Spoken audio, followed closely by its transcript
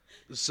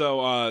So,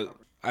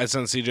 I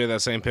sent CJ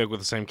that same pic with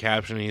the same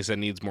caption, and he said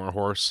needs more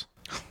horse.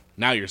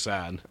 Now you're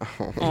sad.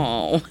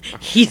 Oh,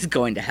 he's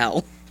going to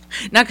hell.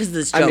 Not because of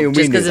this joke, I mean,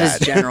 just because of that.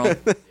 his general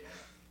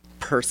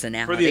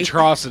personality. For the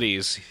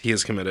atrocities he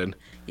has committed.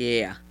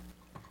 Yeah,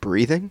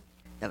 Breathing?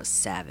 that was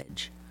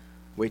savage.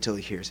 Wait till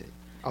he hears it.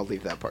 I'll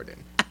leave that part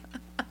in.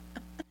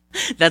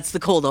 That's the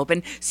cold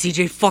open.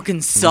 CJ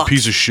fucking sucks.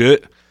 Piece of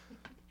shit.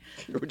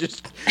 We're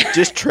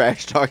just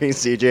trash talking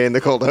CJ in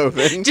the cold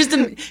open. Just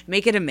to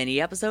make it a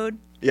mini episode.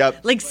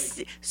 Yep. Like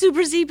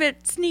super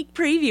secret sneak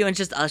preview and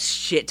just us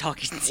shit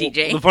talking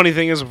CJ. The funny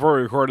thing is, before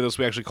we recorded this,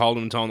 we actually called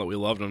him and told him that we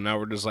loved him. Now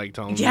we're just like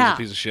telling him he's a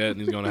piece of shit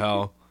and he's going to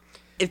hell.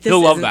 If this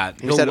He'll love isn't-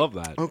 that. He He'll said, love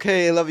that.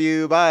 Okay, love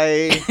you.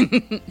 Bye.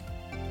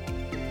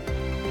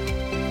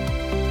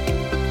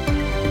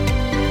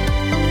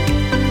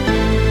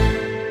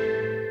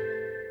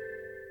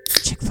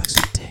 Chick Flicks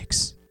with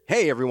Dicks.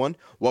 Hey everyone,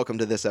 welcome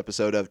to this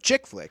episode of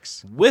Chick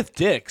Flicks. With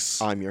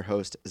dicks. I'm your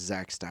host,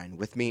 Zach Stein.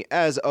 With me,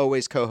 as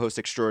always, co-host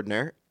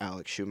extraordinaire,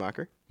 Alex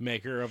Schumacher.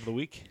 Maker of the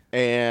week.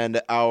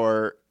 And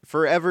our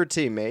forever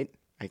teammate.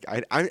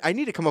 I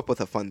need to come up with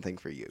a fun thing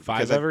for you.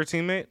 Five ever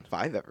teammate?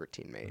 Five ever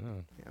teammate.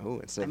 Oh,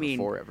 instead of mean-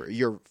 four ever.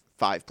 You're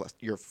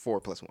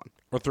 4+1.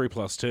 Or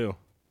 3+2. Oh,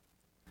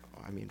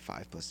 I mean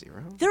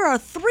 5+0. There are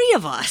three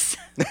of us.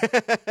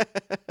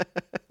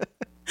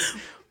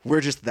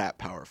 We're just that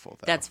powerful,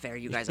 though. That's fair.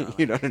 You guys are.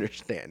 You don't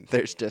understand.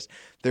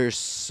 There's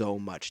so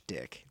much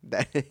dick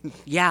that.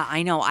 Yeah,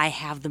 I know. I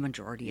have the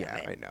majority of Yeah,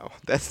 it. I know.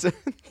 That's.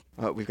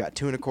 We've got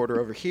 2 1/4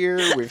 over here.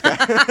 We've got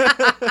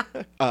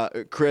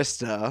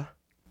Krista.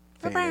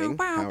 Fanning,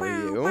 how are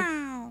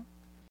you?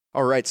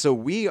 All right, so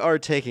we are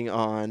taking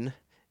on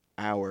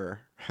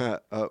our.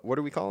 What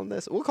are we calling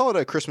this? We'll call it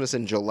a Christmas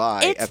in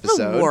July It's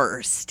episode. the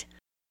worst.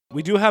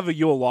 We do have a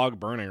Yule log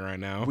burning right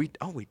now. We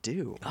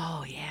do.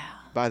 Oh yeah.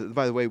 By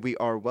the way, we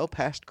are well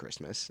past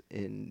Christmas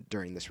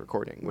during this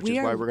recording, which We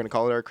is why are- we're going to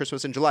call it our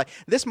Christmas in July.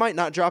 This might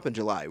not drop in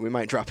July. We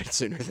might drop it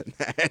sooner than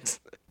that.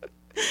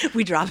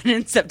 We drop it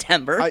in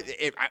September.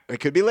 It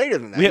could be later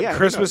than that. we have Yeah, who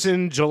Christmas knows?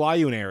 in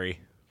July-unary.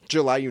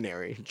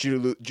 July-unary.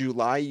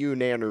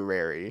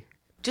 July-unary.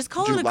 Just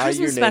call it a July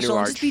Christmas special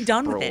and Unary just be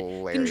done with it.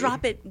 You can Sprolary.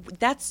 drop it.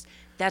 That's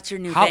your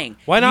new How- thing.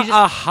 Why You not just-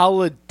 a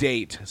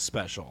holiday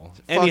special?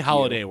 Any you.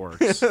 holiday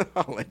works.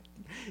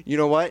 You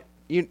know what?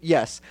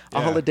 Yes, a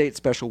Yeah. holiday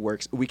special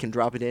works. We can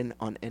drop it in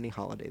on any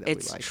holiday that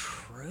It's we like.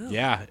 true.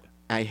 Yeah.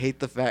 I hate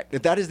the fact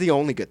that is the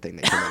only good thing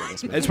that came out of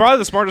this movie. It's probably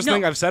the smartest No.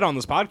 thing I've said on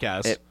this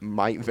podcast. It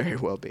might very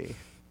well be.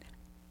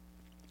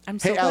 I'm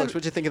so Hey, glad- Alex,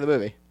 what'd you think of the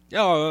movie?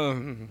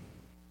 Oh,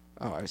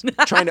 Oh, I was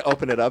trying to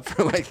open it up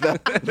for like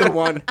the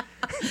one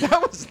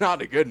that was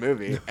not a good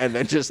movie, and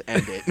then just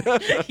end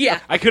it. Yeah.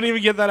 I couldn't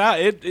even get that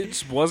out.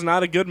 It was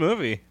not a good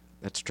movie.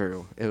 That's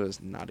true. It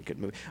was not a good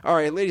movie. All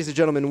right, ladies and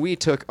gentlemen, we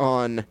took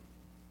on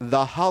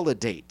The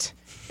Holiday,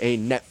 a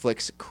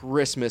Netflix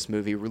Christmas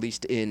movie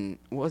released in,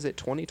 was it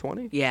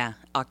 2020? Yeah.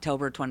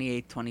 October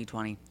 28th,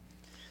 2020.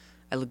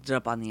 I looked it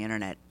up on the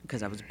internet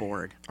because I was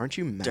bored. Aren't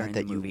you mad During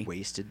that the you movie.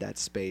 wasted that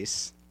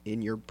space in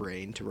your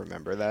brain to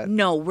remember that?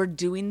 No, we're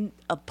doing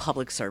a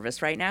public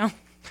service right now.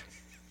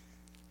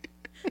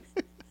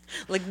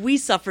 Like we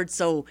suffered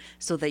so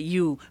that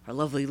you, our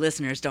lovely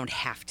listeners, don't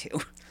have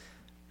to.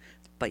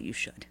 But you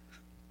should.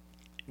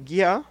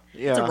 Yeah.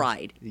 It's a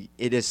ride.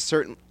 It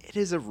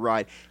is a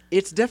ride.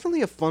 It's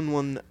definitely a fun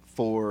one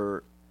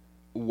for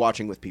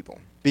watching with people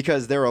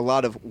because there are a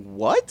lot of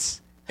what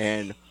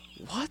and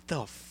what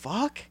the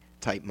fuck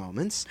type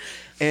moments,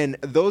 and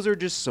those are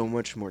just so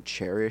much more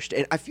cherished,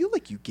 and I feel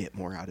like you get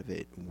more out of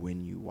it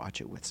when you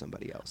watch it with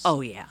somebody else.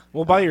 Oh yeah.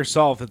 Well, by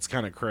yourself, it's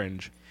kind of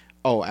cringe.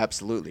 Oh,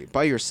 absolutely.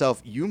 By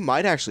yourself, you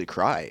might actually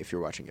cry if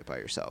you're watching it by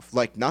yourself.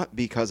 Like, not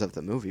because of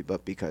the movie,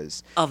 but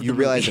because Of you the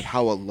realize movie. of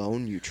how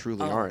alone you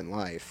truly are in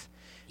life.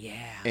 Yeah.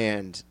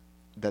 And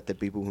that the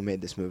people who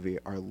made this movie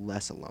are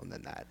less alone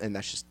than that. And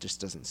that just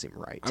doesn't seem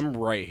right. I'm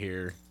right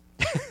here.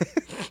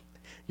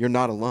 You're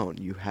not alone.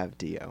 You have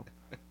Dio.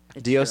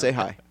 It's Dio, true. say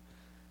hi.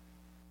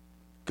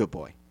 Good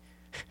boy.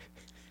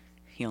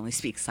 He only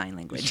speaks sign He's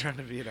language. trying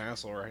to be an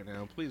asshole right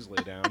now. Please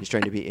lay down. He's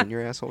trying to be in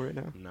your asshole right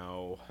now?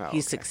 No. Oh,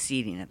 He's okay.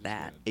 succeeding at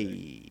that.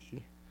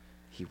 He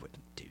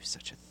wouldn't do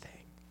such a thing.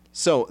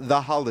 So,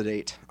 The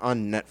Holiday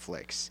on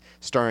Netflix,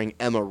 starring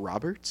Emma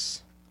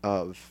Roberts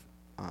of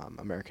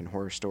American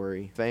Horror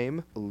Story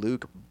fame,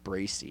 Luke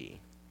Bracey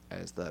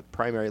as the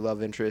primary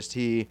love interest.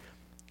 He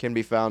can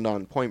be found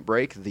on Point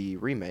Break, the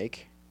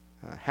remake,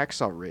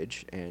 Hacksaw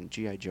Ridge, and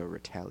G.I. Joe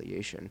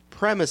Retaliation.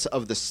 Premise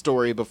of the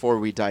story before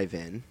we dive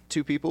in.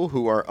 2 people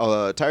who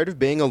are tired of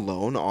being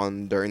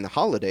alone during the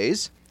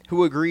holidays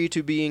who agree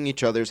to being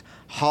each other's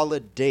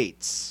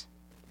holidates.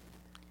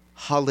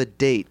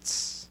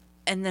 Holidates.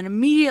 And then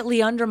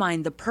immediately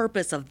undermine the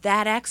purpose of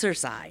that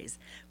exercise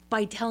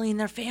by telling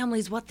their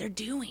families what they're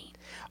doing.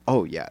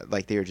 Oh, yeah.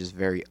 Like, they are just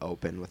very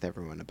open with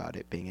everyone about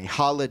it being a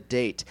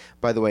holiday.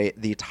 By the way,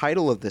 the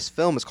title of this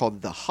film is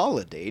called The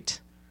Holiday,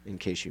 in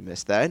case you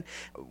missed that.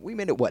 We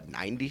made it,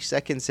 90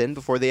 seconds in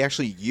before they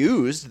actually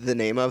used the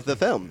name of the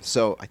film.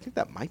 So I think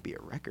that might be a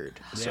record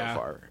so Yeah.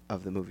 far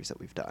of the movies that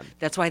we've done.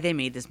 That's why they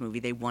made this movie.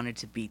 They wanted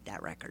to beat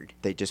that record.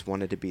 They just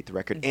wanted to beat the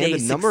record. They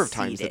And the number of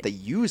times that succeeded.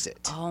 they use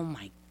it. Oh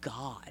my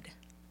God.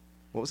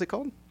 What was it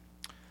called?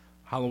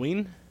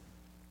 Halloween?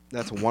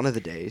 That's one of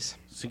the days.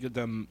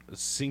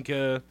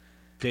 Cinca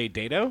de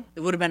Dato? It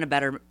would have been a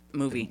better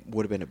movie.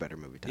 Would have been a better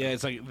movie title. Yeah,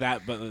 it's like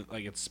that, but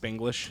like it's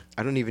Spanglish.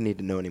 I don't even need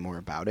to know any more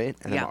about it,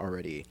 and Yeah. I'm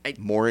already I-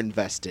 more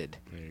invested.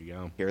 There you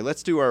go. Here,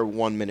 let's do our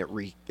 1 minute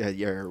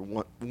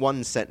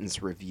one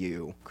sentence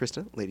review.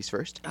 Krista, ladies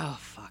first. Oh,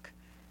 fuck.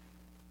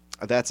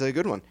 That's a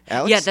good one.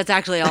 Alex? Yeah, that's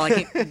actually all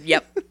I can.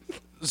 Yep.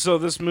 So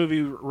this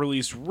movie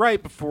released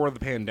right before the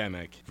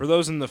pandemic. For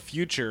those in the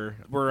future,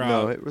 we're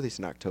No, it released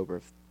in October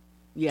of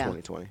Yeah.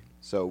 2020.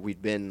 So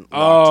we'd been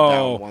locked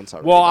down once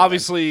already. well, by then.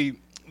 obviously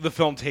the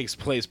film takes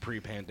place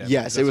pre-pandemic.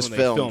 Yes, it That's was when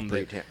they filmed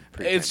it.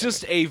 pre-pandemic. It's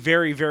just a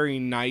very, very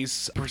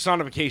nice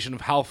personification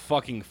of how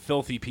fucking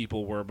filthy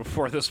people were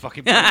before this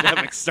fucking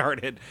pandemic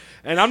started.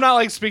 And I'm not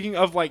like speaking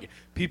of like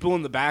people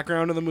in the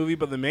background of the movie,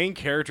 but the main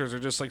characters are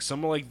just like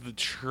some of like the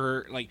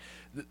church. Like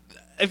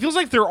it feels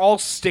like they're all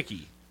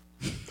sticky.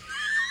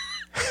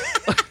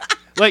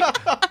 Like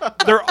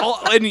they're all.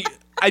 And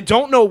I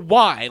don't know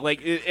why.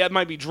 Like it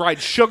might be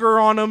dried sugar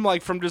on them,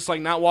 like from just like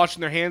not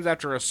washing their hands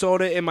after a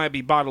soda. It might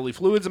be bodily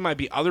fluids. It might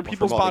be other From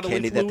people's all the bodily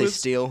candy fluids. that they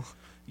steal.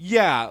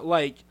 Yeah,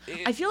 like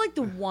I feel like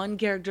the one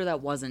character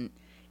that wasn't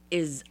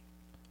is,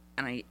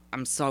 and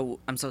I'm so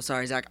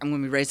sorry, Zach. I'm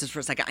gonna be racist for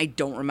a second. I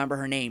don't remember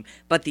her name,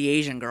 but the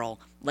Asian girl.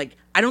 Like,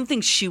 I don't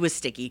think she was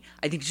sticky.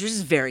 I think she was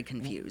just very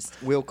confused.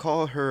 We'll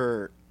call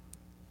her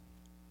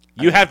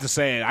you have to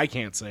say it. I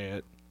can't say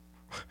it.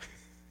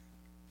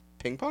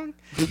 Ping Pong?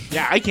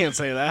 Yeah, I can't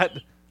say that.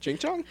 Ching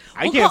Chong?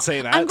 I can't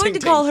say that. I'm going to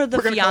Ting call Ting. her the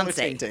We're gonna call her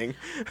fiance. Ting Ting.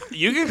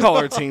 You can call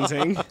her Ting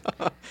Ting.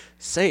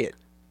 Say it.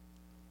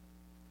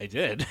 I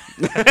did.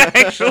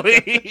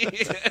 Actually.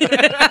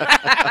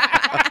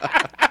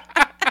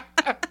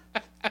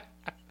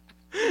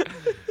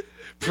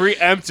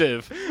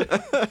 Preemptive.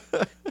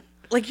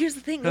 Like, here's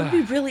the thing. It would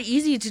be really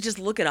easy to just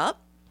look it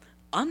up.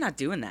 I'm not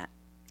doing that.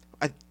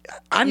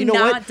 I'm you know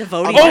not what?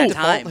 devoting My that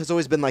default time. has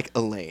always been like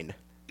Elaine.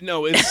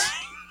 No,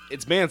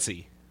 it's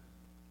Mancy.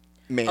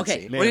 Mancy.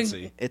 Okay,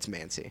 Mancy. It's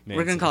Mancy.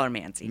 We're going to call her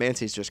Mancy.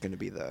 Mancy's just going to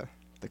be the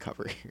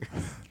cover here.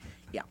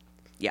 Yeah.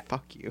 Yeah.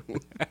 Fuck you,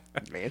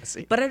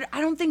 Mancy. But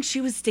I don't think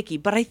she was sticky,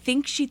 but I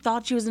think she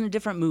thought she was in a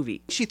different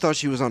movie. She thought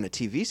she was on a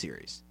TV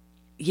series.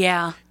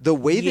 Yeah. The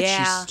way that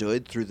Yeah. she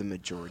stood through the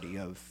majority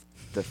of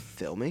the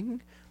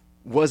filming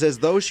was as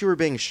though she were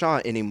being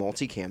shot in a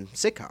multicam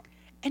sitcom.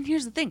 And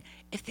here's the thing.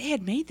 If they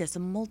had made this a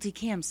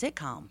multicam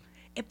sitcom,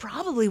 it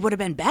probably would have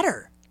been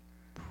better.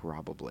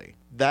 Probably.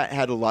 That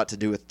had a lot to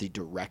do with the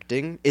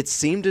directing. It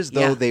seemed as though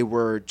Yeah. they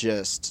were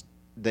just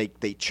they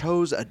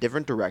chose a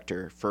different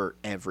director for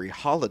every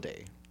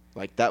holiday.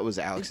 Like that was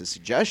Alex's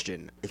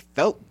suggestion. It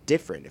felt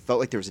different. It felt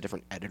like there was a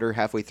different editor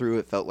halfway through.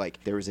 It felt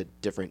like there was a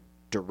different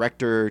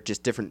director,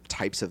 just different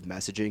types of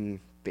messaging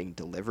being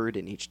delivered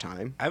in each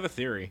time. I have a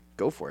theory.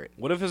 Go for it.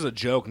 What if as a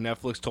joke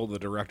Netflix told the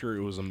director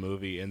it was a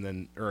movie and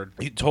then or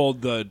he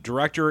told the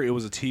director it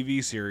was a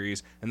TV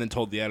series and then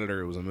told the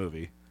editor it was a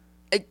movie?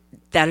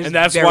 That is And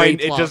that's very why it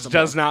just plausible.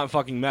 does not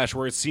fucking mesh.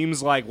 Where it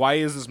seems like, why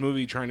is this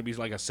movie trying to be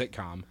like a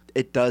sitcom?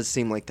 It does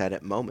seem like that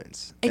at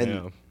moments. And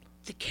Yeah.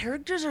 The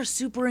characters are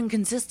super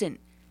inconsistent.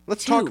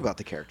 let's too. talk about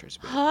the characters.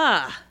 a bit.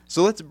 Ah.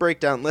 So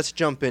let's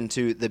jump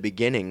into the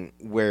beginning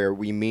where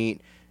we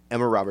meet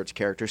Emma Roberts'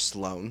 character,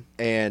 Sloane,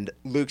 and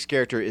Luke's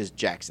character is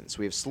Jackson. So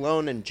we have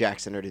Sloane and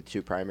Jackson are the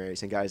two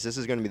primaries. And guys, this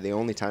is going to be the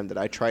only time that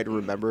I try to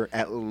remember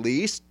at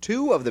least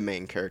two of the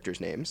main characters'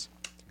 names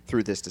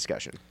through this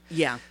discussion.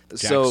 Yeah. Jack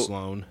so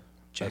Sloan.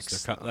 Jack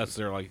That's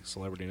their like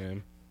celebrity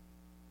name.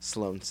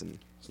 Sloanson.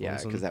 Yeah,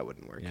 Sloanson? because that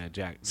wouldn't work. Yeah,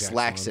 Jack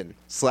Slackson.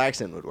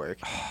 Slackson would work.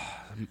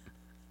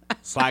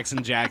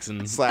 Slackson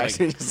Jackson.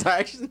 Slackson,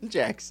 Slackson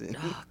Jackson.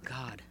 Oh,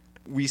 God.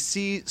 We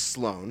see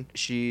Sloane.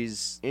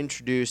 She's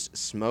introduced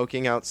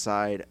smoking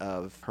outside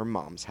of her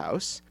mom's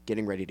house,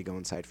 getting ready to go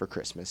inside for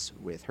Christmas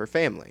with her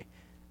family.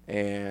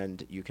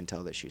 And you can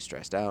tell that she's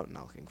stressed out and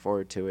not looking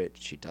forward to it.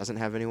 She doesn't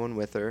have anyone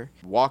with her.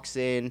 Walks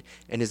in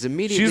and is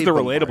immediately She's the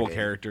bombarded. relatable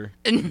character.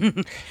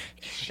 And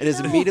is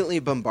immediately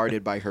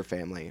bombarded by her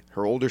family.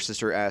 Her older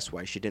sister asks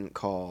why she didn't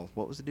call,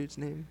 what was the dude's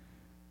name?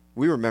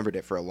 We remembered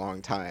it for a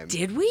long time.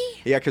 Did we?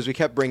 Yeah, because we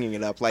kept bringing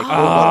it up. Like, Oh. what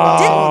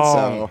about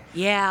so-and-so?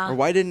 Yeah. Or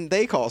why didn't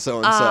they call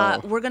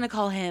so-and-so? We're going to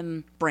call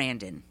him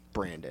Brandon.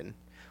 Brandon.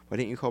 Why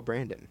didn't you call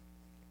Brandon?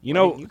 You Why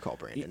know, didn't you call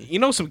Brandon? you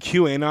know, some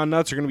QAnon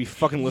nuts are gonna be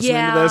fucking listening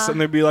to this, Yeah. and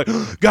they'd be like,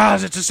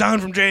 "Guys, it's a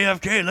sound from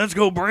JFK. Let's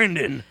go,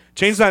 Brandon.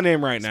 Change that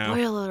name right now."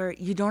 Spoiler alert,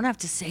 you don't have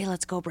to say,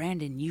 let's go,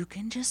 Brandon. You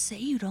can just say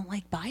you don't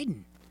like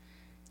Biden.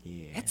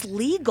 Yeah. It's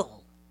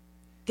legal.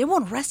 They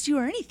won't arrest you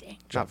or anything.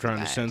 Stop trying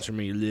to that. censor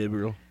me,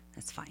 liberal.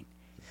 That's fine.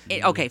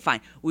 Okay, fine.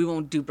 We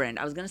won't do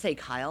Brandon. I was going to say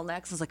Kyle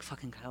next. I was like,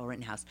 fucking Kyle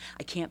Rittenhouse.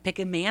 I can't pick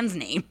a man's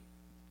name.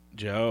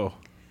 Joe,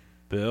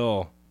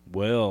 Bill,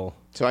 Will.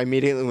 So I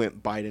immediately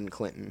went Biden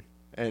Clinton.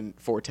 And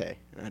Forte.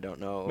 I don't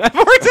know.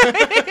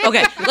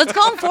 Okay, let's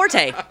call him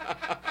Forte.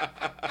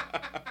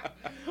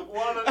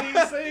 One of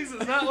these things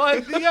is not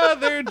like the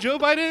other. Joe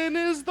Biden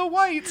is the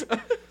white.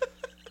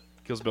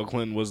 Because Bill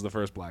Clinton was the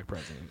first black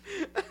president.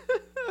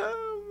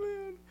 Oh,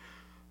 man.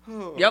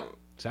 Oh. Yep.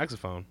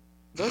 Saxophone.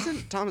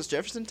 Doesn't Thomas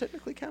Jefferson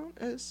technically count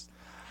as...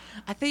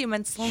 I thought you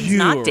meant Sloane's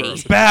not You're a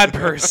dating. bad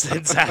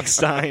person, Zach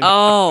Stein.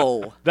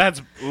 Oh. That's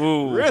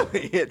ooh.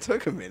 Really? It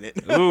took a minute.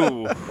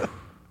 Ooh.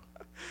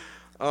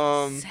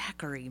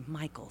 Zachary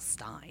Michael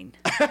Stein.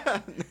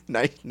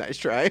 Nice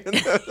try.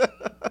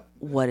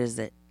 What is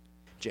it?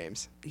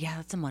 James. Yeah,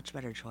 that's a much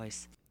better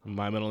choice.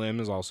 My middle name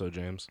is also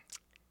James.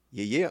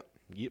 Yeah.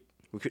 Yep.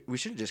 We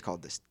should have just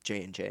called this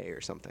J&J or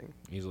something.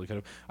 Easily could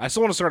have. I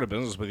still want to start a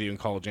business with you and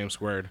call it James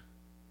Squared.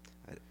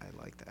 I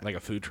like that. Like a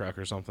food truck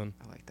or something.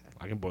 I like that.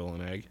 I can boil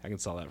an egg. I can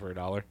sell that for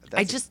 $1.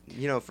 That's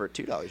for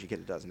 $2 you get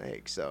a dozen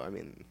eggs. So I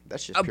mean,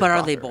 that's just. Pure But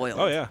are they profit, right?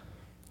 boiled? Oh yeah.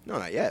 No,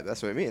 not yet.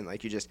 That's what I mean.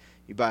 Like you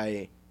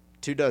buy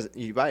a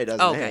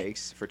dozen Okay.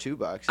 eggs for $2, I and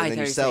then thought you you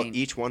were sell saying-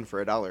 each one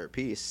for $1 a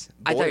piece.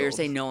 I thought you were boiled.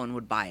 saying no one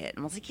would buy it.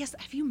 And I was like, yes,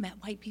 have you met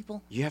white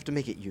people? You have to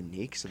make it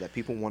unique so that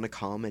people want to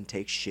come and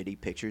take shitty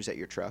pictures at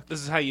your truck.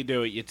 This is how you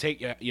do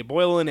it. You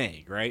boil an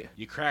egg, right?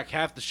 You crack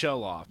half the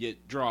shell off. You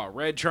draw a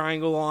red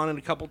triangle on it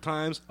a couple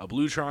times, a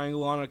blue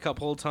triangle on it a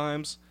couple of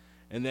times,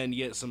 and then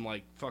you get some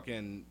like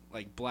fucking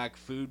like black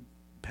food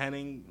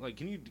penning.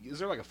 Like, is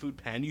there like a food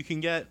pen you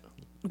can get?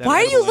 That Why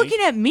are you edible egg?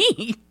 looking at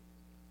me?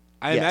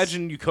 I Yes.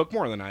 imagine you cook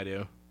more than I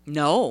do.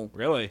 No.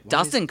 Really?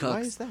 Dustin Why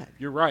cooks. is that?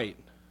 You're right.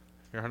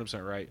 You're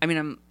 100% right. I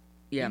mean,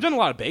 yeah. You've done a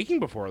lot of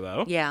baking before,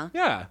 though. Yeah.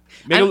 Yeah.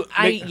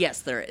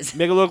 Yes, there is.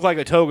 Make it look like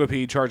a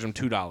Togepi, charge them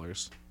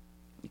 $2.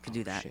 You could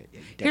do that. Shit, yeah,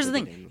 you Here's the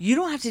definitely thing. didn't. You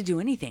don't have to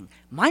do anything.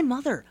 My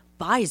mother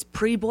buys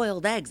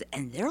pre-boiled eggs,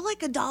 and they're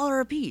like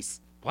 $1 a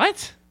piece.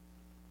 What?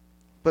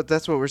 But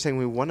that's what we're saying.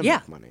 We want to Yeah.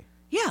 make money.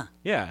 Yeah.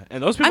 Yeah,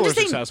 and those people I'm are just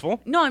saying,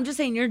 successful. No, I'm just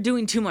saying you're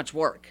doing too much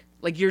work.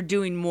 Like, you're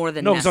doing more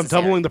than No, because necessary.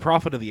 I'm doubling the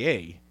profit of the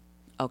egg.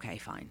 Okay,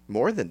 fine.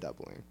 More than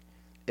doubling.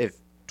 If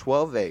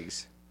 12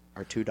 eggs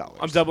are $2.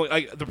 I'm doubling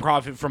like the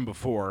profit from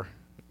before.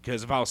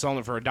 Because if I was selling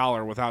it for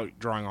 $1 without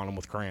drawing on them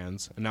with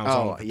crayons, and now I'm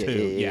selling Oh, it for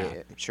yeah, $2,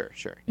 yeah.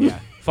 Sure. yeah.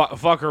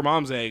 Fuck her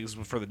mom's eggs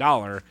for the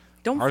 $1.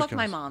 Don't Ours fuck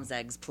my comes- mom's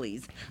eggs,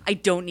 please. I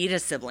don't need a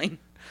sibling.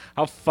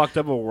 How fucked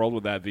up a world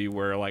would that be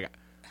where like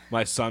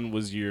my son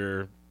was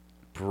your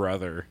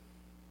brother?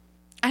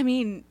 I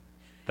mean,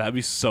 That'd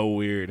be so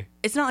weird.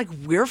 it's not like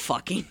we're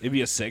fucking. It'd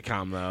be a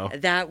sitcom though.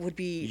 That would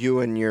be.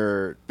 You and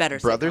your Better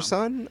brother's sitcom.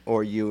 son,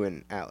 or you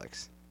and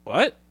Alex?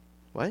 What?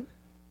 What?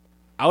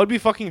 I would be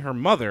fucking her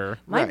mother.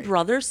 My Right.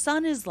 brother's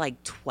son is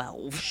like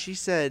 12. She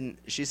said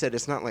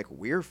it's not like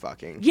we're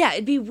fucking. Yeah,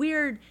 it'd be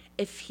weird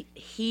if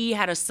he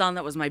had a son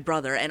that was my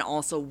brother and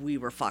also we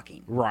were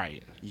fucking.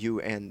 Right. You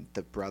and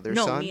the brother's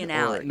No, son? me and or-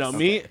 Alex. No, Okay.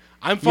 me.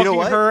 I'm You fucking know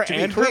what? her To be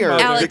and clear, her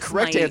mother. Alex, the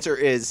correct my- answer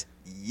is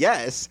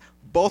yes.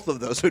 Both of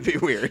those would be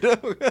weird.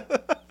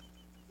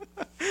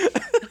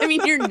 I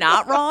mean, you're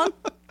not wrong.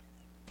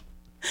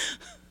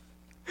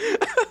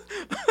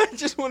 I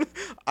just want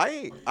to.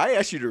 I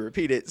asked you to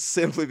repeat it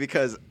simply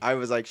because I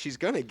was like, she's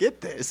gonna get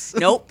this.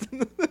 Nope.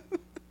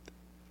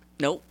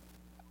 Nope.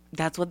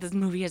 That's what this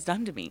movie has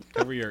done to me.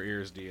 Cover your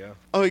ears, Dio.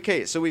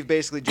 Okay, so we've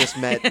basically just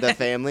met the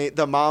family.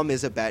 The mom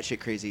is a batshit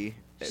crazy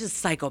She's a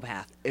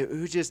psychopath.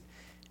 who just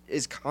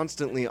is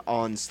constantly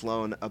on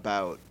Sloane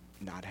about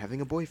not having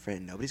a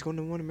boyfriend. Nobody's going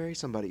to want to marry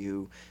somebody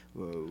who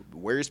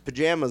wears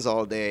pajamas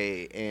all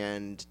day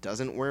and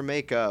doesn't wear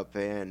makeup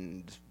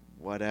and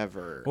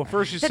whatever. Well,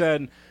 first she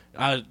said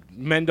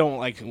men don't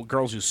like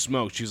girls who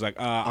smoke. She's like,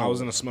 I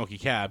was in a smoky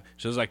cab.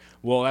 She was like,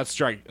 well, that's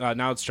strike.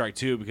 Now it's strike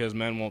 2 because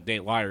men won't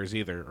date liars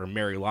either or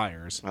marry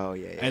liars. Oh,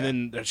 yeah.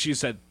 And then she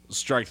said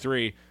strike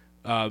 3,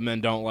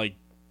 men don't like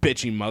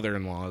bitchy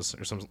mother-in-laws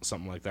or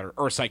something like that,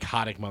 or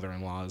psychotic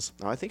mother-in-laws.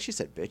 Oh, I think she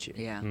said bitchy.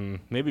 Yeah.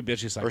 Maybe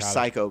bitchy Or psychotic.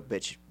 psycho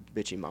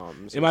bitchy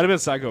moms. It might have been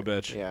psycho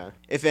bitch. Yeah.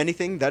 If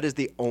anything, that is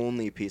the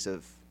only piece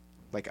of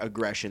like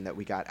aggression that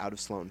we got out of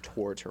Sloane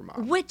towards her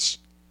mom. Which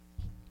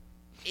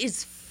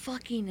is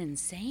fucking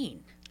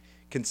insane.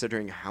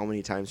 Considering how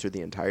many times through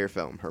the entire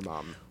film her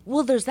mom.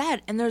 Well, there's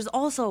that, and there's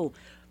also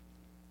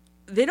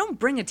they don't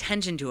bring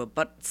attention to it,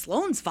 but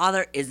Sloane's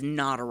father is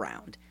not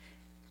around,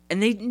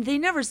 and they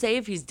never say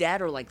if he's dead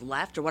or like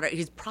left or whatever.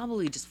 He's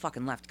probably just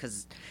fucking left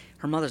because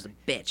her mother's a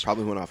bitch.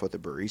 Probably went off with a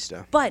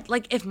barista. But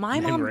like, if my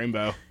And mom,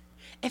 Rainbow.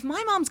 if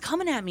my mom's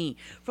coming at me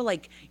for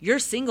like you're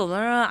single, blah,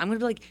 blah, blah, I'm gonna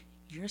be like,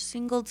 you're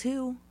single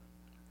too.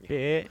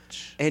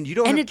 Bitch. And you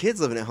don't And have it- kids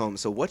living at home,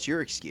 so what's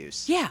your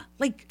excuse? Yeah,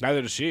 like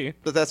Neither does she.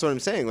 But that's what I'm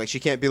saying. Like, she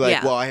can't be like,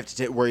 Yeah. well, I have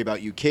to worry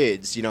about you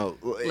kids. You know,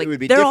 Like, it would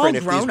be they're all different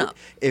if grown these were, up.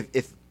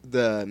 if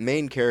the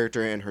main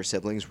character and her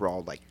siblings were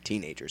all like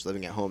teenagers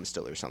living at home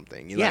still or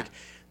something. You know, Yeah. like,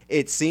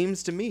 it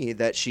seems to me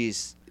that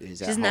she's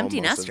at an home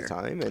empty most of the nester.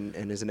 time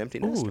and is an empty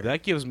nester. Ooh,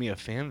 that gives me a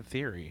fan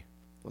theory.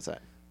 What's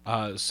that?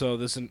 So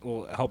this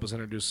will help us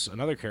introduce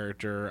another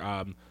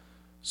character,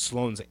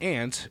 Sloane's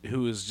aunt,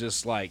 who is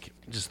just like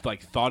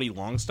thoughty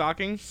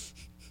Longstocking.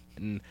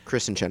 And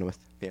Kristen Chenoweth.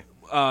 Yeah.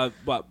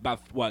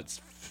 about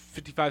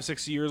 55,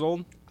 60 years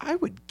old? I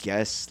would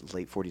guess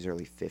late 40s,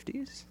 early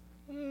 50s.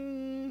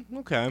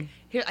 Okay.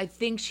 Here, I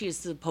think she is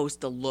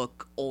supposed to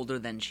look older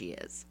than she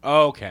is.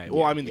 Okay.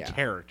 Well, I mean, Yeah. the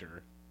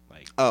character.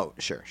 Like, Oh,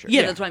 sure.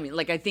 Yeah, Yeah. that's what I mean.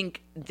 Like, I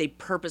think they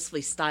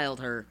purposely styled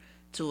her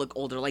to look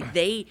older. Like,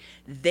 they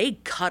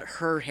cut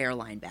her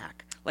hairline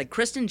back. Like,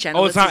 Kristen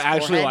Chenoweth's it's not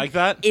actually forehead like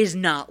that? Is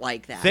not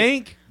like that.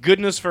 thank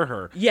goodness for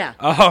her. Yeah.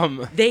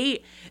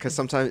 They Because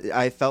sometimes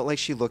I felt like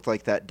she looked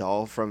like that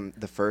doll from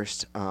the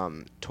first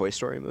Toy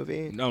Story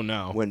movie.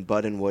 No. When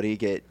Bud and Woody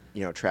get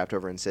trapped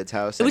over in Sid's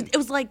house. it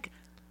was like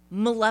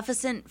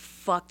Maleficent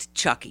fucked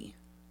Chucky,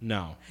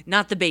 No.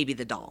 not the baby,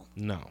 the doll.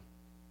 No.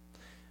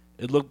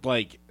 It looked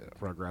like,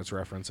 Rugrats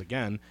reference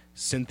again,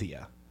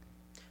 Cynthia.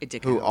 It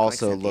did who kinda look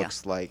also like Cynthia.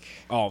 looks like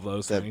All of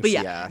those The- things. But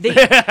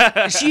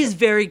yeah, she is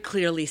very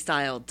clearly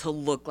styled to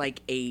look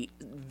like a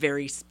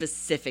very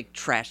specific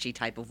trashy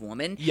type of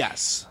woman.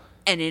 Yes.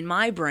 And in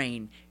my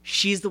brain,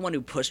 she's the one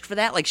who pushed for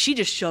that. Like, she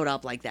just showed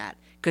up like that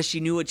because she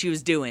knew what she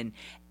was doing,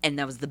 and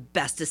that was the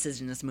best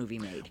decision this movie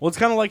made. Well, it's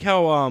kind of like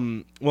how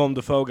Willem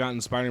Dafoe got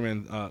in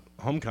Spider-Man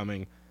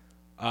Homecoming.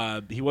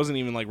 He wasn't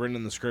even like written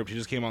in the script. He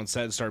just came on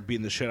set and started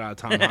beating the shit out of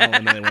Tom Holland,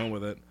 and they went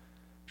with it.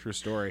 True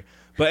story.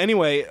 But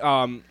anyway,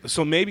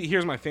 so maybe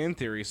here's my fan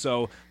theory.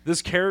 So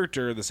this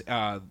character, this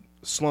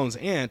Sloane's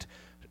aunt,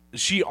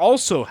 she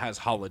also has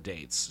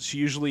holidays. She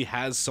usually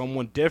has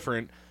someone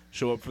different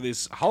show up for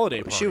these holiday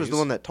parties. She was the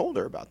one that told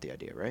her about the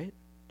idea, right?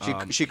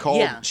 She called.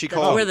 Yeah, she that's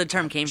called where the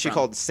term came She from.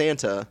 called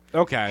Santa.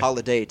 Okay.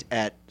 Holiday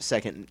at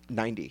second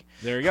 90.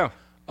 There you go.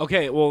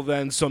 Okay, well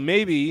then, so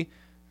maybe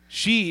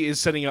she is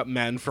setting up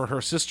men for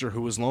her sister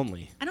who was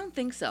lonely. I don't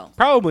think so.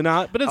 Probably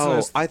not, but it's a Oh,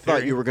 nice I thought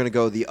theory. you were going to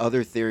go the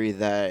other theory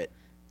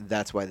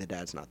that's why the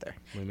dad's not there.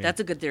 That's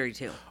a good theory,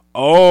 too.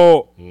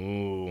 Oh.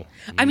 Ooh.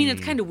 I mean,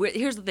 it's kind of weird.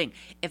 Here's the thing.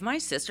 If my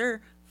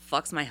sister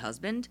fucks my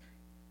husband,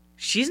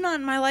 she's not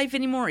in my life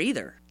anymore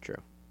either. True.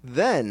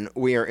 Then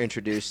we are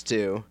introduced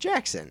to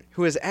Jackson,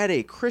 who is at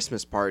a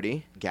Christmas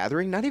party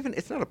gathering.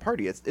 It's not a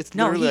party. It's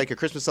No, literally he- like a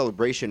Christmas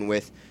celebration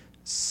with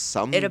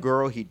some It-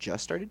 girl he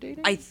just started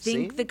dating. I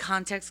think See? the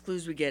context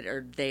clues we get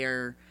are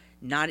they're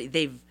not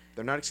they've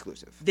They're not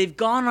exclusive. they've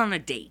gone on a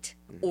date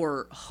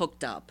or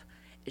hooked up.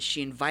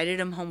 She invited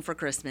him home for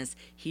Christmas.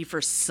 He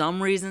for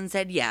some reason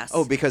said yes.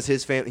 Oh, because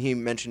he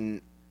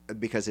mentioned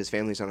because his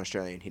family's on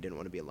Australia and he didn't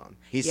want to be alone.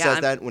 He Yeah, says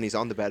I'm- that when he's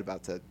on the bed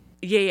about to.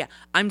 yeah.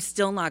 I'm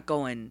still not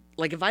going.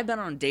 Like, if I've been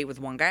on a date with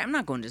one guy, I'm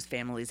not going to his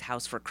family's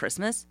house for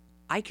Christmas.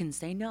 I can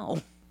say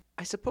no.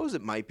 I suppose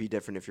it might be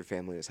different if your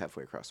family is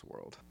halfway across the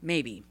world.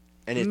 Maybe.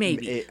 And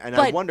Maybe. I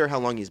But- wonder how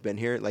long he's been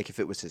here. Like, if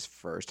it was his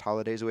first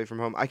holidays away from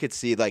home, I could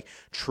see like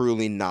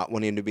truly not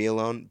wanting to be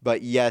alone.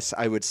 But yes,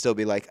 I would still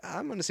be like,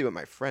 I'm going to see what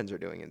my friends are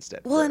doing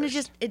instead. Well, and it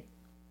first. just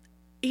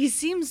he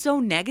seems so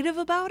negative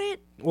about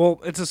it.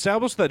 Well, it's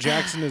established that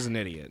Jackson is an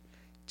idiot.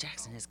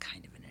 Jackson is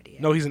kind of an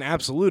idiot. No, he's an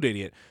absolute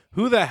idiot.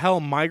 Who the hell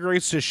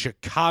migrates to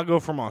Chicago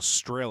from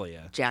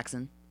Australia?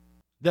 Jackson.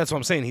 That's what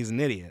I'm saying. He's an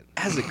idiot.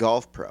 as a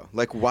golf pro,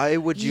 like, why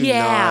would you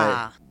Yeah.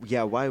 not?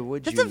 Yeah, why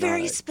would That's you? a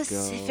very not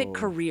specific go?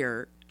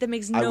 career that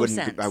makes I no wouldn't.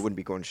 sense. I wouldn't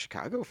be going to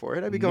Chicago for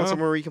it. I'd be going No.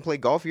 somewhere where you can play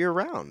golf year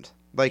round.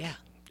 Like, Yeah.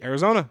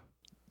 Arizona.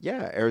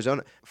 yeah,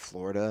 Arizona,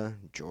 Florida,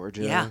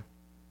 Georgia, Yeah.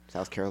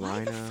 South Why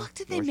Carolina. the fuck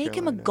did they North make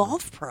him a Carolina.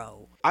 golf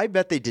pro? I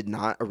bet they did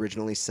not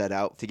originally set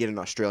out to get an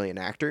Australian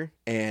actor,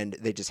 and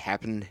they just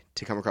happened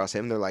to come across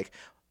him. They're like,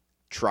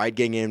 tried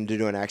getting him to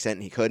do an accent,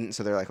 and he couldn't.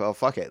 So they're like, well,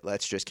 fuck it.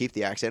 Let's just keep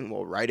the accent.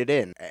 We'll write it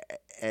in.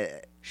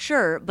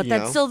 Sure, but You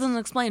that know? still doesn't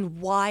explain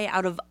why,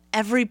 out of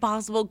every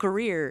possible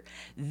career,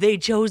 they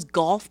chose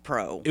golf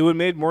pro It would have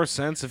made more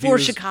sense if he for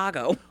was.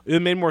 Chicago. It would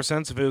have made more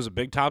sense if it was a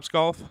Big Tops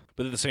Golf.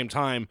 But at the same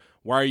time,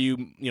 why are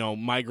you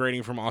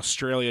migrating from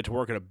Australia to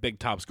work at a Big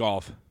Tops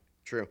Golf?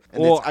 True.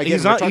 And Well, it's, again,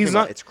 he's we're not- talking he's about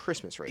not- it's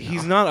Christmas right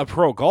He's now. not a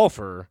pro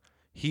golfer.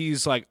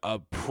 He's like a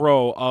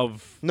pro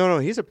of. No,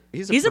 he's a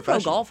He's a pro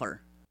professional.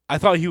 golfer. I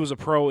thought he was a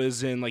pro,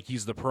 as in like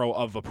he's the pro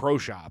of a pro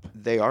shop.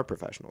 They are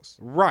professionals.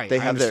 Right. They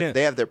I have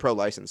understand. their pro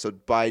license. So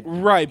by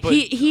Right, but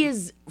He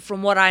is,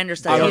 from what I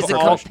understand, Out he's of a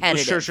all-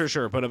 competitive.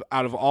 Sure. But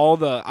out of all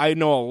the, I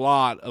know a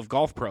lot of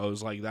golf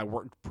pros like that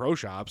work pro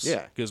shops.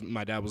 Yeah. Because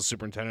my dad was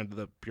superintendent of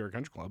the Pure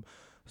Country Club,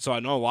 so I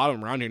know a lot of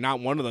them around here. Not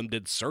one of them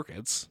did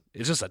circuits.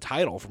 It's just a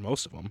title for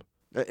most of them.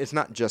 it's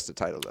not just a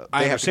title though.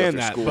 I They have to go understand through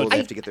that, school. but- They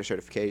have to get their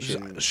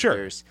certification.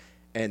 Sure.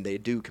 And they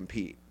do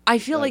compete. I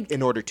feel like,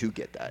 in order to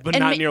get that. But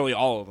And not ma- nearly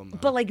all of them. Though.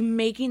 but like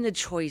making the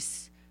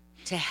choice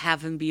to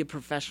have him be a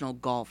professional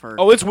golfer.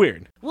 Oh, it's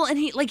weird. Well, and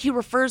he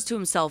refers to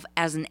himself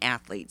as an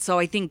athlete. So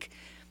I think,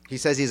 He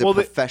says he's a Well,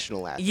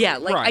 professional athlete. yeah,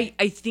 like Right.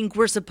 I think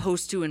we're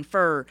supposed to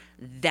infer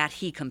that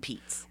he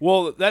competes.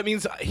 Well, that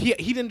means he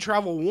didn't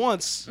travel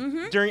once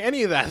Mm-hmm. during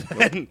any of that.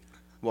 Then.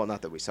 Well,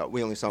 not that we saw.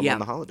 We only saw him Yeah. on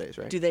the holidays,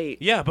 right? Do they?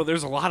 Yeah, but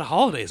there's a lot of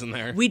holidays in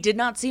there. We did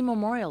not see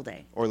Memorial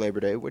Day. Or Labor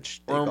Day,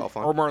 which they or, golf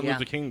on. or Martin Yeah.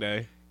 Luther King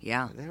Day.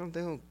 Yeah, They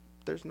don't.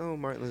 There's no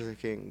Martin Luther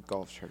King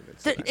golf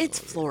tournaments. It's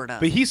Florida.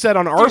 But he said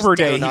on There's Arbor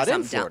Day, definitely not in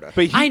something down- Florida.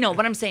 But he- I know,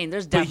 but I'm saying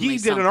there's but definitely he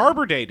did something. an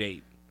Arbor Day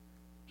date.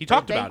 He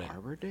talked Birthday? about it.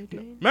 Arbor Day Day?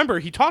 Remember,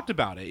 he talked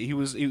about it. He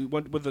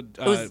went with the.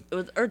 It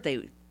was Earth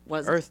Day.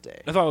 Was it? Earth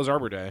Day. I thought it was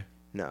Arbor Day.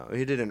 No,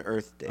 he did an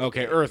Earth Day.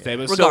 Okay, Day, Earth yeah. Day,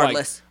 but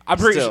Regardless. still, like, I'm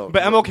pretty Still,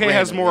 but MLK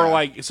has random, more yeah.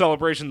 like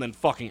celebration than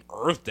fucking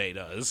Earth Day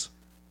does.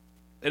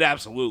 It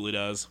absolutely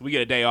does. We get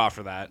a day off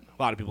for that.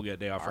 A lot of people get a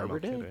day off for Arbor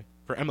MLK Day? Day.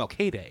 For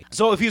MLK Day.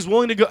 So if he's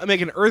willing to go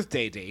make an Earth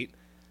Day date,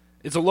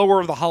 it's a lower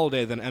of the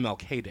holiday than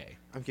MLK Day.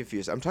 I'm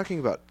confused. I'm talking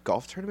about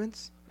golf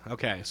tournaments?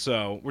 Okay,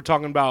 so we're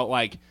talking about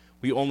like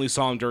we only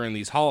saw him during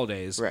these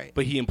holidays, Right.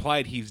 But he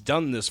implied he's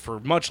done this for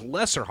much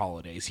lesser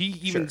holidays. He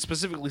even Sure.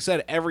 specifically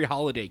said every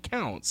holiday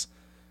counts.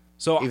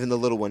 So Even the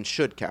little ones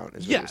should count,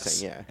 is what you're yes,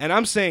 saying, yeah. and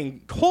I'm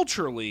saying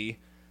culturally,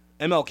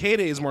 MLK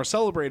Day is more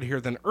celebrated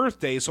here than Earth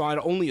Day. So I'd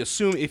only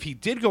assume if he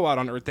did go out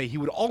on Earth Day, he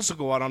would also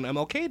go out on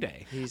MLK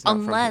Day. He's not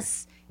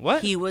Unless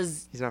What? he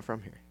was, He's not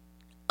from here.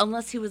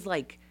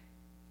 like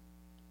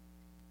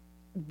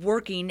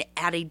working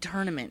at a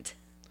tournament.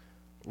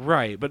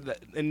 Right, but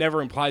it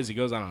never implies he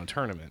goes out on a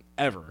tournament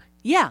ever,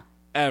 Yeah,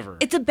 ever.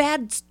 it's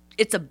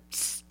a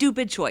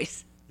stupid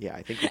choice. Yeah,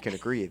 I think we can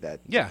agree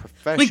that Yeah. the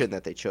profession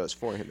that they chose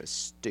for him is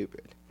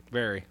stupid.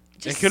 Very. It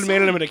Just could have made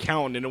so- him an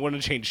accountant, and it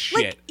wouldn't have changed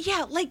shit.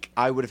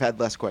 I would have had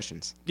less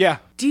questions. Yeah.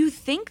 Do you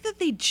think that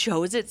they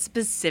chose it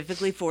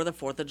specifically for the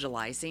 4th of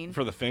July scene?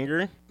 For the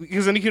finger,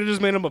 because then he could have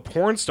just made him a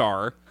porn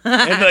star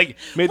and like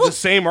made the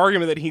same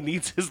argument that he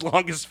needs his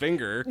longest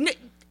finger,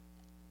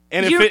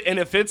 and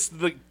it fits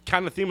the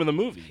kind of theme of the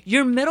movie.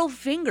 Your middle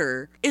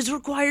finger is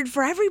required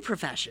for every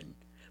profession.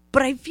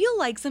 But I feel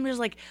like somebody's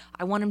like,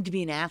 I want him to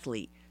be an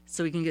athlete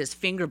so he can get his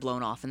finger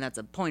blown off, and that's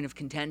a point of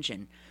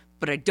contention.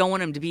 But I don't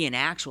want him to be an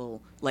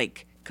actual,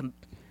 like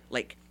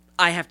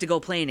I have to go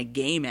play in a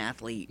game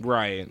athlete.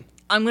 Right.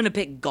 I'm going to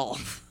pick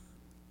golf.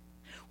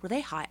 Were they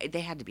high?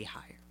 They had to be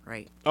higher,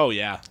 right? Oh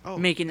yeah.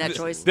 Making that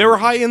choice. They were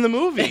high in the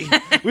movie.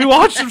 We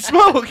watched them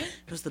smoke.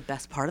 It was the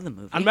best part of the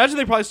movie. I imagine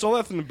they probably stole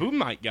that from the boom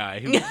mic guy.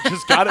 He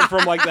just got it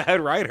from like the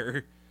head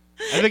writer.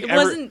 I think It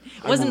wasn't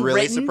I'm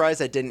really written.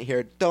 surprised I didn't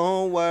hear,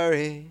 don't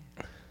worry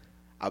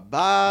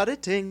about a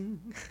ting.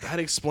 that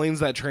explains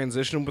that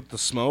transition with the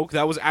smoke.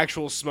 That was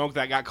actual smoke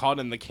that got caught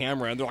in the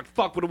camera, and they're like,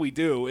 "Fuck, what do we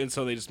do?" And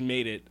so they just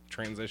made it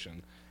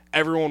transition.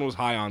 Everyone was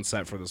high on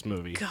set for this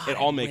movie. God, it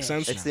all I makes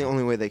wish. sense. It's now. the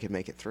only way they could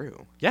make it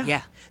through.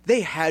 Yeah.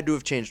 They had to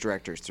have changed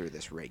directors through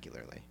this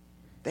regularly.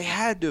 They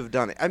had to have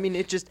done it. I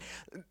mean,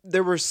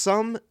 there were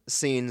some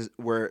scenes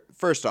where,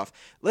 first off,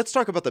 let's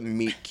talk about the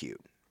meet cute.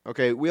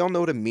 Okay, we all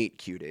know what a meet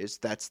cute is.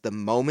 That's the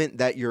moment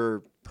that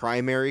your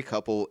primary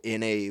couple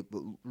in a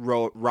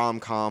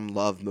rom-com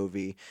love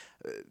movie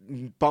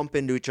bump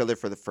into each other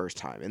for the first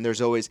time. And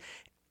there's always,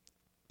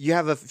 you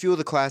have a few of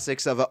the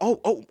classics of,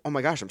 oh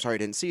my gosh, I'm sorry I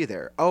didn't see you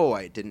there. Oh,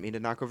 I didn't mean to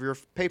knock over your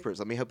papers.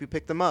 Let me help you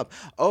pick them up.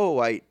 Oh,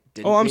 I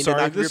didn't Oh, I'm mean sorry,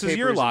 to knock over this is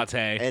your papers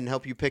latte. and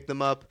help you pick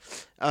them up.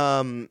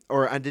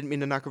 Or I didn't mean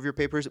to knock over your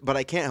papers, but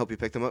I can't help you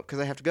pick them up because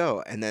I have to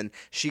go. And then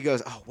she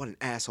goes, oh, what an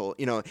asshole.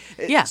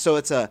 Yeah.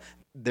 So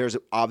there's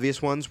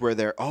obvious ones where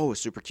they're, oh,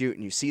 super cute,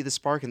 and you see the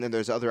spark, and then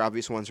there's other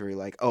obvious ones where you're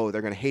like, oh,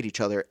 they're going to hate each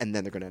other, and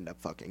then they're going to end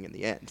up fucking in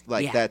the end.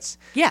 Like, Yeah.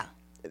 Yeah.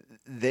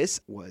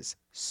 This was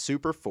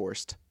super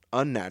forced,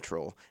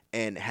 unnatural,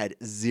 and had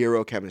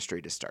zero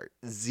chemistry to start.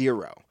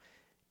 Zero.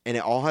 And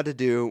it all had to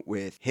do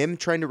with him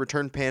trying to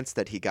return pants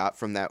that he got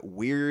from that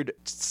weird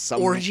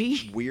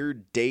Orgy?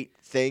 weird date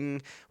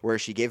thing where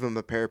she gave him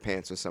a pair of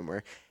pants with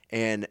somewhere.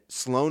 And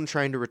Sloane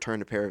trying to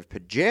return a pair of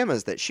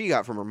pajamas that she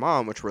got from her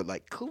mom, which were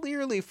like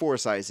clearly 4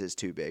 sizes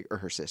too big, or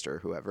her sister, or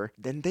whoever.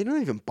 Then they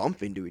don't even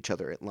bump into each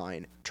other at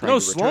line. No, to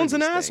return Sloane's an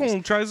these asshole things.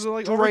 and tries to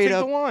like overtake Straight the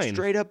up, line.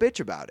 straight up bitch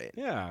about it.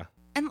 Yeah.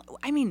 And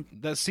I mean,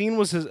 That scene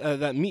was his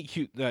that meat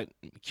cute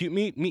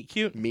meat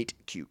cute Meet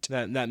cute.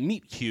 that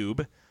meat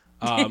cube.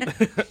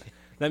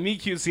 That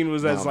meat cute scene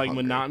was Now as I'm like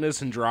hungry.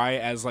 monotonous and dry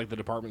as like the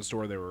department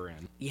store they were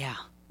in. yeah.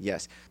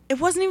 Yes. It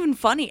wasn't even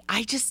funny.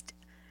 I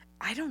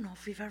don't know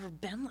if we've ever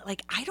been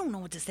like, I don't know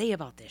what to say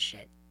about this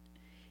shit.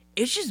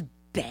 It's just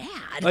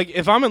bad. Like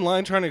if I'm in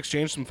line trying to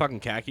exchange some fucking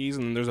khakis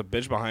and there's a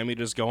bitch behind me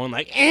just going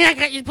like, I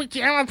got you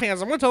pajama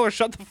pants. I'm gonna tell her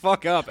shut the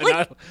fuck up, and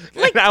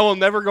and I will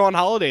never go on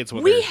holidays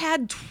with her. We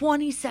had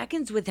 20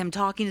 seconds with him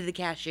talking to the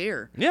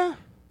cashier. Yeah.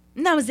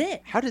 And that was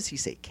it. How does he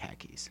say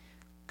khakis?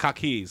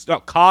 Khakis.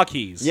 No, car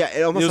keys. Yeah,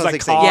 it almost was sounds like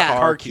like saying car, Yeah.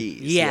 car keys.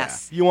 keys.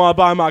 Yes. You want to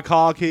buy my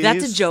car keys?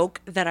 That's a joke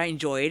that I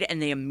enjoyed,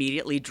 and they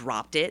immediately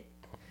dropped it.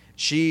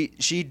 She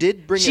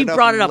did bring She it up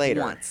brought it up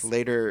later. once.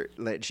 Later,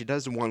 she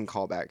does one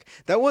callback.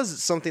 That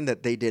was something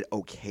that they did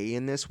okay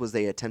in this, was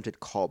they attempted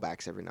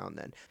callbacks every now and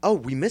then. Oh,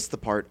 we missed the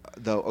part,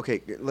 though.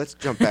 Okay, let's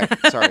jump back.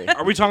 Sorry.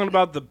 Are we talking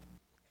about the?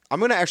 I'm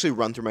going to actually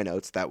run through my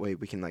notes. That way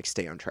we can like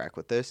stay on track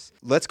with this.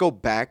 Let's go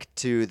back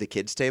to the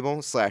kids table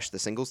 / the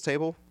singles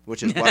table,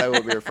 which is what I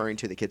will be referring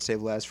to the kids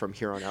table as from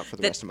here on out for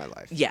the rest of my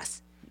life.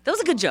 Yes. That was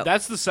a good joke.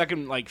 That's the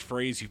second like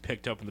phrase you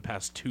picked up in the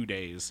past 2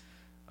 days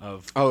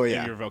of Oh,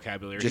 yeah. your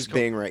vocabulary. Just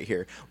being right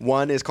here.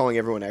 One is calling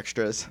everyone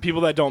extras.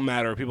 people that don't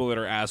matter, people that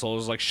are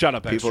assholes. Like shut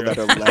up, People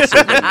extra. that are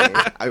lesser than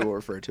me, I will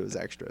refer to as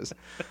extras.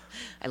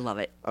 I love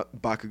it.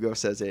 Bakugo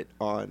says it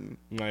on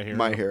My Hero.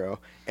 My Hero,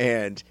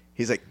 and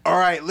He's like, all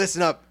right,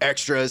 listen up,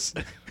 extras.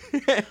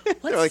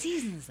 What like-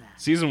 season is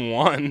that? Season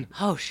 1.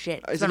 Oh shit!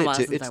 It's Isn't been a it while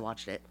two- since I it's-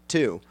 watched it.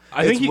 2.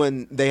 I think it's he-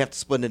 when they have to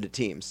split into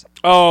teams.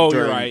 Oh,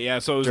 you're during- right. Yeah,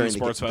 so it was in the during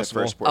sports the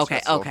festival. first sports Okay,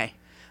 festival. okay.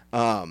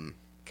 Um,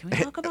 Can we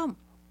talk about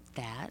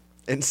that?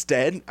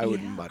 instead, I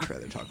would Yeah. much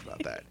rather talk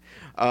about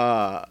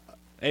that.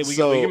 Hey, we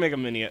So- can make a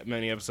mini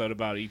episode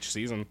about each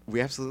season.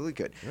 We absolutely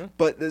could.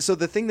 But so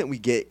the thing that we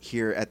get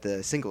here at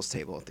the singles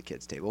table, at the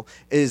kids table,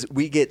 is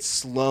we get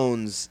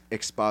Sloane's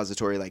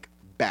expository like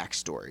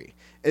backstory.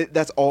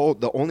 That's all.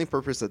 The only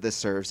purpose that this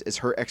serves is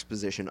her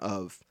exposition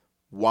of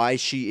why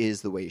she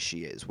is the way she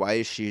is. Why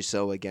is she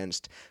so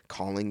against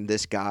calling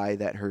this guy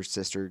that her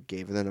sister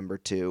gave her the number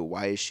to?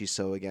 Why is she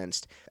so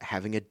against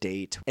having a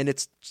date? And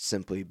it's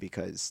simply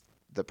because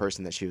the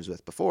person that she was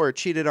with before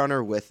cheated on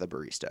her with a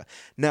barista.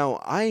 Now,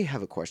 I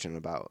have a question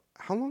about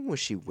how long was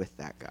she with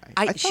that guy?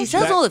 I She thought says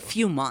that- all a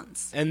few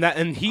months. And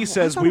he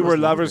says thought we it was were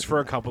longer lovers than for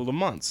a that. couple of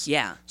months.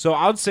 Yeah. So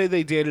I would say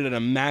they dated at a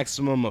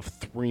maximum of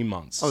 3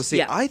 months. Oh, see,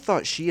 Yeah. I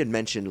thought she had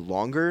mentioned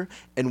longer,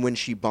 and when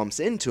she bumps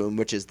into him,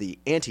 which is the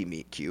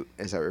anti-meet cute,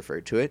 as I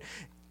referred to it,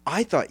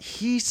 I thought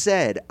he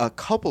said a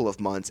couple of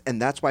months, and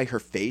that's why her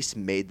face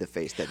made the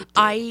face that it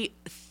did.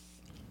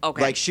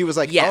 Okay. Like, she was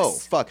like, Yes. oh,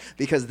 fuck.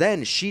 Because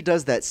then she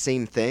does that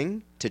same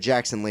thing to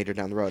Jackson later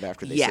down the road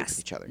after they sleep with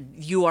each other.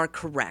 You are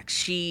correct.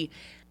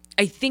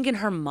 I think in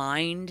her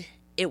mind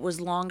it was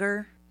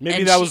longer. Maybe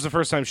and that she- was the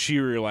first time she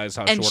realized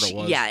how and short she, it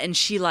was. Yeah, and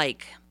she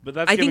like. But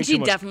that's I giving think she too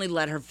much- definitely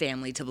led her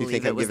family to You believe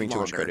think it I'm was giving too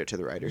much longer. credit to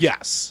the writers?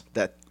 Yes.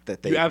 That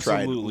they You tried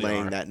absolutely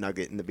laying are. that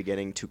nugget in the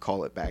beginning to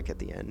call it back at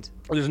the end.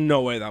 There's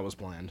no way that was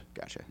planned.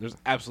 Gotcha. There's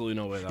absolutely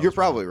no way that You're was planned.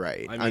 probably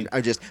right. I mean, I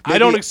just I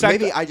don't maybe- accept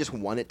Maybe that- I just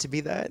want it to be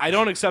that. I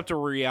don't accept a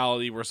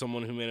reality where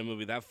someone who made a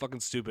movie that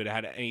fucking stupid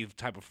had any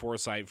type of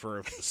foresight for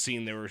a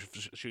scene they were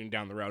shooting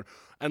down the road,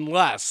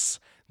 unless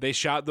they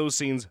shot those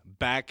scenes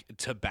back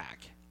to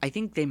back. I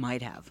think they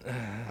might have.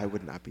 I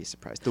would not be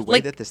surprised. The way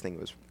Like- that this thing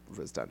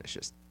was done is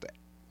just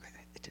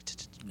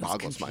it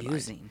boggles my mind.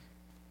 Confusing.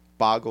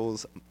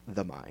 Boggles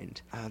the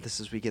mind. This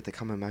is we get to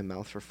come in my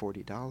mouth for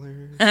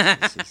 $40.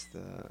 This is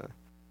the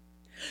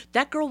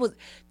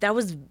That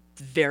was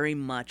very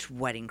much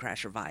Wedding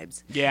Crasher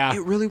vibes. Yeah.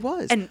 it really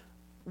was. And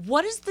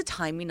what is the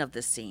timing of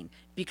this scene?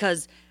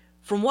 Because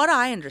from what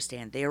I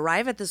understand, they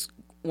arrive at this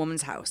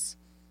woman's house.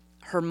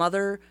 Her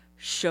mother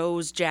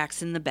shows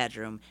Jackson the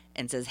bedroom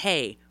and says,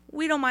 "Hey,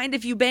 we don't mind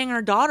if you bang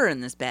our daughter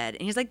in this bed."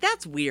 And he's like,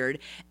 "That's weird."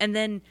 And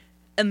then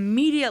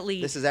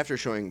immediately this is after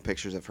showing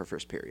pictures of her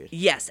first period.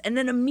 Yes, and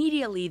then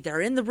immediately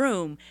they're in the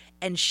room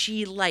and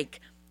she like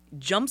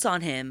jumps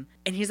on him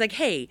and he's like,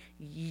 "Hey,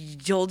 you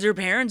told your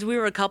parents we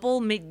were a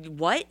couple?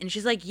 What?" And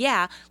she's like,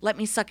 "Yeah, let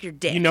me suck your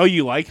dick." You know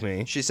you like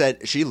me.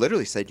 She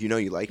literally said, "You know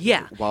you like me,"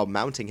 Yeah. while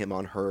mounting him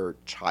on her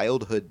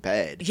childhood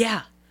bed.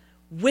 Yeah,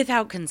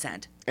 without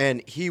consent.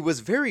 And he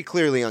was very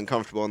clearly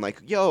uncomfortable and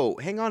like, "Yo,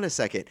 hang on a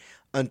second."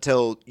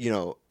 Until,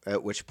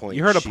 at which point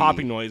You heard a she-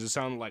 popping noise. It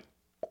sounded like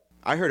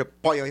I heard a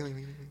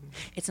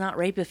It's not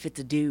rape if it's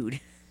a dude.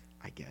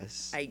 I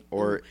guess. I-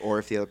 or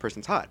if the other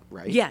person's hot,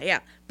 right? Yeah.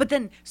 But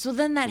then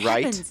that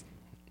Right? happens.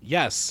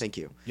 yes. Thank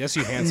you. Yes,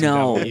 you handsome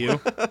No. devil,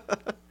 you.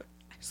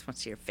 I just want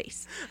to see your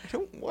face. I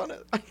don't wanna.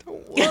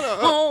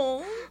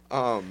 Oh.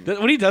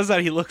 When he does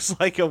that, he looks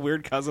like a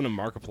weird cousin of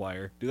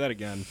Markiplier. Do that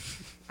again.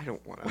 I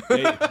don't wanna.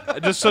 Hey,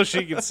 just so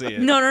she can see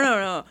it.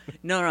 No.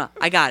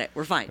 I got it.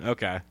 We're fine.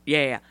 Okay.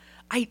 Yeah.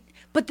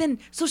 But then,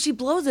 so she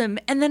blows him,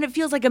 and then it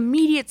feels like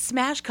immediate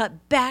smash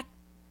cut back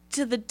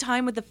to the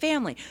time with the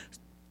family.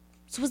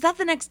 So was that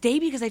the next day?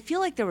 Because I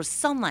feel like there was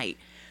sunlight,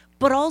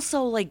 but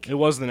also like It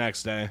was the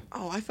next day.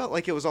 Oh, I felt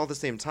like it was all the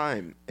same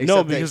time. No,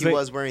 Except because that he they-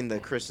 was wearing the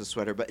Christmas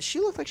sweater, but she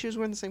looked like she was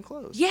wearing the same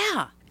clothes.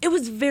 yeah, it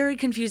was very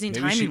confusing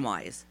Maybe she- timing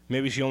wise.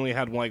 Maybe she only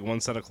had like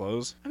one set of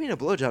clothes. I mean, a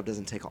blowjob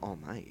doesn't take all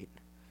night.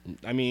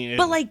 I mean,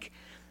 But like,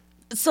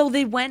 so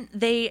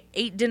they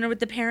ate dinner with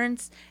the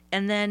parents,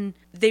 and then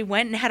they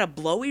went and had a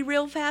blowy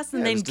real fast,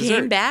 and Yeah, it then was came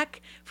dessert.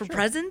 back for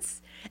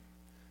presents.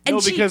 no,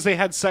 And she- because they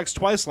had sex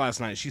twice last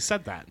night. She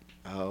said that.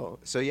 Oh,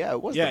 so yeah,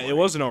 it was. Yeah, the it morning.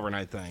 was an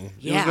overnight thing. It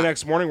was Yeah. the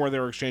next morning where they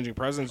were exchanging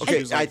presents. She Okay,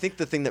 was like, I think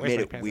the thing that "Where's made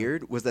my it present?"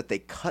 weird was that they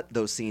cut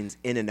those scenes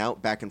in and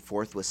out, back and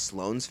forth with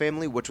Sloane's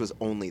family, which was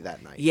only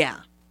that night.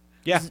 yeah,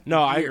 Yeah,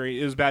 no, I weird.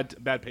 agree. It was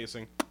bad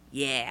pacing.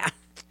 yeah.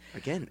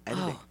 Again,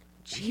 editing. Oh,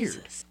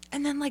 Jesus.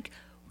 And then like,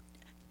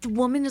 the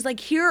woman is like,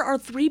 "Here are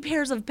 3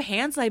 pairs of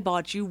pants I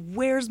bought you.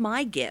 Where's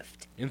my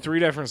gift?" In 3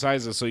 different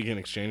sizes so you can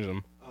exchange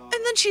them.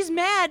 And then she's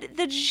mad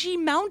that she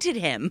mounted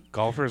him.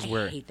 Golfers I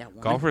wear hate that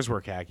woman. golfers wear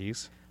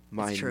khakis.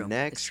 My true. It's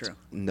next true.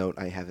 note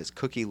I have is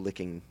cookie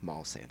licking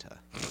mall Santa.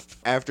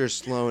 After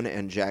Sloane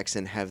and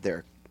Jackson have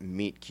their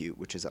meet cute,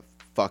 which is a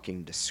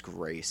fucking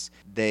disgrace,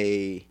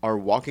 they are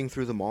walking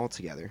through the mall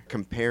together,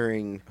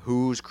 comparing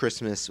whose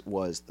Christmas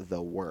was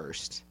the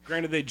worst.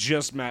 Granted, they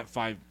just met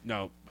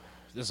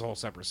this is a whole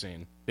separate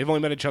scene. They've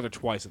only met each other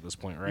twice at this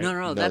point, right?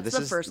 No, that's this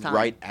the is first time.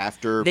 right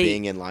after They-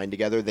 being in line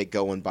together. They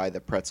go and buy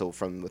the pretzel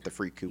with the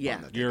free coupon. Yeah.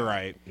 That they You're got,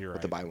 right. You're with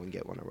right. the buy one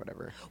get one or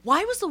whatever.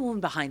 Why was the woman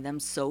behind them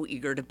so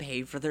eager to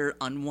pay for their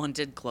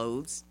unwanted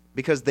clothes?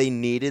 because they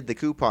needed the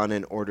coupon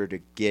in order to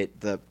get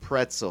the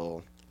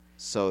pretzel,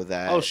 so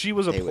that she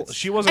was they would-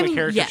 she wasn't I mean, a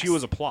character. yes. She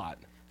was a plot.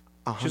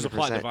 She was a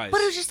plot 100%. device.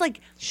 But it was just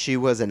like, She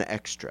was an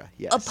extra.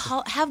 Yes.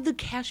 have the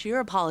cashier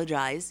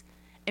apologize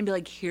and be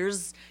like,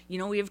 here's,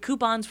 we have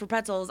coupons for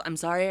pretzels. I'm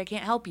sorry I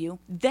can't help you.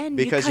 Then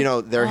Because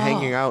they're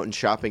hanging Oh. out and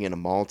shopping in a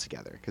mall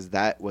together. Because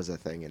that was a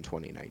thing in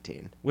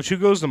 2019. Which who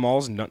goes to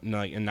malls and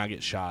not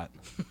get shot?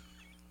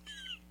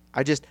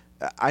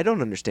 I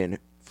don't understand.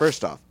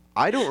 First off,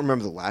 I don't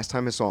remember the last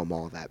time I saw a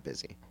mall that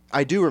busy.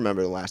 I do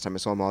remember the last time I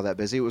saw a mall that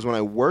busy. It was when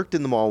I worked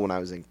in the mall when I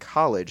was in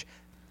college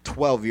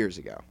 12 years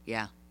ago.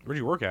 Yeah. Where'd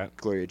you work at?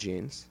 Gloria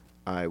Jeans.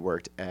 I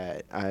worked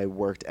at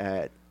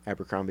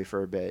Abercrombie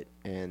for a bit,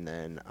 and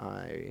then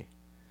I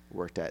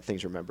worked at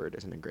Things Remembered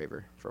as an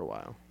engraver for a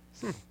while.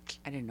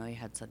 I didn't know you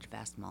had such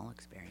vast mall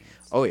experience.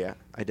 Oh yeah,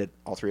 I did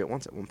all three at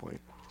once at one point.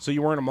 So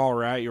you weren't a mall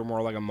rat. You were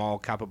more like a mall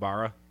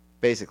capybara,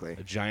 Basically,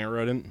 a giant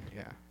rodent.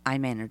 yeah. I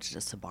managed a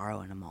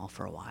Sbarro in a mall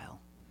for a while.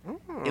 Oh,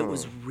 It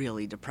was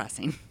really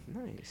depressing.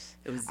 nice.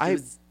 It was I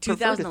prefer to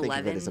think of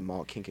 2011. it as a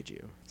mall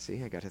kinkajou.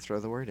 See, I got to throw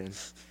the word in.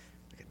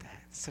 Look at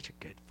that. It's such a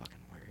good fucking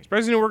word.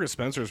 Surprised you didn't work at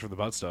Spencer's for the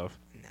butt stuff.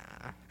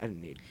 Nah, I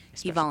didn't need. a He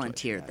special toy for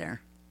volunteered that.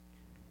 there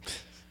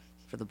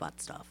for the butt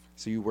stuff.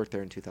 So you worked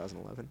there in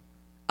 2011.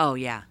 Oh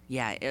yeah.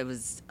 It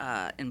was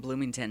in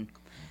Bloomington.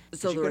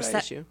 So Did you the go to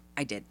ISU?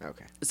 I did.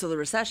 Okay. So the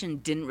recession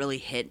didn't really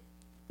hit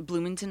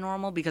Bloomington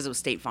normal because it was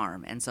State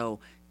Farm, and so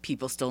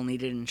people still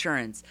needed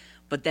insurance.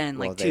 But then,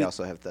 Well, like, they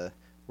also have the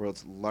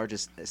world's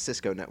largest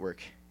Cisco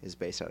network is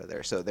based out of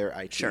there, so their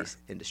IT Sure.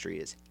 industry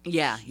is.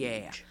 yeah.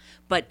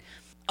 But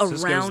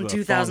Cisco's around the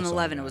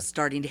 2011, phone it was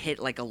starting to hit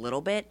like a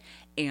little bit,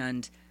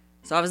 and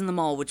so I was in the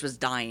mall, which was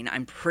dying.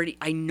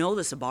 I know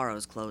the Sbarro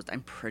is closed.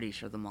 I'm pretty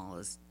sure the mall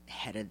is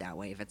headed that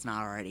way if it's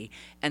not already.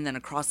 And then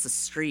across the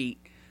street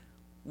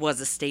was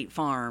a State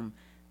Farm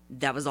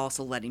that was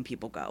also letting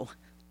people go.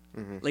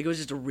 Like, it was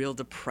just a real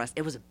depressed.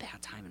 It was a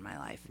bad time in my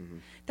life.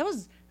 That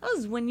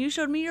was when you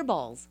showed me your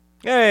balls.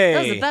 Hey, That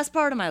was the best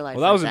part of my life.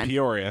 Well, that was right in then.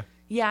 Peoria.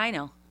 Yeah, I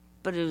know,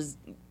 but it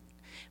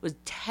was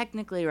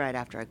technically right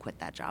after I quit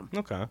that job.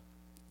 Okay,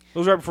 it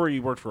was right before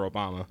you worked for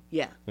Obama.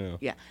 Yeah. Yeah.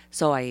 Yeah.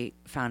 So I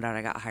found out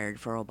I got hired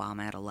for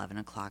Obama at 11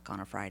 o'clock on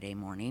a Friday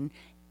morning,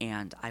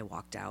 and I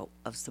walked out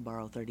of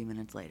Sbarro 30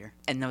 minutes later.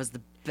 And that was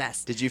the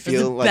best. Did you it was the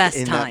feel like best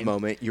in time. that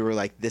moment you were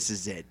like, "This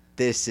is it.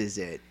 This is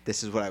it.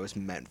 This is what I was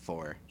meant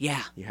for."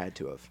 Yeah. You had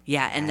to have.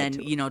 Yeah. And Had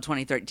then, to.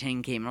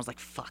 2013 came, and I was like,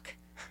 fuck.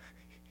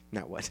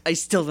 Now what? I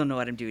still don't know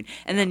what I'm doing.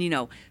 And then,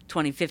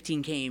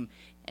 2015 came,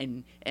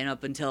 and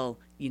up until,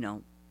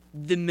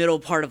 the middle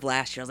part of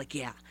last year, I was like,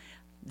 yeah,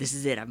 this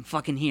is it. I'm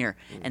fucking here.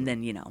 Mm-hmm. And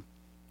then,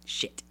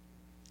 shit.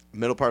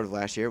 Middle part of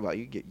last year. Well,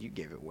 you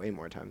gave it way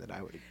more time than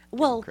I would give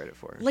Well, credit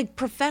for. like,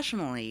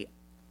 professionally,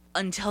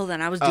 until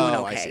then, I was doing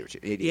Oh, okay. I see what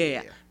you- yeah.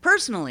 yeah.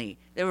 Personally,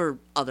 there were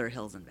other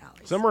hills and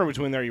valleys. Somewhere in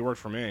between there, you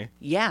worked for me.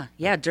 Yeah,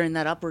 during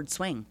that upward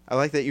swing. I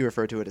like that you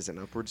refer to it as an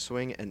upward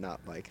swing and not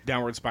like.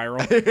 Downward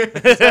spiral.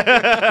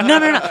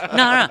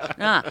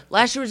 No.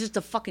 Last year was just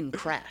a fucking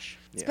crash.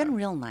 It's Yeah. been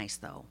real nice,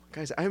 though.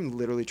 Guys, I'm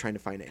literally trying to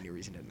find any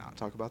reason to not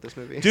talk about this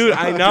movie. Dude,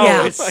 I know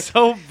Yeah. it's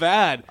so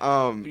bad.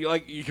 Um,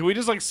 Can we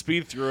just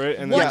speed through it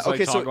and then Yeah, just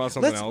okay, talk so about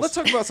something let's else? let's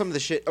talk about some of the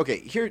shit. Okay,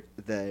 here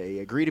they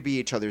agree to be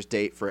each other's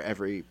date for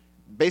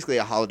basically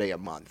a holiday a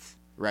month,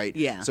 right?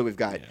 Yeah. So we've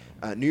got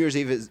New Year's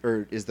Eve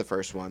is the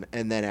first one,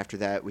 and then after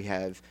that we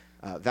have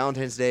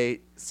Valentine's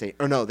Day. They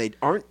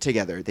aren't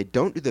together. They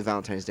don't do the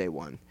Valentine's Day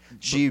one.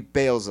 She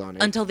bails on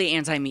it Until the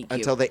anti-meet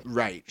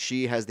cute.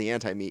 She has the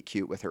anti-meet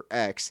cute with her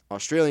ex.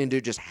 Australian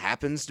dude just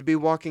happens to be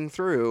walking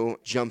through,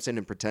 jumps in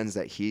and pretends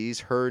that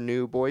he's her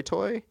new boy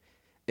toy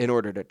in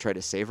order to try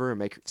to save her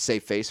and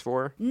save face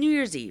for her. New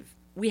Year's Eve,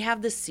 we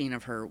have this scene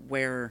of her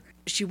where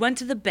she went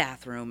to the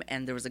bathroom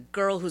and there was a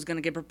girl who's going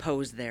to get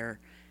proposed there.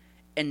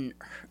 And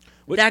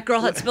that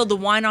girl had spilled the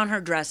wine on her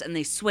dress and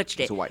they switched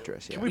it. It's a white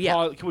dress,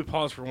 yeah. Can we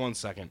pause for 1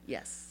 second?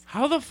 Yes.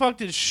 How the fuck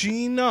did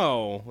she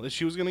know that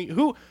she was gonna?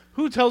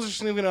 Who tells her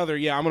significant other?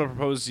 Yeah, I'm gonna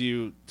propose to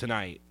you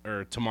tonight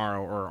or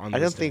tomorrow or on. I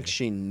this don't think day."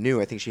 she knew.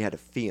 I think she had a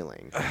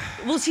feeling.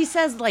 Well, she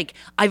says,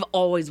 I've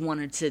always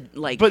wanted to,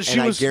 But she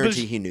And was. I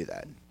guarantee he knew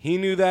that. He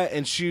knew that,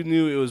 and she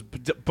knew it was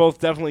both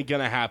definitely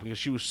gonna happen because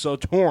she was so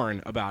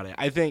torn about it.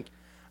 I think.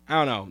 I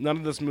don't know. None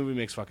of this movie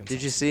makes fucking sense.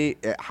 Did you see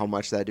how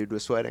much that dude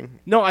was sweating?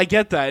 No, I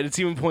get that. It's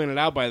even pointed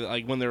out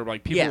by when they're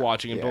people Yeah.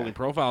 watching and Yeah. building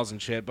profiles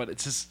and shit. But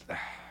it's just.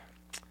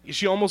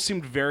 She almost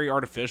seemed very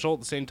artificial at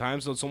the same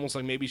time, so it's almost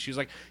like maybe she's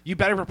like, "You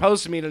better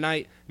propose to me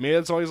tonight." Maybe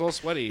that's always all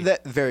sweaty.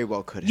 That very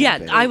well could have Yeah,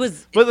 been. I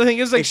was. But the thing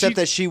is, Except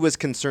that she was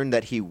concerned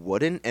that he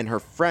wouldn't, and her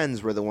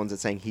friends were the ones that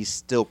saying he's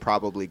still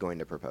probably going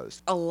to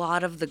propose. A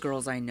lot of the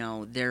girls I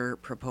know, their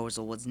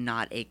proposal was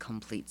not a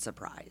complete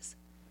surprise.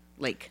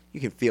 You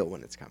can feel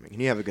when it's coming,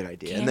 and you have a good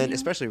idea. Can And then, you?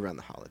 especially around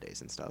the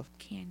holidays and stuff.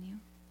 Can you?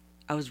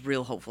 I was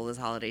real hopeful this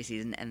holiday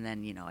season, and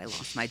then, I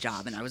lost my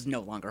job, and I was no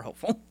longer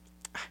hopeful.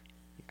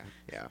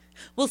 Yeah.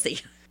 We'll see.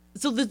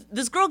 So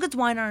this girl gets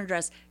wine on her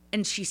dress,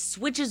 and she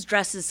switches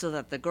dresses so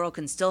that the girl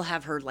can still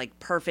have her,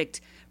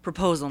 perfect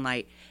proposal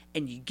night.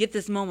 And you get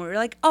this moment where you're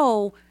like,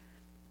 oh,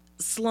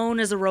 Sloane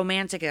is a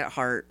romantic at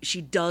heart.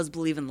 She does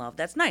believe in love.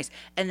 That's nice.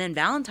 And then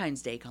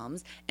Valentine's Day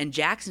comes, and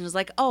Jackson is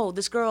like, oh,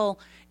 this girl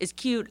is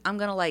cute. I'm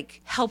going to,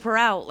 like, help her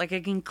out. Like, I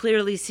can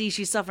clearly see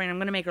she's suffering. I'm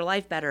going to make her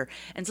life better.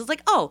 And so it's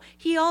like, oh,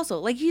 he also,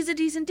 like, he's a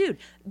decent dude.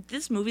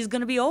 This movie's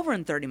going to be over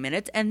in 30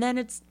 minutes, and then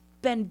it's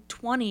been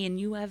 20, and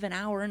you have an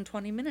hour and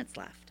 20 minutes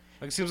left.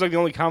 Like, it seems like the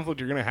only conflict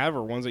you're going to have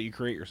are ones that you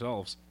create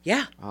yourselves.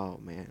 Yeah. Oh,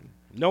 man.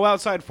 No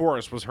outside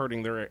force was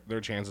hurting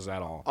their chances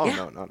at all. Oh, Yeah.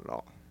 no, not at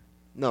all.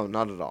 No,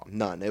 not at all.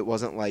 None. It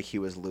wasn't like he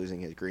was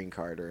losing his green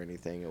card or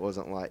anything. It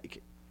wasn't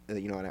like,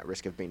 at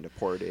risk of being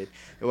deported.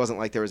 It wasn't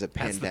like there was a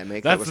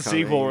pandemic. That's that was the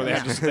sequel where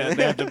coming.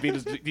 they had to beat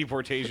his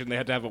deportation. They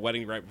had to have a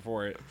wedding right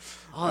before it.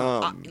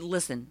 Oh,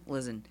 listen.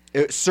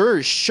 Sure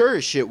as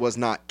shit was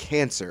not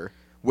cancer,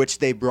 which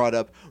they brought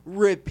up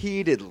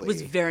repeatedly. It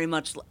was very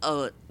much,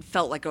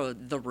 felt like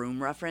The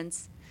Room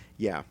reference.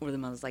 Yeah. Where the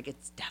mother's like,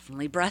 it's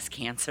definitely breast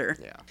cancer.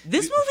 Yeah.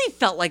 This movie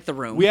felt like The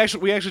Room. We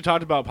actually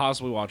talked about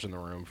possibly watching The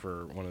Room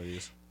for one of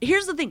these.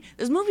 Here's the thing.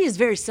 This movie is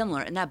very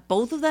similar in that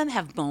both of them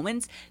have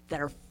moments that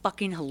are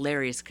fucking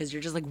hilarious because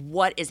you're just like,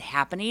 what is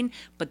happening?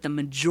 But the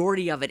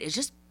majority of it is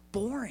just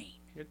boring.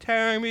 You're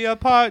tearing me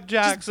apart,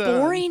 Jackson. Just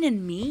boring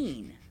and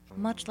mean.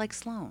 Much like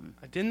Sloane.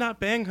 I did not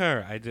bang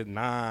her. I did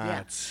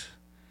not.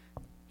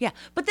 Yeah,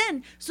 but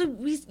then, so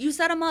you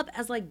set them up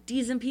as, like,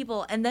 decent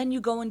people, and then you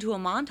go into a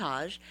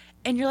montage,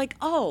 and you're like,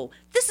 oh,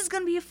 this is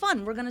going to be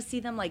fun. We're going to see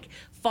them, like,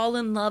 fall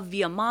in love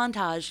via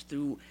montage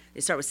through,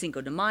 they start with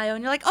Cinco de Mayo,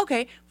 and you're like,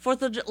 okay,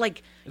 4th of July,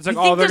 like, It's you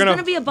like, think they're there's gonna- going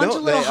to be a bunch No,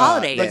 of little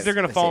holidays. Like, they're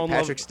gonna St. fall in love.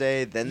 Patrick's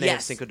Day, then they have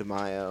Yes. Cinco de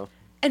Mayo.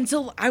 And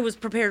so I was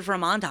prepared for a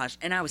montage,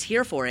 and I was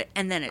here for it,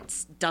 and then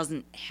it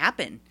doesn't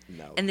happen.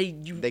 No. And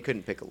They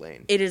couldn't pick a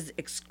lane. it is The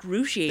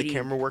excruciating.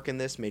 camera work in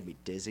this made me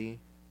dizzy.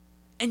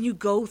 And you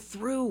go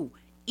through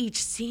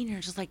each scene, and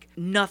you're just like,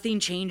 nothing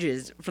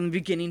changes from the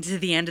beginning to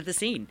the end of the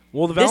scene.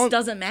 Well, this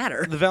doesn't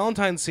matter. The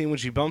Valentine scene when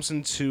she bumps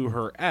into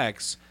her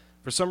ex,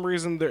 for some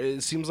reason,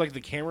 it seems like the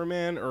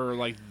cameraman or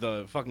like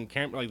the fucking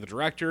like the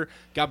director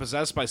got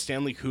possessed by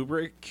Stanley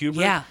Kubrick.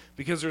 Yeah.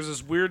 Because there's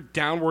this weird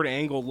downward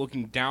angle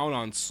looking down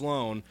on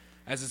Sloane,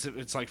 as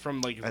it's like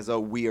from like. As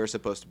though we are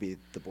supposed to be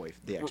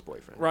the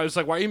ex-boyfriend. Right, it's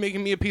like, why are you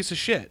making me a piece of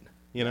shit?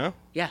 You know?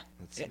 Yeah.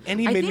 And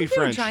he I made think me they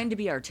were French. trying to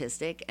be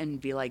artistic and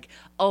be like,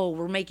 oh,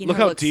 we're making Look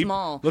her how look deep-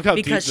 small. look how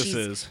deep because this she's,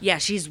 is. Yeah,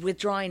 she's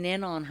withdrawing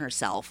in on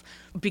herself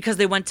because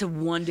they went to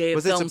one day of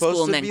Was it film supposed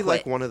school and to then be quit.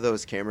 like one of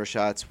those camera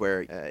shots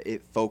where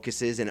it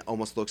focuses and it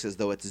almost looks as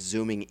though it's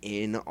zooming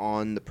in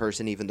on the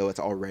person, even though it's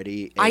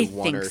already a I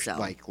one think or so.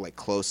 like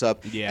close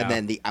up? Yeah. And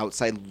then the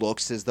outside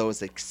looks as though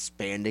it's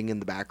expanding in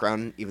the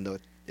background, even though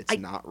it's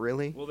not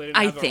really. Well, they didn't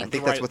I have the- think- the I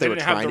think that's right- what they were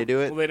didn't have trying the- to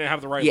do it. Well, they didn't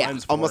have the right Yeah.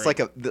 lens for Almost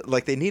it.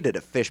 like they needed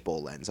a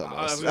fishbowl lens I was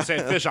almost.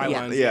 going to say fisheye Yeah.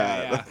 lens.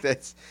 yeah, Yeah.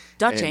 that's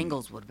Dutch and-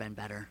 angles would have been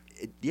better.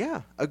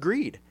 Yeah,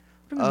 agreed.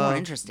 Would have been more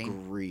interesting.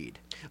 Agreed.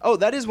 Oh,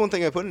 that is one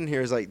thing I put in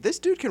here is like this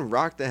dude can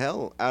rock the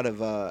hell out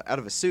of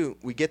a suit.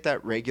 We get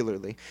that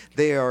regularly.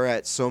 They are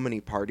at so many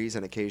parties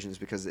and occasions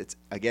because it's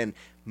again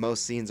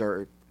most scenes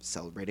are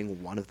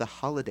celebrating one of the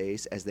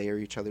holidays as they are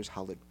each other's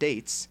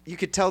holidays. You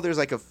could tell there's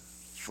like a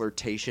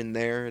flirtation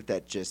there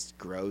that just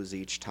grows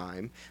each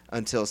time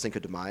until Cinco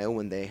de Mayo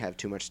when they have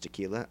too much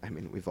tequila. I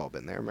mean, we've all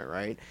been there, am I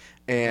right?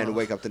 And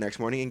wake up the next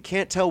morning and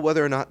can't tell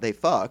whether or not they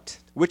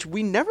fucked, which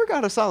we never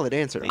got a solid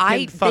answer.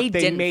 They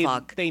didn't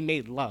fuck They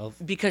made love.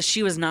 because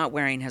she was not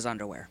wearing his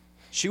underwear.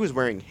 She was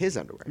wearing his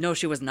underwear. No,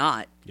 she was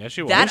not. Yes,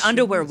 she was. That She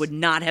underwear would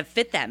not have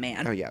fit that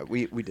man. Oh yeah,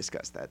 we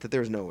discussed that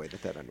there was no way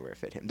that underwear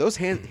fit him. His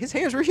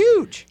hands were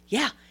huge.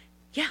 Yeah.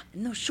 Yeah,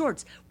 and those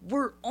shorts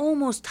were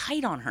almost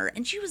tight on her,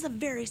 and she was a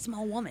very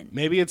small woman.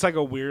 Maybe it's like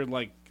a weird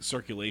like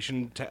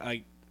circulation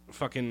like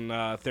fucking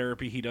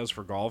therapy he does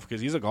for golf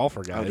because he's a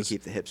golfer, Oh, to guys.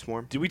 keep the hips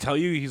warm. Did we tell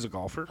you he's a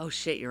golfer? Oh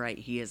shit, you're right.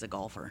 He is a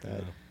golfer.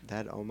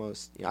 That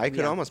almost, I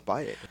could Yeah. almost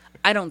buy it.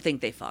 I don't think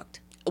they fucked.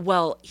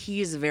 Well,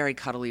 he is a very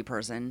cuddly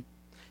person.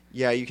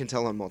 Yeah, you can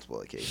tell on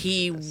multiple occasions.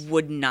 He in this.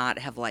 would not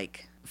have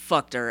like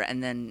fucked her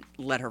and then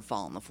let her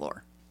fall on the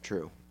floor.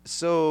 True.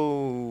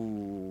 So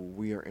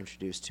we are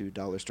introduced to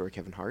Dollar Store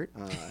Kevin Hart.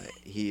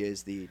 He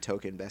is the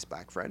token best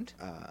black friend.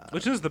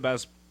 Which is the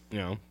best,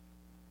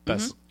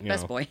 best,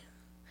 Best boy.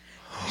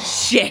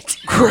 Shit.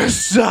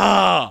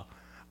 Krista!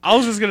 I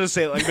was just gonna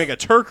say like make a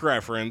Turk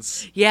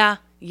reference. Yeah.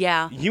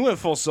 You went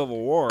full Civil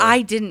War.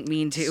 I didn't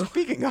mean to.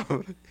 Speaking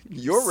of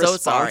your So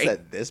response sorry.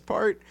 at this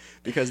part,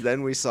 because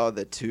then we saw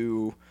the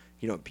two,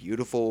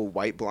 beautiful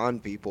white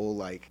blonde people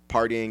like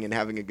partying and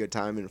having a good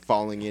time and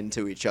falling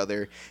into each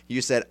other.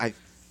 You said, I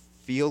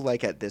feel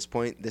like at this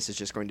point this is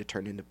just going to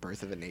turn into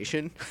Birth of a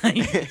Nation.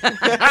 just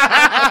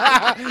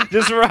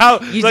for how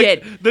You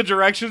like, did. the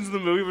directions of the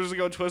movie was just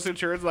going twist and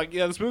turns. Like,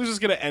 yeah, this movie's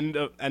just gonna end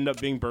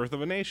up being Birth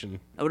of a Nation.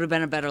 It would have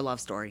been a better love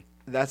story.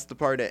 That's the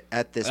part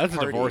at this That's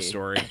party. a divorce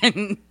story.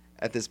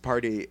 At this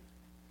party,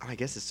 I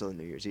guess it's still a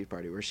New Year's Eve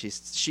party where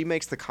she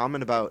makes the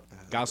comment about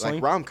Gosling?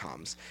 like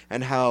rom-coms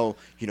and how,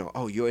 you know,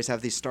 oh, you always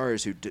have these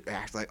stars who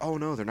act like, oh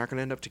no, they're not going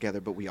to end up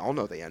together, but we all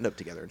know they end up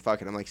together and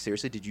fuck it. I'm like,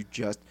 seriously, did you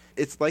just?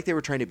 It's like they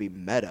were trying to be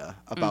meta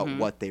about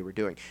what they were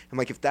doing. I'm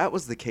like, if that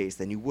was the case,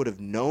 then you would have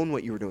known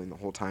what you were doing the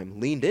whole time,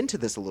 leaned into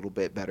this a little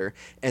bit better,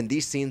 and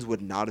these scenes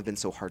would not have been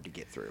so hard to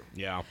get through.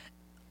 Yeah.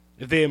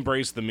 If they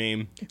embraced the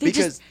meme.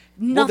 Because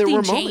nothing there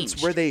were changed.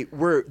 moments where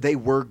they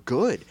were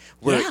good.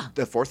 Where Yeah.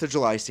 the 4th of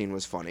July scene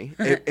was funny.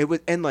 It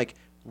was and like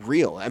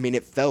real. I mean,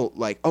 it felt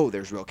like, oh,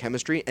 there's real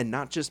chemistry, and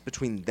not just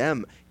between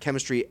them,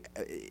 chemistry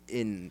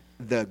in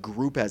the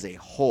group as a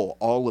whole.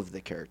 All of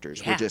the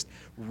characters were just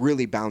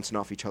really bouncing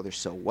off each other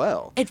so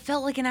well. It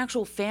felt like an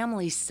actual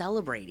family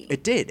celebrating.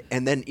 It did.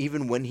 And then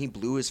even when he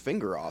blew his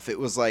finger off, it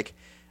was like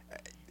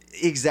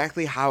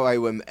exactly how I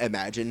would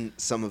imagine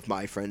some of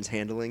my friends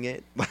handling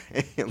it.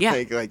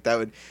 Yeah. like that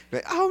would be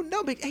like, oh,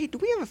 no, big, hey, do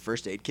we have a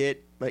first aid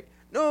kit? Like,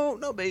 no,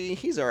 baby,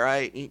 he's all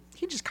right.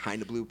 He just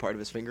kind of blew part of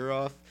his finger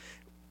off.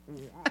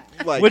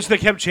 Like, Which they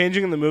kept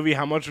changing in the movie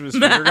how much of his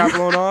finger got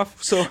blown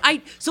off. so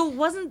So it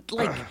wasn't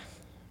like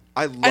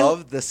I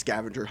love the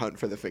scavenger hunt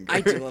for the finger.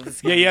 I do love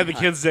this. Yeah, the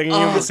kids digging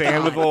in the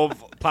sand with God.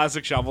 little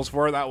plastic shovels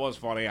for it. That was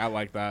funny. I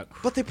like that.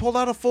 But they pulled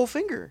out a full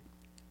finger.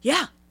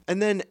 Yeah.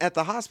 And then at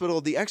the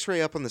hospital, the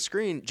X-ray up on the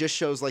screen just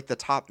shows like the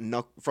top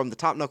from the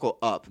top knuckle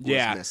up was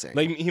missing.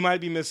 Like he might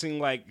be missing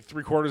like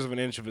 3/4 of an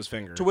inch of his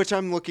finger. To which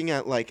I'm looking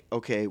at like,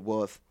 okay,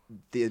 well, if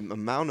the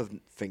amount of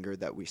finger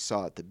that we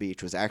saw at the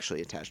beach was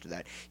actually attached to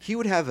that, he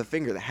would have a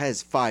finger that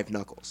has 5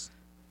 knuckles.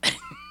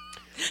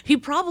 He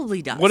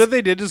probably does. What if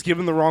they did just give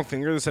him the wrong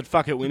finger? They said,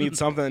 "Fuck it, we need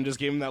something," and just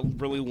gave him that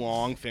really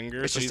long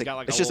finger. It's So just he's got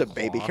like it's a just a little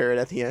baby claw. carrot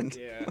at the end.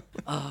 Yeah,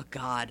 Oh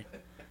God.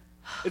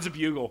 it's a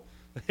bugle.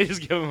 They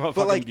just give him a But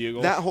fucking like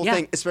bugle. that whole Yeah.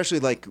 thing, especially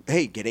like,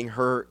 hey, getting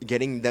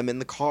them in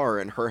the car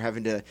and her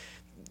having to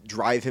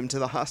drive him to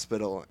the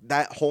hospital.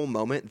 That whole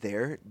moment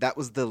there, that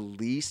was the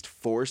least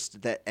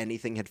forced that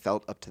anything had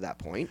felt up to that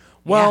point.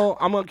 Well,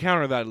 I'm gonna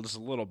counter that just a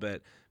little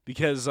bit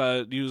because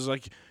he was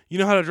like, "You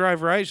know how to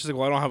drive, right?" She's like,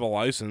 "Well, I don't have a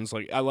license.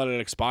 Like, I let it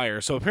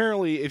expire." So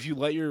apparently, if you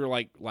let your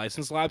like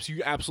license lapse,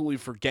 you absolutely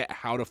forget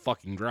how to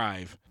fucking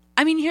drive.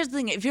 I mean, here's the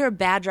thing: if you're a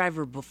bad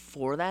driver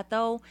before that,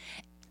 though,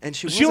 And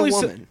she was She a only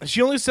woman. said,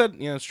 she only said,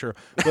 yeah, that's true.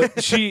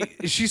 But she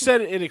said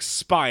it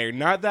expired.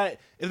 Not that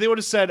if they would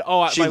have said,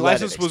 "Oh, She my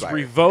let it license was expire,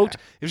 revoked,"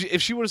 if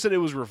she would have said it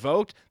was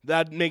revoked,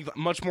 that'd make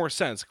much more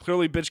sense.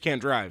 Clearly, bitch can't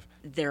drive.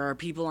 there are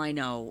people I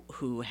know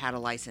who had a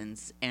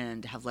license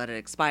and have let it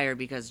expire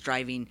because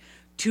driving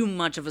too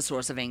much of a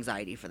source of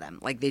anxiety for them.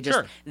 Like they just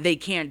Sure. they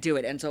can't do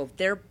it. And so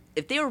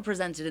if they were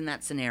presented in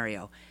that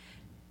scenario,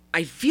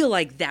 I feel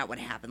like that would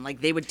happen.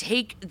 Like they would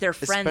take their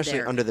friend Especially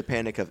there. under the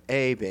panic of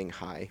A, being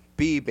high,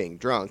 B, being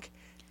drunk,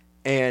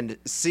 and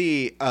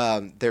C,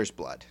 there's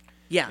blood.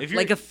 yeah, If you're-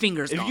 like a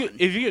finger's if gone.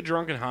 you get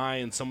drunk and high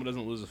and someone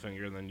doesn't lose a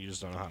finger, then you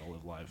just don't know how to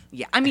live life.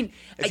 yeah, I mean,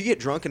 If you get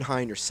drunk and high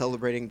and you're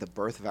celebrating the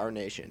birth of our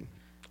nation,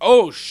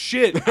 Oh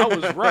shit, I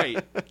was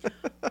right.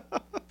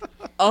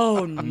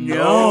 oh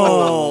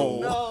no.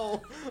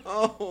 no,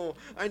 oh,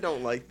 I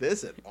don't like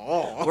this at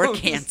all. We're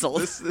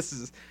canceled.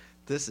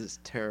 This is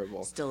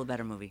terrible. Still a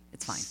better movie.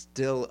 It's fine.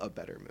 Still a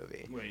better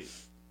movie. Wait,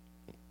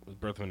 was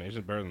Birth of a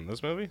Nation better than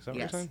this movie? Is that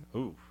Yes. what you're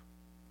saying?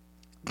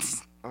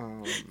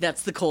 Ooh.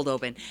 That's the cold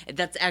open.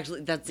 That's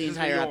the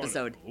entire Going,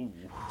 episode. ooh.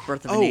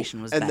 Birth of a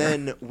Nation was and better.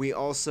 then we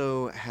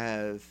also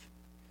have.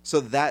 So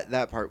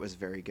that part was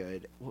very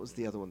good. What was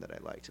the other one that I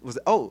liked?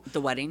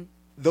 The wedding.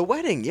 The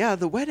wedding. Yeah,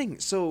 the wedding.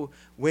 So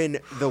when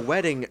the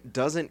wedding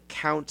doesn't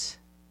count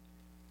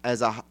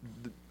as a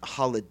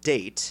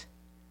holiday,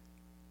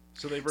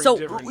 So they bring So,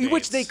 different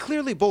which they dates.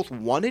 clearly both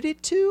wanted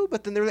it to,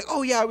 but then they were like,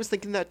 "Oh yeah, I was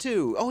thinking that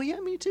too. Oh yeah,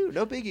 me too.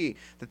 No biggie."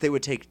 That they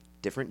would take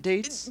different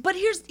dates. But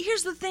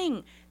here's the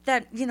thing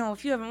that, you know,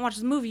 if you haven't watched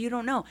the movie, you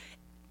don't know.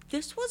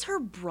 This was her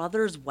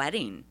brother's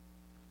wedding.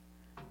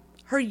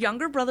 Her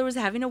younger brother was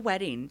having a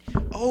wedding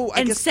Oh, I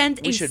and guess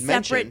sent we a should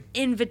separate mention.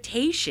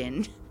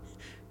 invitation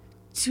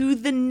to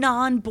the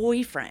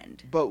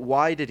non-boyfriend. But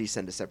why did he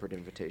send a separate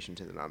invitation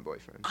to the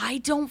non-boyfriend? I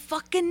don't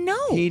fucking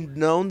know. He'd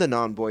known the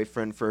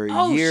non-boyfriend for a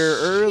Oh, year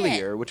shit.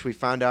 earlier, which we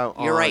found out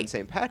You're on right.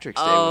 St. Patrick's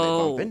Day when they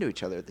Oh. bumped into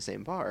each other at the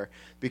same bar,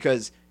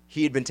 because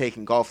he had been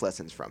taking golf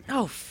lessons from him.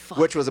 Oh, fuck.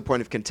 Which was a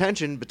point of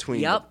contention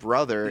between Yep. the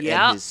brother Yep.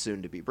 and his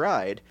soon-to-be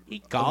bride,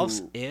 He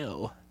golfs.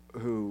 Ew.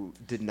 who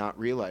did not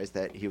realize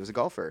that he was a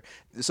golfer.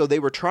 So they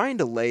were trying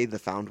to lay the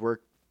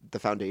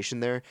foundation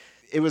there.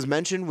 It was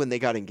mentioned when they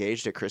got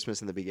engaged at Christmas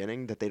in the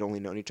beginning that they'd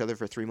only known each other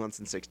for 3 months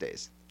and 6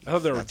 days. I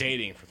thought they were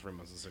dating for 3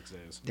 months and 6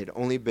 days. They'd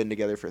only been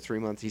together for 3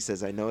 months. He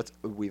says, "I know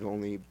we've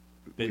only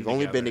been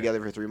together.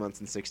 together for 3 months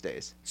and 6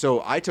 days."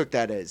 So I took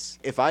that as,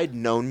 if I'd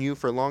known you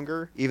for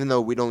longer, even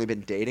though we'd only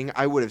been dating,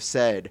 I would have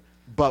said,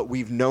 "But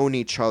we've known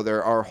each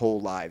other our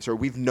whole lives," or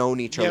 "We've known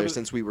each Yeah, other but-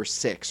 since we were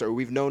 6, or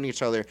 "We've known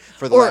each other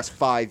for the Or- last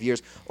 5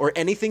 years," or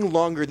anything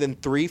longer than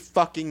 3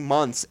 fucking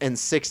months and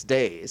 6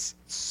 days.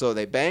 So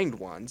they banged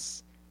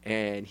once,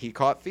 and he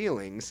caught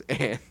feelings,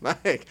 and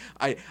like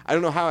I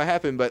don't know how it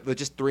happened, but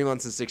just 3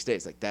 months and 6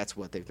 days, like that's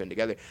what they've been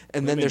together,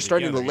 and then been they're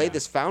starting together, to lay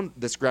yeah.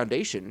 this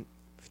foundation.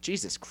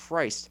 Jesus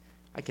Christ,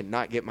 I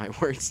cannot get my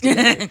words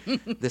together.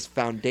 This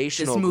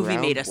foundational. This movie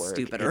made us groundwork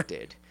stupider. It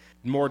did.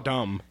 More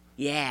dumb.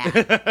 Yeah.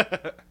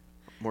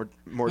 More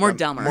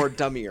dumber. more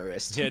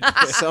dummierist. Yeah.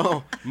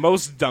 So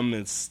Most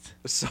dumbest.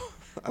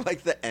 I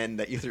like the end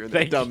that you threw in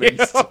there. Thank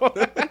Dumbest.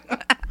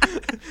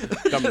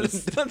 you.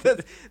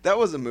 Dumbest. That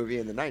was a movie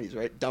in the 90s,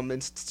 right?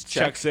 Dumbest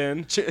Checks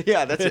in.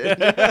 Yeah, that's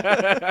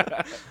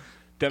it.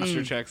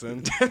 Dempster checks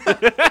in.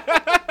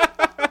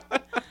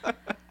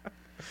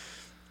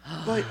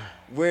 But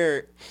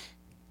where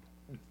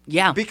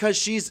Yeah. because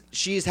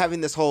she's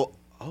having this whole,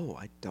 oh,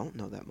 I don't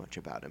know that much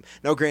about him.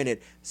 Now,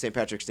 granted, St.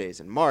 Patrick's Day is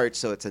in March,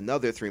 so it's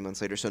another 3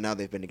 months later. So now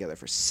they've been together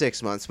for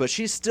 6 months, but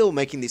she's still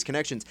making these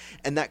connections,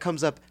 and that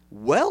comes up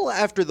well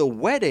after the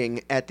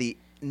wedding at the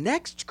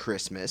next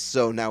Christmas.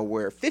 So now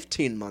we're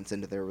 15 months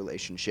into their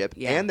relationship,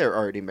 Yeah. and they're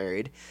already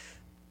married.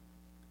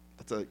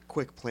 That's a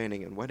quick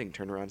planning and wedding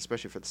turnaround,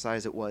 especially for the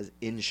size it was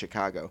in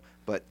Chicago.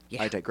 But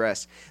Yeah. I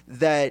digress.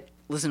 That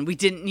Listen, we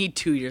didn't need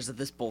 2 years of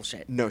this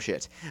bullshit. no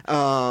shit.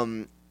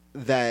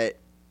 That,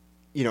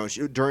 you know,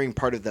 during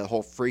part of the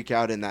whole freak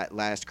out in that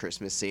last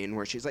Christmas scene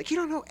where she's like, you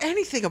don't know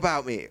anything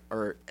about me.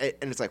 And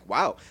it's like,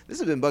 wow, this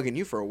has been bugging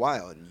you for a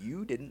while, and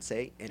you didn't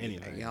say anything.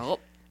 Anything. Yup.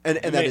 And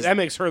That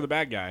makes her the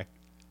bad guy.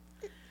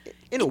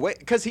 in a way,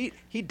 because he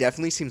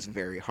definitely seems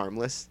very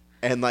harmless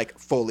and, like,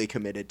 fully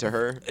committed to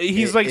her.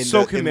 He's like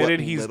so committed,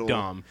 he's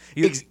dumb.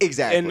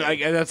 Exactly.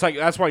 And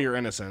that's why you're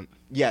innocent.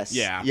 Yes.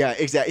 Yeah. Yeah,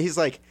 exactly. He's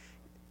like,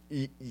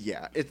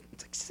 yeah,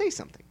 it's like, say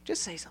something.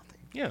 Just say something.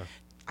 Yeah.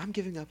 I'm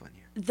giving up on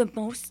you. The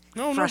most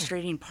No.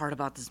 frustrating part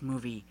about this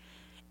movie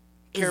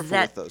is Careful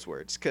that with those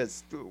words,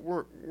 because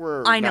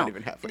we're I not know.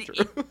 even halfway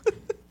through.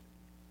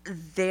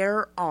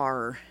 there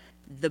are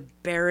the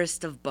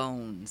barest of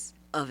bones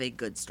of a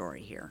good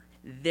story here.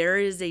 There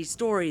is a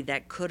story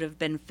that could have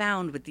been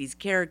found with these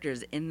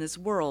characters in this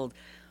world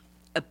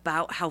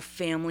about how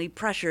family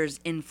pressures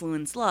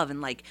influence love,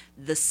 and like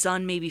the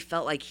son maybe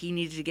felt like he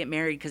needed to get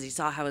married because he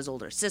saw how his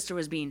older sister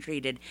was being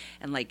treated,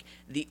 and like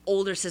the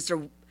older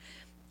sister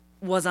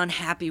was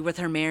unhappy with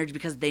her marriage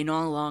because they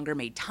no longer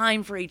made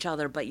time for each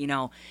other, but you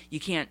know, you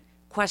can't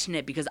question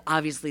it because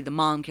obviously the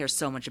mom cares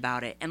so much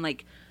about it, and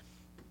like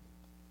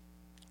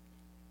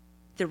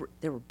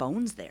there were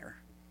bones there.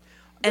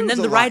 And was then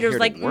a the lot writer's here to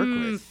like, work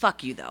with.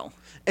 fuck you though.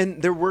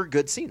 And there were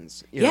good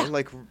scenes, you know, Yeah.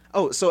 like,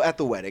 oh, so at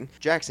the wedding,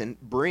 Jackson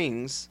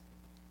brings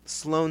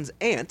Sloane's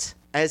aunt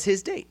as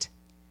his date.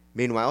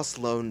 Meanwhile,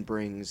 Sloane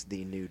brings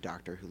the new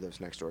doctor who lives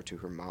next door to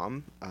her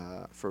mom,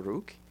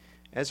 Farouk,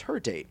 as her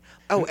date.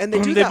 Oh, and they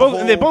do that whole...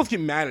 And they both get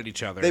mad at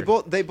each other. They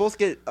both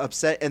get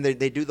upset, and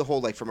they do the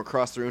whole, like, from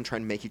across the room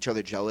trying to make each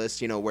other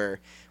jealous, you know, where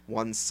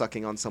one's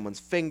sucking on someone's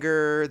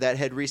finger that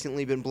had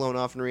recently been blown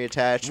off and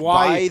reattached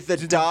Why by the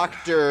did-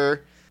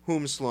 doctor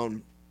whom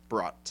Sloane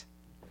brought,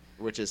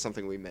 which is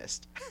something we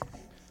missed.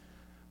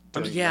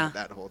 During Yeah.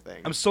 that whole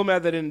thing. I'm so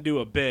mad they didn't do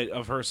a bit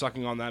of her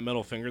sucking on that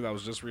middle finger that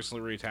was just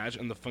recently reattached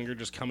and the finger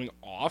just coming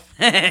off.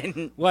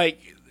 Like,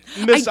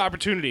 missed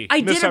opportunity.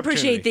 I Missed did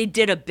appreciate opportunity. they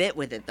did a bit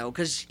with it though,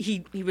 because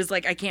he was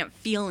like, I can't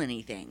feel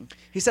anything.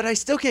 He said, "I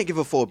still can't give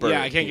a full bird."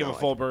 Yeah, I can't you give know, a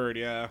full bird.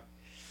 Yeah,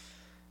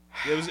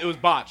 it was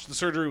botched. The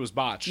surgery was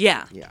botched.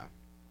 Yeah. Yeah.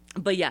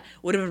 But yeah,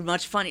 would have been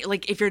much funny.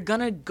 Like, if you're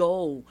gonna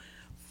go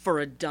for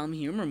a dumb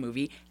humor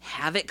movie,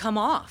 have it come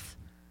off.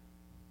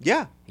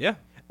 Yeah. Yeah.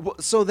 Well,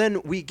 so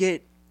then we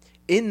get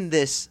in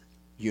this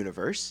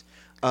universe.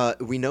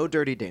 We know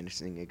Dirty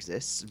Dancing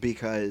exists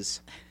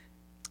because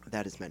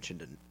that is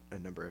mentioned a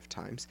number of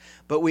times.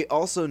 But we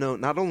also know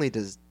not only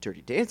does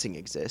Dirty Dancing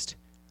exist,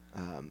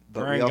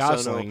 but Ryan we also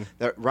Gosling. know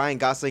that Ryan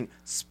Gosling,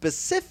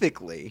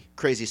 specifically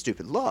Crazy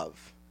Stupid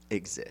Love,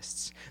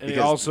 exists. And he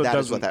because also that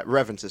is what doesn't- that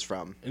reference is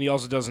from. And he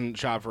also doesn't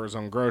shop for his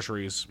own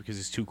groceries because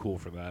he's too cool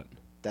for that.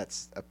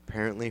 That's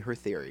apparently her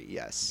theory,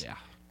 yes. Yeah.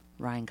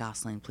 Ryan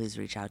Gosling, please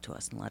reach out to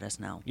us and let us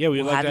know. Yeah,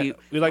 we'd like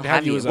to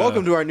have you as a-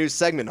 Welcome to our new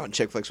segment on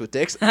Chick Flicks with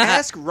Dicks.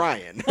 Ask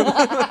Ryan.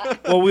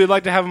 Well, we'd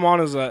like to have him on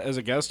as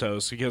a guest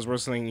host because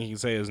worst thing he can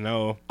say is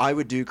no. I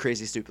would do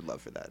Crazy Stupid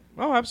Love for that.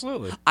 Oh,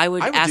 absolutely. I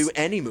would I would ask. do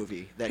any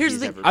movie that Here's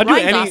he's the ever thing. I'd do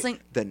Ryan any- Gosling.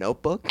 The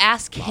Notebook.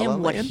 Ask La him La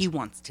what Land? he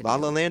wants to La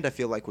do. La Land, I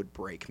feel like would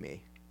break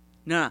me.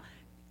 No.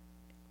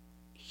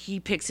 He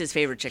picks his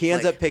favorite chick He flick.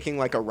 ends up picking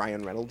like a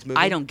Ryan Reynolds movie.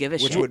 I don't give a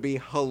which shit. would be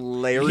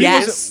hilarious.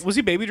 Yes. Was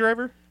he Baby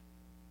Driver?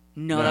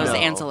 No, that was No. the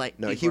Ansel. Like,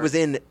 No, he was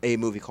in a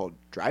movie called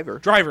Driver.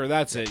 Driver,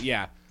 that's it.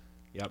 Yeah.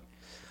 Yep.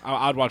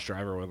 I'd watch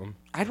Driver with him.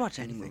 I'd watch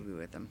any movie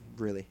with him.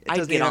 Really, it I'd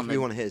doesn't get even have on to be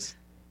the- one of his.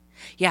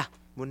 Yeah,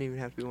 Wouldn't even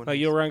have to be one. Like, of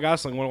you, his. Ryan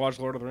Gosling, want to watch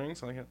Lord of the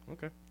Rings? Like,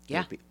 okay. yeah.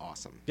 That'd be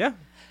awesome. Yeah.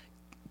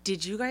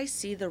 Did you guys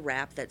see the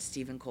rap that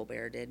Stephen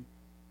Colbert did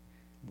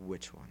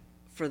Which one?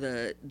 for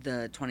the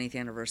 20th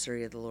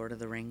anniversary of the Lord of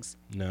the Rings?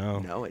 No.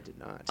 No, I did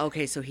not.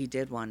 Okay, so he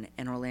did one,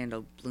 and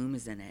Orlando Bloom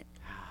is in it.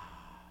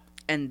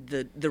 And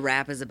the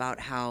rap is about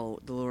how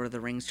the Lord of the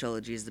Rings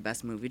trilogy is the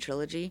best movie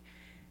trilogy.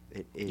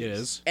 It It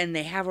is. And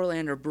they have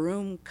Orlando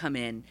Bloom come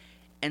in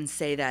and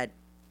say that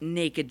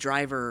Naked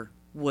Driver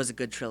was a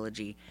good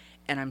trilogy,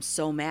 and I'm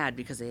so mad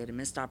because they had a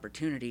missed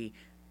opportunity.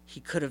 He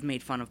could have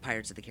made fun of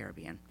Pirates of the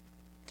Caribbean.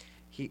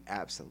 He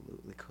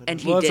absolutely could.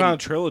 And Well, it's not a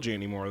didn't. trilogy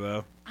anymore,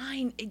 though.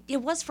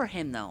 It was for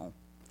him though.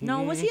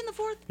 No, was he in the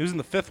fourth? He was in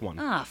the fifth one.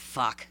 Ah,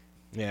 fuck.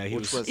 Yeah, he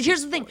Which was. was-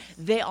 Here's the thing.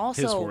 They His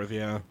also fourth,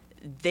 yeah.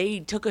 they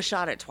took a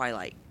shot at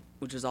Twilight,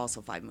 which was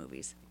also 5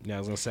 movies. Yeah, I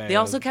was gonna say. They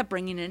also kept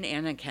bringing in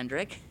Anna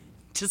Kendrick,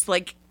 just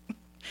like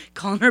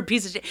calling her a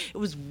piece of shit. It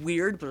was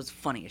weird, but it was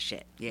funny as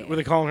shit. Yeah. Were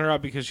they calling her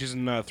out because she's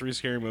in 3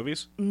 scary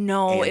movies?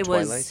 No, And it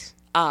Twilight?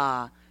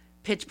 was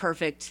Pitch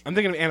Perfect. I'm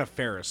thinking of Anna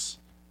Faris.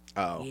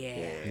 Oh. Yeah.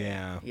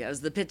 Yeah. Yeah, it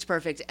was the Pitch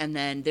Perfect, and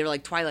then they were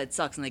like, Twilight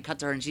sucks, and they cut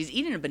to her, and she's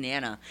eating a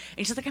banana,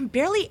 and she's like, I'm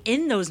barely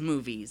in those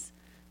movies.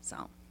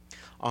 So,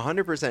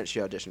 100% she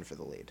auditioned for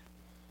the lead.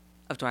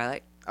 of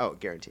Twilight. Oh,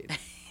 guaranteed.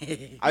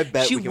 I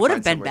bet She we can would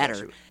have find been somewhere that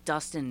better. she-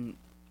 Dustin,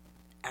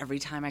 every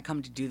time I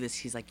come to do this,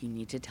 he's like, you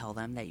need to tell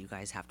them that you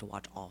guys have to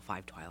watch all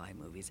 5 Twilight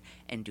movies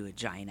and do a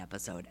giant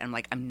episode. And I'm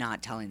like, I'm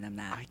not telling them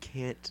that. I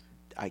can't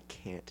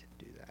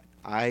do that.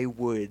 I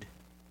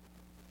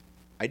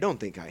don't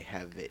think I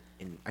have it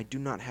I do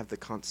not have the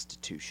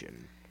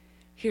constitution.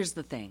 Here's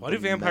the thing. Why do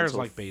vampires mental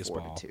like baseball?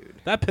 fortitude.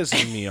 That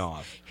pisses me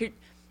off. Here,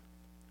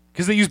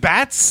 Because they use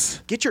bats?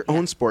 Get your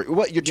own sport.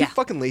 What? You're too Yeah.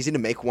 fucking lazy to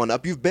make one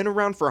up. You've been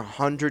around for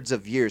hundreds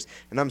of years,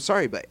 and I'm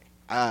sorry, but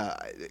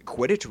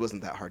Quidditch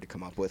wasn't that hard to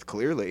come up with.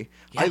 Clearly,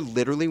 Yeah. I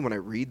literally, when I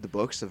read the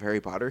books of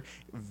Harry Potter,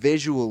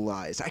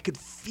 visualize. I could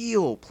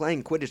feel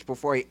playing Quidditch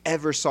before I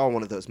ever saw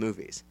one of those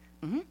movies.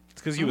 It's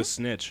because you a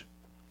snitch.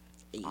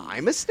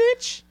 I'm a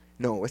snitch?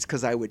 No, it's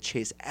because I would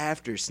chase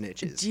after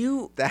snitches. Do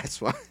you- That's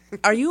why.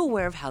 are you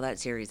aware of how that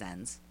series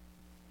ends?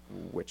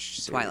 Which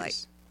series?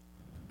 Twilight.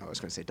 I was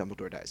going to say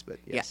Dumbledore dies, but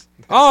yes.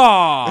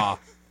 Aw!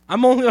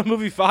 I'm only on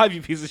movie 5,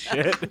 you piece of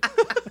shit.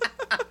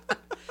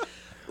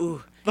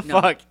 Ooh, The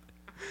no, fuck?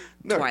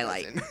 No, he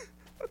Twilight. doesn't.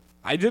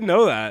 I didn't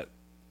know that.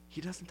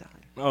 He doesn't die.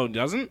 Oh, it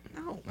doesn't?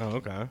 No. Oh,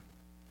 okay.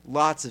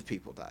 Lots of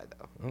people die,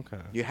 though. Okay.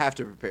 You have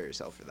to prepare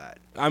yourself for that.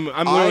 I'm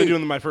literally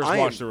doing my first I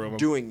watch am through of them.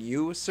 doing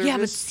you a service Yeah,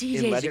 but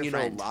CJ's in letting your you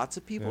friend. know lots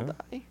of people Yeah.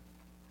 die.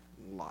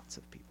 Lots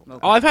of people Okay.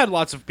 die. Oh, I've had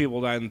lots of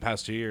people die in the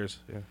past 2 years.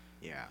 Yeah.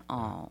 Yeah.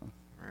 Oh.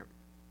 Right.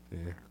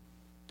 Yeah.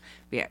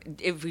 Yeah,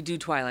 if we do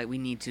Twilight, we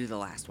need to do the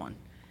last one.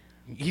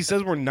 He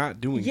says we're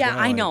not doing Yeah, I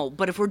Twilight. know,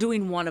 but if we're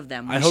doing one of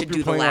them, we I hope should you're do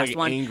the playing, last like,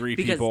 one angry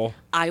because people.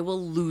 I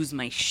will lose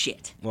my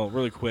shit. Well,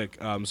 really quick.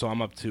 So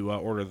I'm up to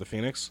Order of the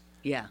Phoenix,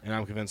 Yeah. and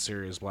I'm convinced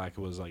Sirius Black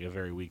was like a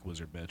very weak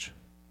wizard bitch.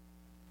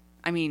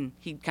 I mean,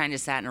 he kind of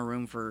sat in a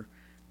room for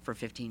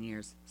 15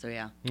 years. So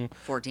yeah,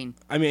 14.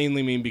 I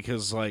mainly mean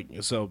because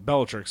so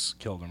Bellatrix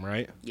killed him,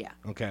 right? Yeah.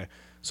 Okay.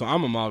 So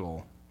I'm a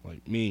Muggle,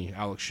 like me,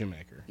 Alex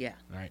Shoemaker. Yeah.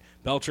 All right.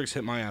 Bellatrix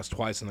hit my ass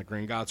twice in the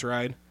Gringotts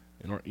ride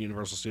in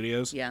Universal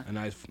Studios. Yeah. And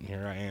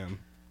here I am.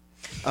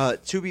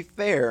 To be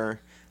fair,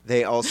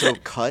 they also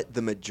cut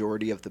the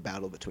majority of the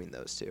battle between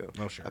those two.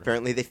 Oh, sure.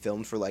 Apparently, they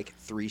filmed for like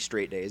 3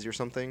 straight days or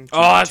something.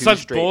 Oh, that's two such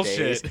straight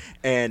bullshit. days.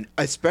 And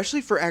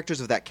especially for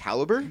actors of that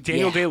caliber,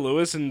 Daniel Yeah.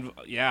 Day-Lewis and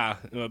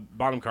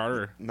Bonham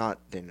Carter. not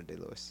Daniel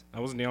Day-Lewis.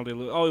 That wasn't Daniel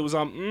Day-Lewis. Oh, it was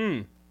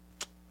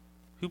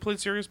who played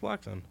Sirius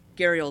Black then?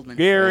 Gary Oldman.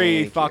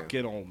 Gary Thank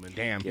fucking Oldman.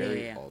 Damn.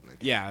 Gary yeah. Oldman.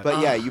 Yeah.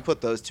 But yeah, you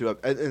put those two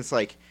up, and it's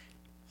like,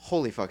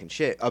 holy fucking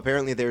shit.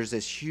 Apparently, there's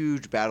this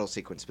huge battle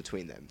sequence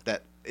between them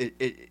that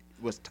it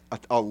was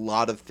a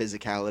lot of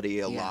physicality, a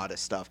Yeah. lot of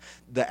stuff.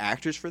 The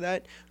actors for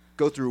that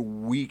go through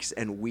weeks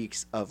and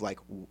weeks of like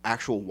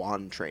actual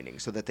wand training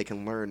so that they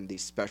can learn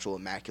these special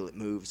immaculate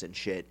moves and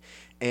shit,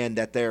 and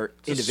that they're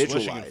Just swishing and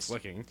individualized.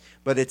 flicking.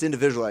 But it's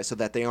individualized so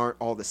that they aren't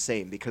all the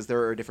same because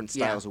there are different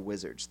Yeah. styles of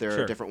wizards. There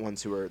Sure. are different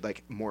ones who are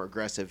like more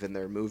aggressive in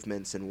their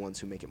movements and ones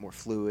who make it more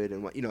fluid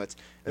and what it's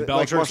like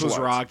Bellatrix martial was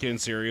arts. rock and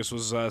Sirius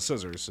was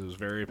scissors. It was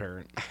very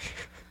apparent.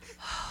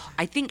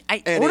 I think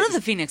And Order it- of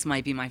the Phoenix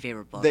might be my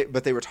favorite book.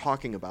 But they were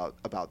talking about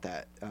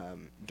that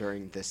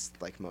during this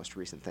like most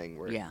recent thing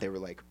where Yeah. they were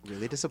like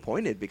really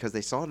disappointed because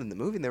they saw it in the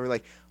movie and they were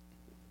like,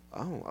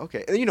 oh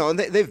okay, and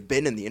they've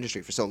been in the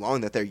industry for so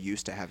long that they're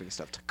used to having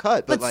stuff to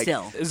cut. But, But like,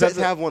 still. Is to that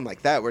the- have one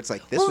like that where it's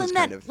like this well, one's and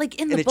that, kind of like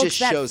in and the it books, just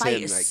that shows fight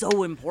him, is like,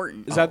 so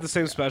important. Is that the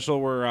same special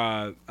where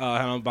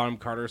Helena Bonham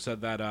Carter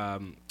said that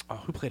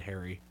who played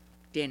Harry?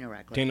 Daniel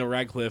Radcliffe. Daniel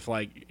Radcliffe,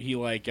 he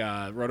wrote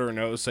her a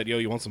note, said, "Yo,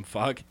 you want some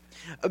fuck?"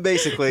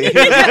 basically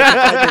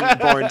I've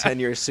been born 10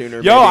 years sooner.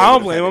 Yo, maybe I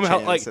don't would've blame had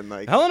him. a chance, and,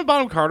 like, Helena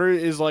Bonham Carter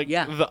is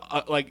Yeah.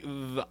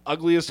 the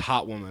ugliest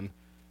hot woman,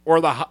 or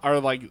the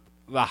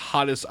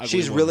hottest ugly.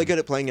 she's woman. really good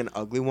at playing an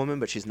ugly woman,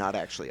 but she's not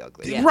actually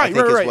ugly. Yeah. Right, I think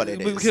right, is right. what it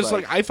is. Because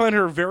I find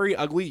her very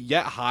ugly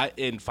yet hot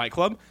in Fight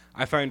Club.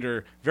 I find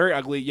her very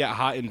ugly yet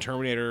hot in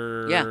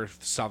Terminator Yeah.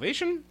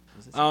 Salvation.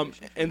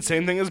 And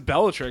same thing as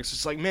Bellatrix.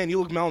 It's like, man, you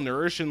look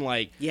malnourished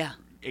and Yeah.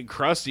 and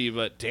crusty,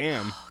 but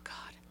damn. Oh God.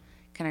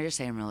 Can I just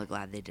say I'm really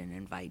glad they didn't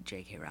invite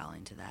J.K.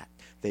 Rowling to that.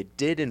 They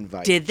did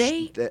invite. Did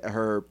they?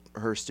 Her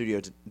studio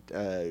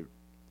I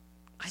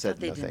said thought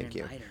they no, didn't thank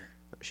you. invite her.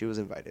 She was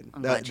invited.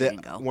 I'm glad she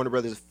didn't go. Warner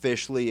Brothers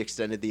officially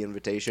extended the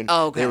invitation.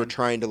 Oh, okay. They were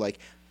trying to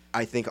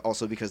I think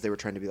also because they were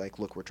trying to be like,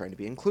 look, we're trying to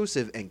be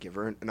inclusive and give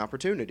her an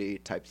opportunity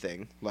type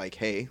thing. Like,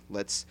 hey,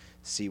 let's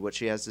see what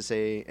she has to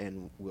say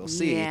and we'll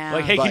see. Yeah.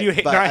 Like, hey, But- can you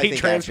but not I hate think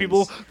trans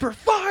people actions- for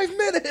 5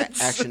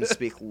 minutes? Actions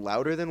speak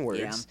louder than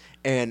words.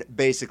 And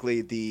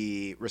basically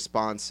the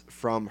response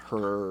from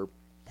her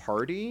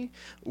party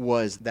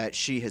was that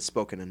she has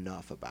spoken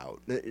enough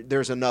about.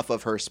 There's enough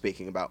of her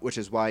speaking about, which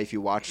is why if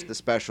you watch the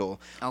special,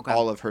 Okay.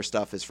 all of her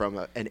stuff is from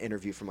an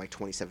interview from like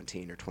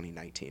 2017 or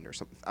 2019 or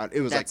something.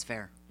 It was That's like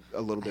fair.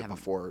 a little I bit haven't-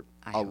 before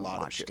I a haven't lot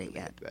of watched shit it was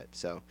yet. made.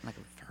 So Like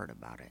I've heard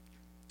about it.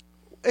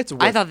 it's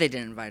worth, I thought they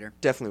didn't invite her.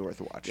 definitely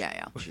worth a watch.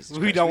 Yeah. Jesus We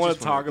Christ, don't want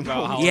just to talk wanna-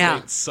 about how Yeah.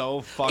 it's so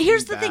fucking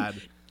Here's the bad.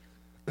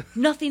 thing.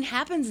 Nothing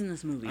happens in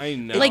this movie. I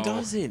know. It like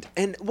doesn't.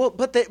 And well,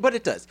 but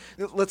it does.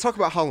 Let's talk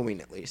about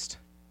Halloween at least.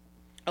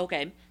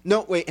 Okay.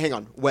 No, wait, hang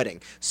on. Wedding.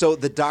 So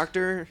the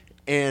doctor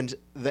and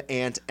the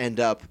aunt end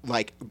up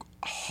like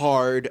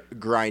hard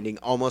grinding,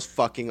 almost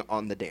fucking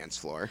on the dance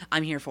floor.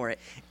 I'm here for it.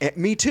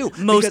 Me too.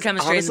 Most because chemistry in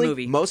the honestly,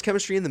 movie. Most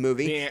chemistry in the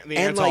movie. The and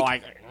aunt's all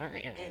like,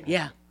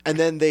 Yeah. and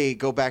then they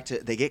go back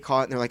to, they get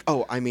caught and they're like,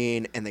 oh, I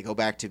mean, and they go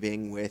back to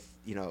being with,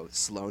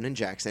 Sloane and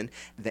Jackson.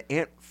 The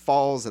aunt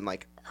falls and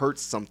like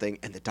hurts something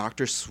and the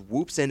doctor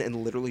swoops in and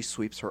literally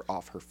sweeps her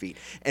off her feet.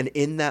 And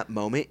in that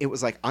moment, it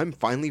was like, I'm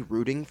finally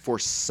rooting for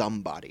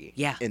somebody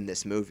in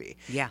this movie.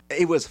 Yeah.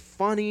 It was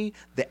funny.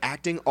 The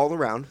acting all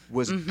around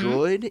was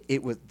good.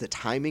 It was, the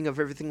timing of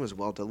everything was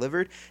well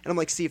delivered. And I'm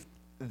like, see if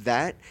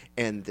that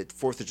and the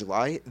 4th of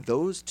July,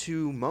 those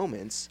two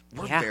moments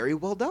were Yeah. very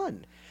well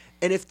done.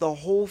 And if the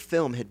whole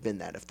film had been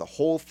that, if the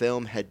whole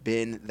film had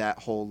been that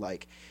whole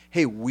like,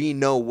 hey, we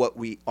know what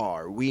we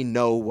are, we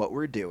know what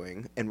we're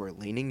doing, and we're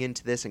leaning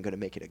into this and going to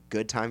make it a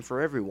good time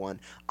for everyone,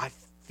 I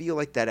feel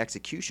like that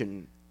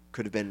execution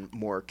could have been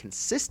more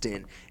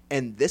consistent,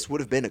 and this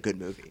would have been a good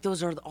movie.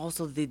 Those are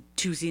also the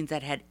two scenes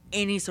that had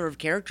any sort of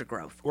character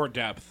growth. or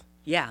depth.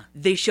 Yeah.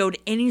 They showed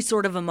any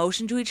sort of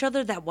emotion to each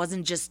other that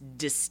wasn't just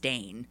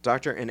disdain.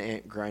 Doctor and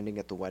Aunt grinding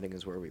at the wedding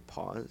is where we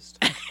paused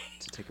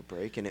to take a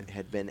break, and it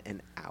had been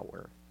an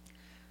hour.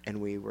 And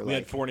we were We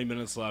like, had 40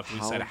 minutes left. We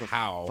how said, the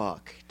how?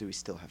 fuck do we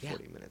still have Yeah.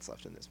 40 minutes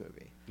left in this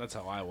movie? That's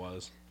how I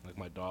was. Like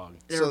my dog.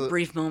 There So- were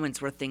brief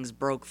moments where things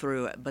broke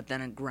through, but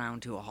then it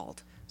ground to a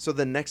halt. So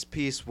the next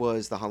piece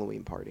was the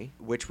Halloween party,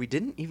 which we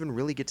didn't even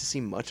really get to see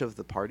much of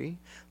the party.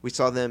 We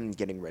saw them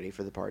getting ready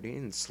for the party,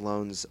 and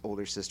Sloane's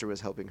older sister was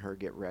helping her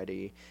get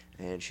ready,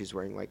 and she's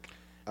wearing like...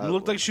 It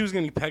looked like she was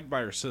getting pegged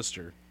by her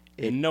sister.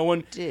 It And no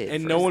one did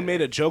and for no a one made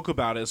second. a joke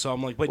about it. So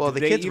I'm like, wait, well, did the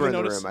they kids even were in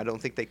the notice? room. I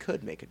don't think they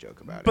could make a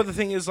joke about But it. the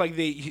thing is, like,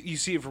 you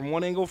see it from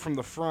one angle from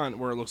the front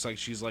where it looks like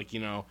she's like,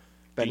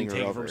 Bending being her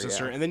taken over, from her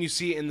sister, yeah. and then you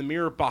see it in the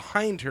mirror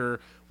behind her,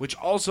 which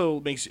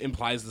also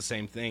implies the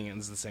same thing and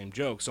is the same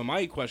joke. So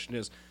my question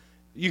is,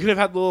 you could have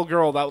had the little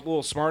girl, that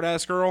little smart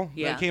ass girl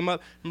Yeah. that came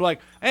up, and be like,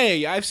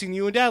 hey, I've seen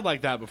you and Dad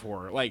like that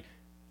before, like.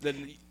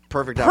 Then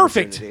Perfect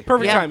perfect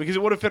opportunity. Yeah. time because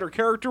it would have fit her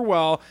character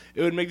well.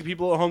 It would make the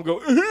people at home go,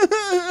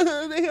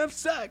 they have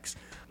sex.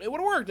 It would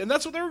have worked, and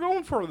that's what they were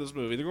going for with this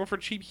movie. They're going for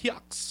cheap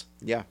yucks,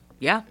 Yeah.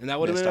 Yeah. and that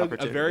would have Missed been a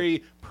opportunity.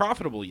 very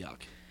profitable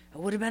yuck. It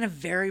would have been a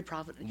very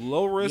profitable.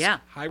 Low risk, Yeah.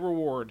 high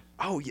reward.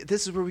 Oh, yeah,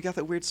 this is where we got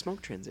that weird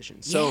smoke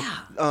transition. So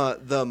Yeah.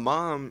 the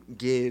mom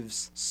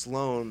gives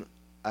Sloane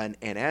an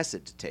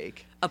antacid to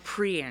take A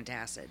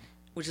pre-antacid,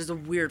 which is a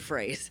weird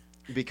phrase.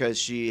 because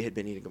she had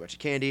been eating a bunch of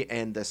candy,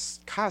 and this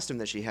costume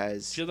that she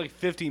has... She had like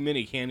 50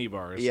 mini candy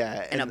bars.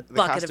 Yeah, And a the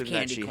bucket of costume that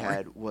candy she corn.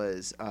 had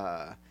was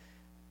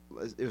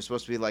it was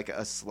supposed to be like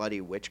a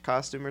slutty witch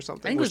costume or I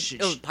something. think it which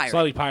was pirate.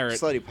 Slutty pirate.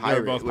 Slutty They pirate,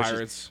 were both which is-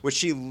 pirates. which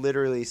she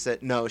literally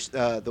said. No,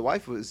 the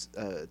wife was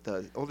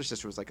the older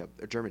sister was like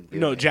a German. beer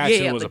No, maid.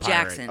 Jackson Yeah, was a but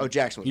pirate. Jackson- Oh,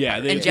 Jackson. Was Yeah, a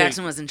pirate. they- And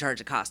Jackson was in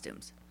charge of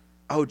costumes.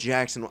 Oh,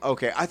 Jackson.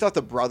 Okay, I thought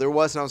the brother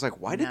was, and I was like,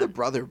 why did No. the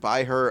brother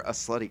buy her a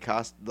slutty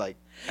costume? Like,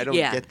 I don't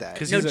Yeah. get that.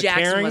 Because No, he's a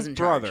Jackson caring was in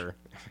charge. brother.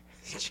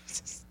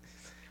 Jesus.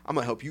 I'm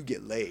gonna help you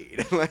get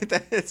laid. Like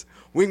that's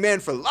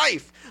wingman for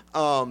life.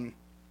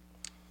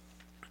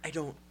 I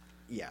don't.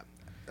 Yeah.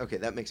 Okay,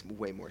 that makes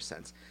way more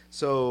sense.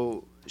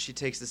 So she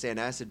takes this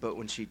antacid, but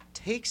when she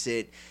takes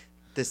it,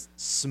 this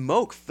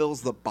smoke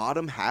fills the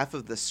bottom half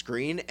of the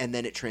screen, and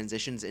then it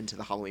transitions into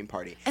the Halloween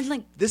party. And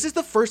like, This is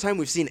the first time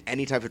we've seen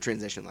any type of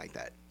transition like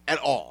that at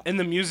all. And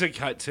the music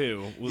cut,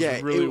 too, was Yeah,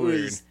 really it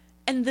weird. was-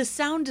 and the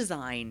sound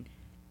design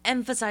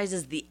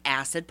emphasizes the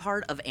acid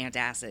part of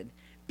antacid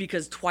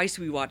because twice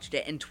we watched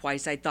it and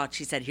twice I thought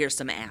she said, "Here's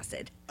some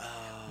acid,"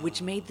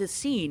 which made the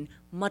scene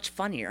much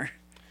funnier.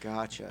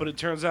 Gotcha. But it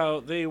turns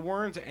out they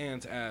weren't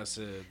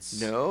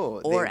antacids. no,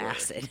 Or they were-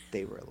 acid.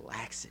 They were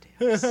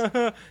laxatives.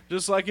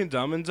 Just like in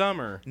Dumb and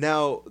Dumber.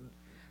 Now,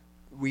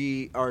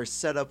 we are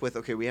set up with,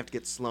 okay, we have to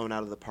get Sloane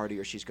out of the party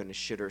or she's going to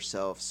shit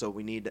herself, so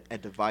we need a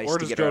device Or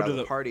to just get her go out to of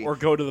the party. or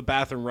go to the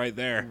bathroom right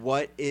there.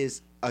 What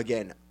is,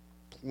 again,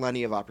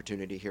 plenty of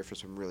opportunity here for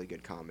some really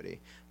good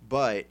comedy.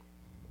 But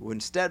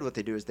instead what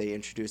they do is they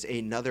introduce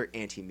another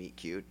anti-meet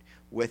cute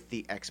with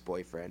the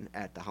ex-boyfriend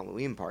at the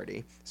Halloween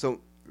party. So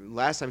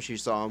last time she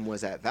saw him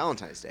was at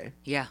Valentine's Day.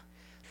 Yeah.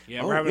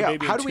 Yeah, we're having a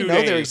baby How in do we 2 know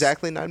days. they're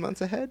exactly 9 months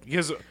ahead?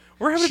 Because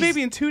We're having a She's-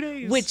 baby in 2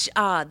 days. Which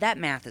that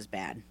math is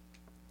bad.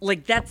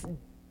 Like that's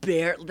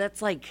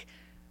that's like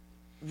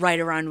right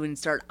around when you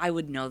start. I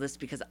would know this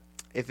because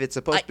If it's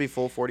supposed to be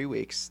full 40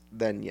 weeks,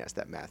 then yes,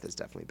 that math is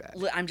definitely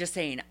bad. I'm just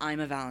saying I'm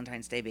a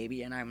Valentine's Day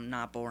baby and I'm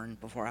not born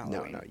before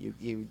Halloween. No,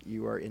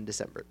 you are in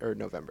December or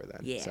November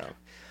then. Yeah. So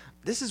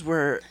this is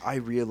where I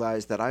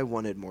realized that I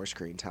wanted more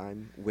screen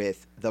time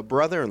with the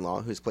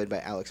brother-in-law, who's played by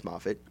Alex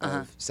Moffat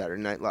of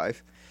Saturday Night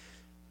Live,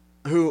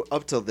 who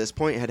up till this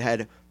point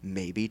had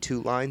maybe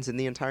 2 lines in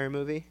the entire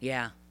movie.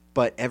 Yeah.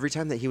 But every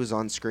time that he was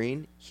on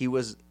screen, he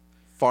was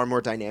far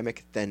more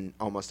dynamic than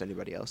almost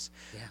anybody else.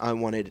 Yeah. I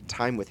wanted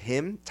time with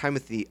him, time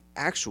with the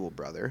actual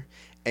brother,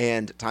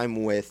 and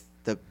time with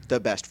the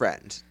best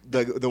friend,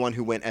 the one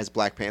who went as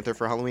Black Panther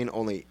for Halloween.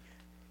 Only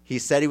he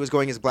said he was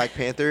going as Black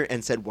Panther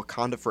and said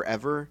Wakanda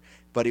forever,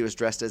 but he was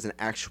dressed as an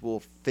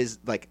actual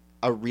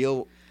a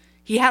real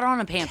He had on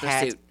a panther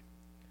cat suit.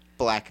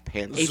 Black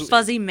Panther. A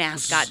fuzzy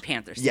mascot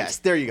panther suit. Yes,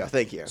 there you go.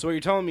 Thank you. So what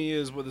you're telling me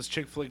is what this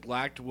chick flick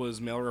lacked was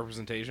male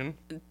representation?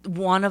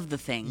 One of the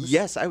things.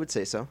 Yes, I would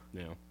say so.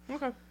 Yeah.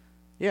 Okay.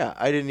 Yeah,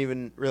 I didn't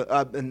even really.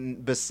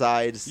 And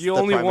besides, You the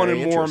only primary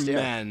wanted more interest, yeah.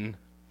 men.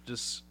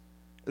 Just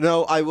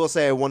No, I will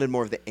say I wanted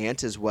more of the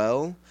aunt as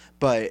well,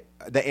 but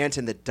the aunt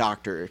and the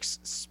doctor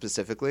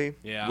specifically,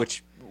 Yeah.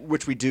 which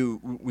we do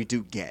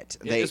get.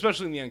 yeah,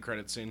 especially in the end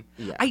credit scene.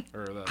 Yeah, I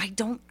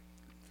don't.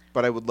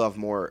 but I would love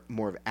more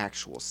of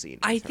actual scene.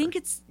 I with her. think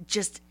it's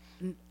just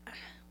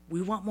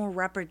we want more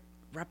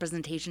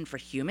representation for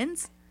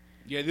humans.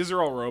 Yeah, these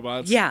are all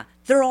robots. Yeah,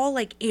 they're all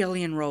like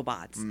alien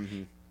robots,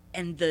 Mm-hmm.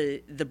 and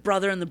the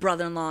brother and the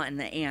brother-in-law and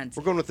the aunt.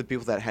 we're going with the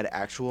people that had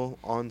actual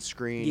on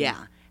screen.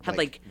 Yeah, had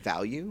like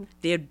value.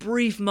 they had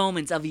brief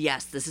moments of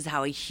yes, this is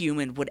how a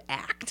human would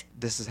act.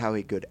 This is how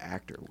a good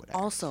actor would act.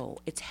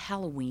 Also, it's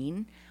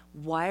Halloween.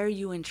 Why are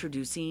you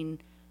introducing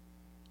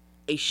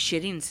a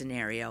shitting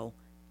scenario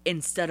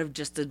instead of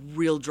just a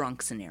real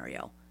drunk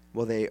scenario?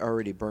 Well, they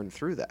already burned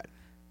through that.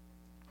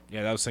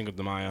 Yeah, that was Cinco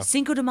de Mayo.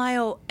 Cinco de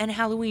Mayo and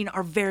Halloween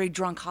are very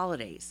drunk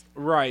holidays.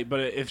 Right, but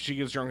if she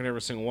gets drunk in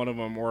every single one of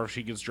them, or if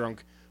she gets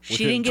drunk She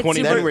within didn't get 20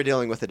 super- Then minutes we're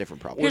dealing with a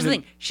different problem. Here's the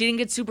thing: she didn't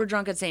get super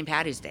drunk at St.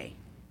 Patty's Day.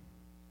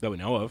 that we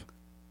know of.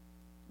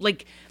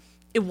 Like,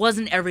 it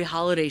wasn't every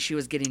holiday she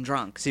was getting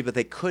drunk. See, but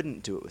they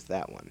couldn't do it with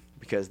that one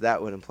because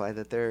that would imply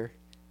that they're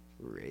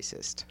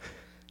racist.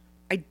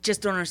 I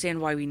just don't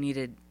understand why we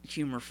needed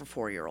humor for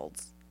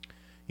 4-year-olds.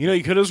 You know,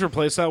 you could have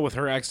replaced that with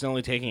her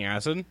accidentally taking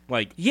acid.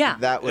 Like, Yeah,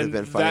 That would have And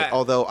been funny. that-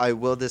 Although I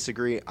will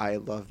disagree. I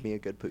love me a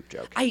good poop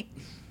joke.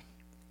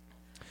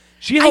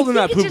 she held in think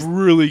that it poop just-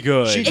 really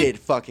good. She did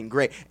fucking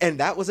great. And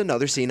that was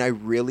another scene I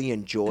really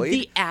enjoyed.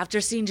 the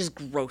after scene just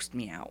grossed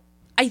me out.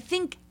 I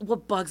think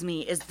what bugs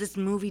me is this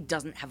movie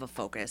doesn't have a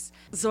focus,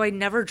 so I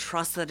never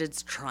trust that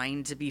it's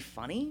trying to be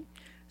funny.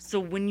 So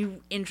when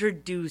you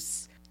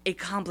introduce a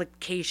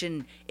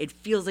complication, it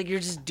feels like you're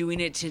just doing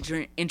it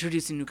to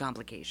introduce a new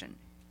complication.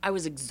 I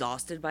was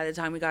exhausted by the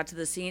time we got to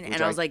the scene, and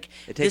I was like,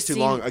 it takes this too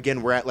scene- long.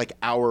 Again, we're at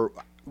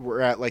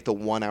the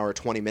 1 hour,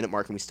 20-minute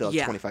mark, and we still have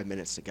Yeah. 25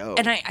 minutes to go.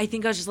 And I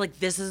think I was just like,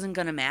 this isn't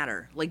going to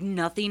matter. Like,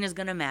 nothing is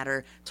going to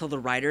matter till the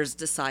writers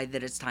decide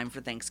that it's time for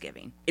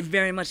Thanksgiving. It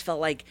very much felt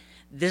like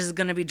this is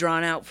going to be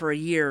drawn out for a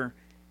year,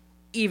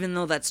 even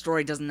though that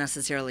story doesn't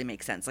necessarily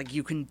make sense. Like,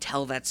 you can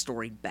tell that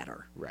story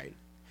better. Right.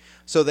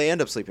 So they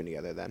end up sleeping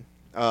together then.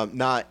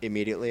 Not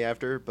immediately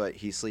after, but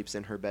he sleeps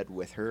in her bed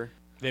with her.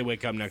 They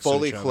wake up next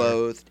Fully to each other.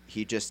 clothed.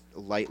 He just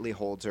lightly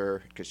holds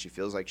her because she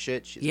feels like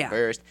shit. She's Yeah.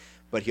 embarrassed.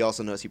 But he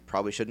also knows he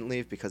probably shouldn't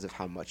leave because of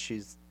how much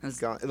she's was-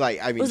 gone. Like,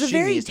 I mean, was a she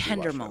very needs to be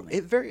tender watched over. moment.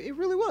 It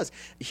really was.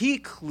 He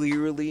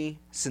clearly,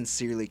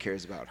 sincerely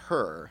cares about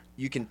her.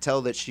 You can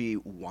tell that she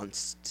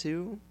wants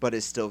to, but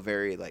is still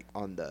very like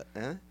on the.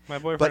 My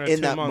boyfriend But had in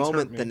 2 that months hurt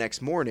moment, me. the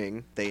next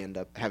morning, they end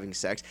up having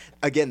sex.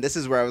 Again, this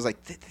is where I was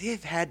like,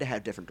 they've had to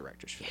have different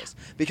directors for this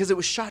because it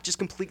was shot just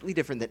completely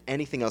different than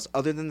anything else,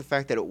 other than the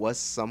fact that it was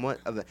somewhat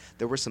of a.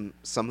 There were some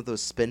of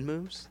those spin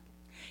moves,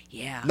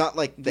 Yeah. not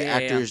like the Yeah,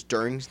 yeah. actors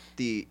during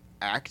the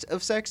act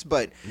of sex,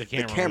 but The the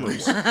camera camera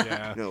moves. work.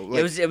 Yeah. You know,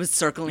 it like, was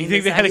circling. You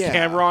think they the had a set. Yeah.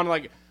 camera on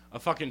like a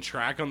fucking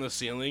track on the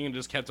ceiling and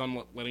just kept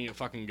on letting it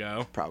fucking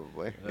go?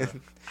 probably.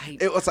 I-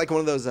 It was like one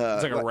of those.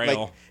 It's like a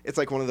rail. It's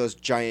like one of those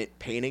giant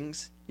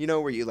paintings, you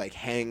know, where you like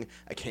hang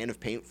a can of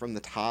paint from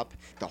the top.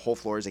 The whole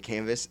floor is a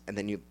canvas, and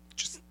then you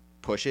just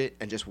push it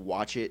and just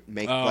watch it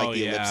make Oh, like the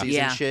yeah. ellipses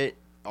Yeah. and shit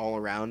all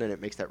around, and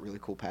it makes that really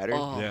cool pattern.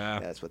 Oh. Yeah.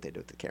 That's what they did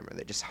with the camera.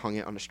 They just hung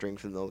it on a string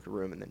from the middle of the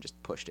room and then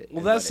just pushed it. Well,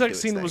 and that let it do sex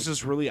its scene was thing.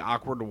 just really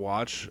awkward to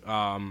watch.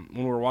 When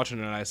we were watching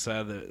it, I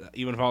said that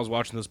even if I was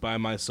watching this by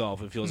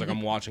myself, it feels like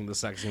I'm watching the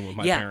sex scene with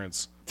my Yeah.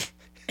 parents.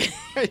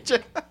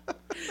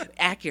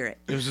 Accurate.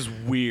 It was just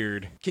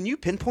weird. Can you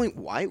pinpoint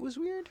why it was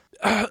weird?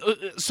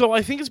 So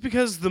I think it's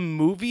because the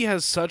movie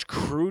has such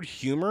crude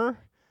humor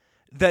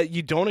that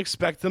you don't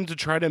expect them to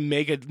try to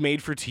make a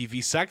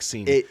made-for-TV sex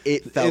scene.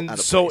 It felt and out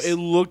of so place. it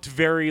looked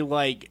very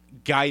like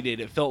guided.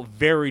 It felt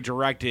very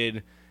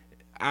directed.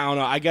 I don't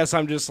know. I guess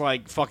I'm just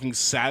like fucking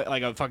sad,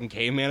 like a fucking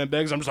caveman in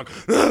Biggs. I'm just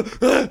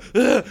like,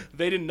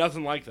 they did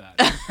nothing like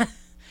that.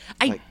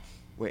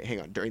 Wait,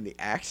 hang on. During the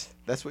act,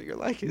 that's what you're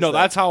like? No,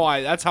 that's how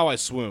I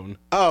swoon.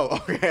 Oh,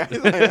 okay.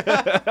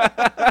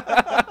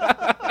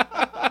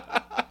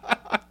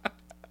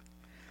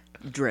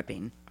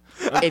 Dripping.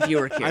 If you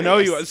were curious. I know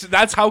you.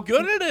 That's how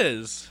good it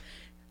is.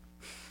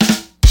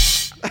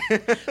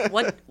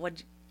 What?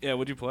 Yeah,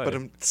 what'd you play? But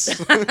I'm.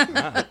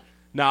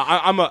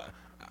 No,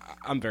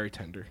 I'm very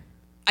tender.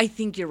 I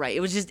think you're right.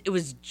 It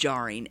was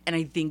jarring. And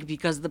I think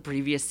because the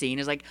previous scene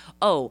is like,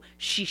 oh,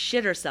 she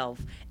shit herself.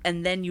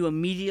 And then you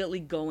immediately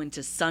go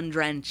into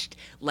sun-drenched,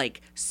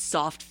 like,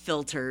 soft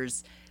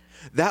filters.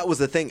 That was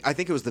the thing. I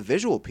think it was the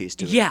visual piece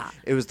to it. Yeah.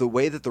 It was the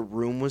way that the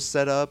room was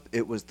set up.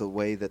 It was the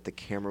way that the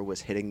camera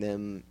was hitting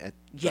them at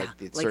Yeah.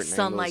 like Like certain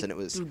sunlight angles. And it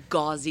was. through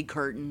gauzy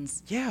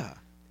curtains. Yeah.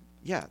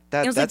 Yeah. It was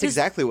That's like this-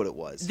 exactly what it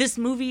was. This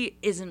movie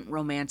isn't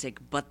romantic,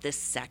 but this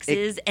sex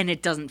is, and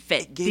it doesn't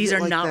fit. Gave These it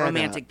are like not that,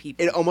 romantic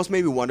people. It almost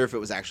made me wonder if it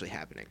was actually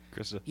happening.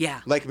 Krista. Yeah.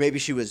 Like maybe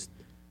she was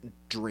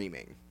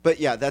dreaming. But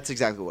yeah, that's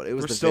exactly what it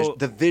was. We're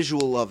The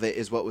visual of it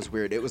is what was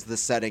weird. It was the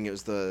setting. It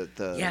was the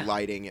Yeah.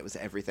 lighting. It was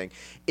everything.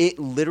 It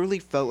literally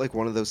felt like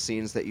one of those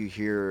scenes that you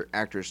hear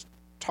actors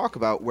talk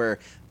about where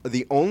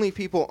the only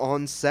people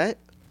on set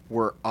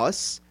were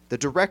us, the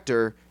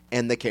director,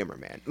 and the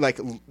cameraman.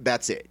 Like,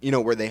 that's it. You know,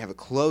 where they have a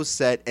closed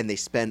set and they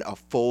spend a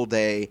full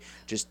day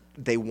just,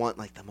 they want,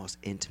 like, the most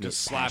intimate,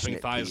 Just slapping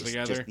passionate thighs piece.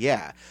 together? Just,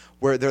 yeah.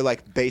 Where they're,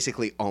 like,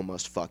 basically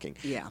almost fucking.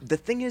 Yeah. The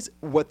thing is,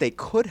 what they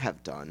could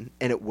have done,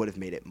 and it would have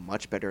made it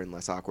much better and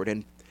less awkward,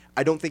 and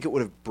I don't think it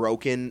would have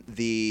broken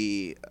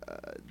the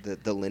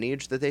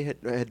lineage that they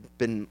had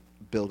been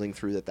building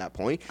through at that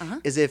point,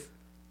 is if,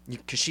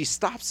 because she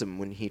stops him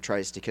when he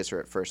tries to kiss her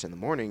at first in the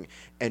morning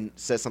and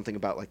says something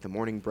about like the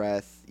morning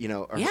breath, you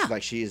know, or Yeah.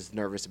 like she is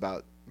nervous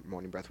about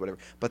morning breath, whatever.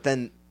 But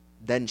then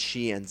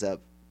she ends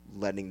up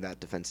letting that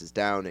defenses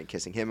down and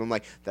kissing him. I'm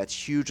like, that's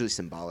hugely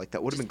symbolic.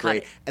 That would have been Just cut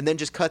great. it. And then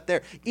just cut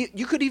there.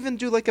 You could even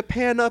do like a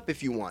pan up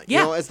if you want, Yeah.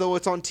 you know, as though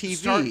it's on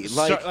TV.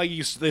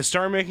 They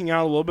start making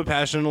out a little bit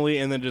passionately,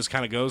 and then just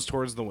kind of goes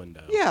towards the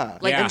window. yeah,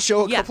 Like- and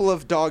show a Yeah. couple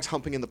of dogs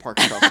humping in the park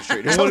across the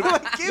street or something.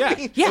 Like, give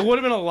me- Yeah. It would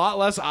have been a lot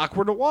less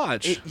awkward to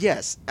watch.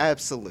 Yes,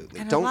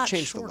 absolutely. And a Don't lot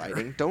change shorter. the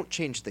lighting. Don't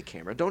change the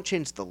camera. Don't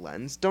change the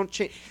lens. Don't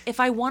change. If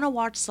I want to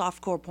watch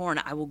softcore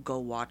porn, I will go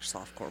watch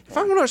softcore porn. If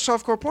I want to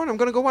watch softcore porn, I'm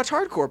going to go watch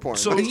hardcore porn.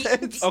 So,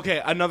 Like, it's-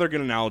 okay, another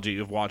good analogy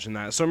of watching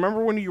that. So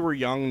remember when you were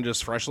young and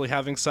just freshly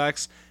having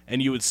sex,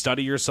 and you would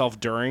study yourself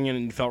during, and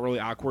you felt really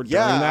awkward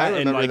Yeah, during I that, and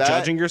remember like that.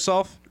 judging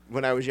yourself?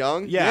 when I was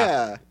young,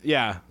 Yeah.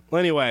 Well,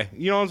 anyway,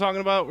 you know what I'm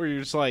talking about? Where you're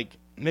just like,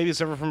 maybe it's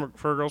different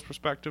for a girl's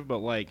perspective, but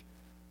like,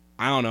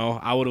 I don't know.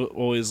 I would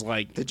always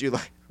like. Did you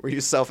like? Were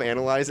you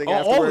self-analyzing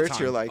All the afterwards?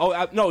 time. You're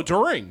like, no,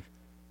 during.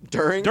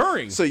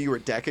 during. So you were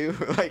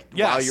Deku, like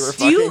Yes. while you were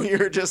Do you- fucking, you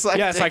were just like,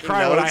 Yes, I taking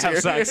cry when I notes have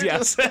here. sex.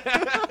 Yes.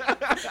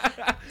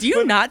 Do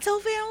you not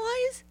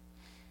self-analyze?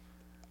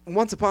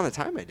 Once upon a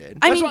time, I did.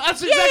 I mean,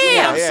 that's yeah, exactly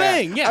yeah, what I'm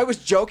saying. Yeah. I was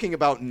joking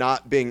about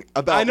not being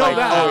about. I know like,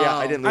 that. Oh yeah,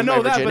 I didn't lose I know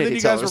my that, but virginity then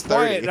you till I guys were was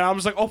quiet, 30. and I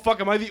was like, "Oh fuck,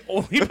 am I the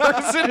only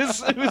person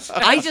who's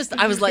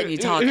I was letting you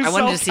talk. I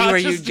wanted to see where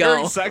self-conscious you'd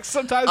during go. sex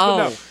sometimes, Oh.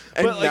 but no.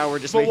 And But, like, now we're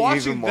just but making you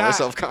watching even more that,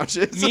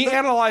 self-conscious. Me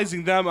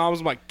analyzing them, I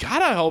was like,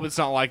 God, I hope it's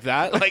not like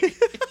that. Like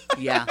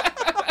Yeah.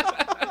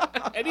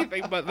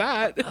 anything but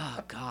that. Oh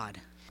God.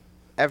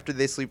 After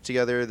they sleep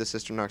together, the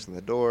sister knocks on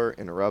the door,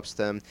 interrupts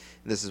them.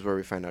 This is where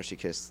we find out she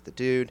kissed the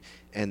dude.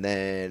 And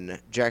then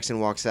Jackson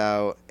walks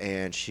out,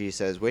 and she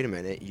says, "Wait a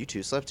minute, you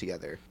two slept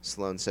together."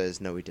 Sloane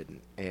says, "No, we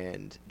didn't."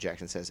 And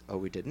Jackson says, "Oh,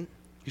 we didn't?"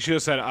 You should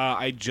have said,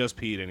 I just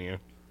peed in you.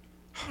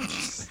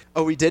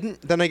 "Oh, we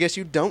didn't? Then I guess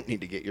you don't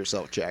need to get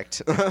yourself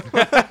checked."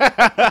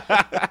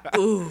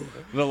 Ooh.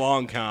 The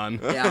long con.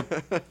 Yeah.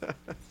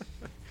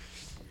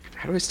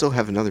 How do I still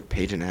have another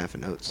page and a half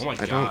of notes? Oh my I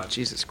God. don't.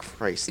 Jesus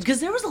Christ.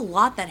 Because there was a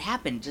lot that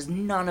happened, just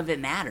none of it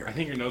I mattered.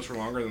 think your notes were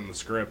longer than the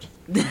script.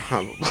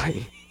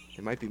 Probably.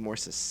 It might be more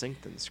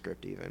succinct than the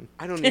script, even.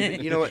 I don't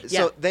even. You know what? Yeah.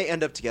 So they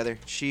end up together.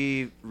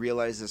 She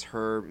realizes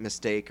her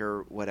mistake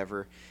or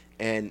whatever,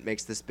 and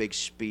makes this big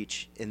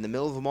speech in the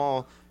middle of the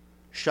mall,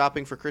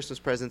 shopping for Christmas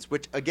presents.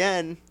 Which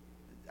again,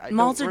 I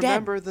Malls don't are dead.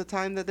 remember the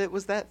time that it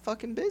was that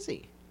fucking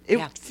busy. It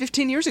Yeah.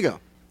 15 years ago.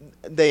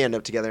 They end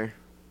up together.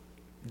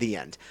 The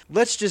end.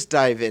 Let's just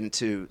dive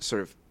into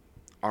sort of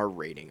our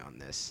rating on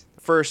this.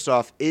 First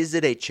off, is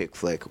it a chick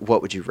flick?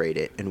 What would you rate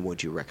it, and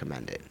would you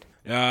recommend it?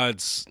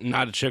 It's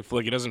not a chick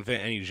flick. It doesn't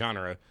fit any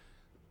genre.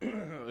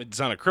 It's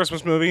not a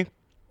Christmas movie.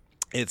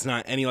 It's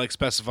not any like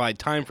specified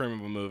time frame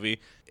of a movie.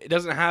 It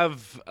doesn't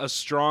have a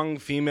strong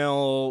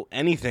female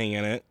anything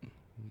in it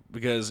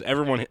because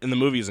everyone in the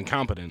movie is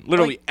incompetent.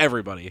 Literally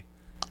everybody.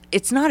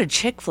 It's not a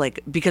chick flick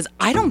because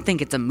I don't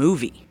think it's a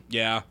movie.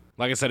 Yeah.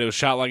 Like I said, it was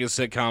shot like a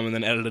sitcom and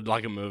then edited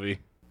like a movie.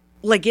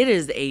 Like, it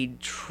is a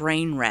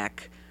train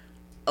wreck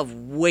of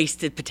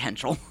wasted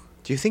potential.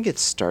 Do you think it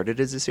started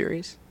as a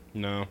series?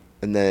 No.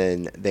 And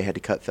then they had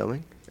to cut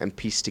filming and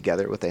piece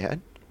together what they had?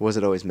 Or was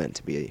it always meant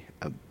to be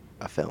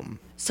a film?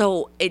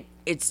 So it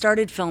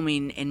started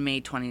filming in May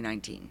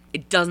 2019.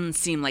 It doesn't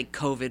seem like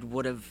COVID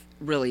would have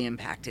really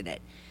impacted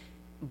it.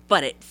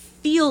 but it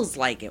feels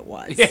like it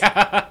was.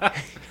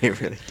 It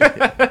really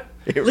did.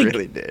 It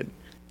really did.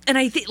 And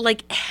I think,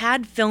 like,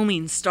 had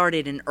filming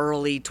started in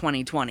early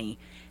 2020,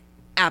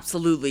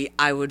 absolutely,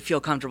 I would feel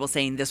comfortable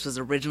saying this was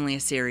originally a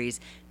series.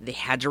 They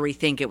had to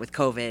rethink it with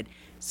COVID,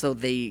 so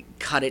they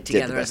cut it Did the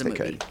together as best a they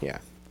movie. could. Yeah.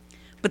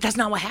 But that's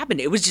not what happened.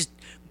 It was just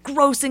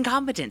gross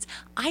incompetence.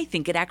 I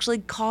think it actually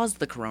caused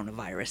the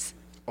coronavirus.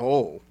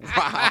 Oh,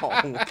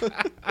 wow.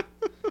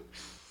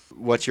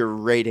 What's your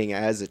rating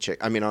as a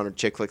chick? I mean, on a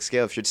chick flick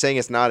scale. If you're saying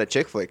it's not a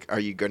chick flick, are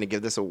you going to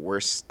give this a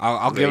worse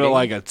I'll give it rating?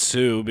 like a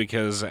 2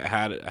 because it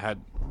had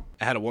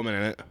a woman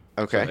in it.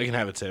 Okay. So it can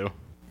have a 2.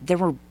 There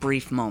were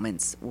brief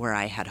moments where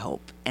I had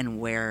hope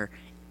and where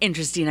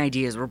interesting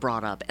ideas were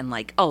brought up and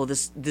like, oh,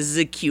 this is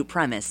a cute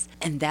premise.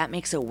 And that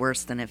makes it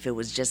worse than if it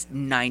was just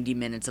 90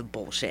 minutes of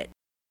bullshit.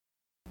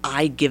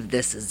 I give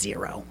this a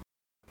 0.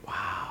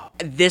 Wow.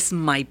 This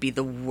might be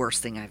the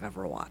worst thing I've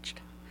ever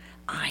watched.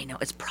 I know,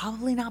 it's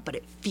probably not, but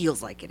it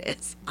feels like it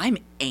is. I'm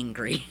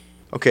angry.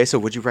 Okay, so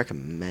would you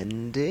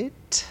recommend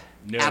it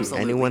No. to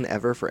Absolutely. anyone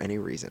ever for any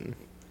reason?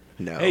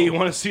 No. Hey, you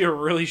want to see a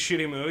really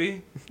shitty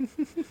movie?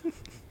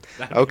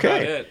 That's Okay.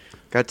 about it.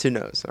 Got 2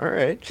 no's. All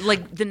right.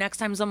 Like, the next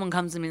time someone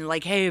comes to me and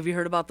like, hey, have you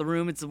heard about The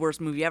Room? It's the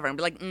worst movie ever. I'd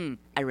be like,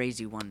 I raise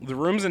you one. The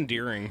Room's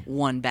endearing.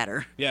 One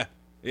better. Yeah,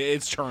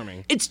 it's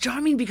charming. It's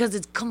charming because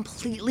it's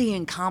completely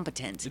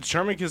incompetent. It's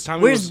charming because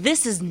Tommy Whereas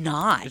this is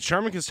not. It's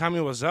charming because Tommy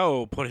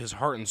Wiseau put his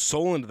heart and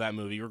soul into that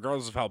movie,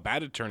 regardless of how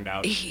bad it turned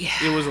out. Yeah.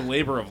 It was a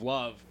labor of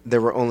love.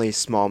 There were only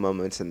small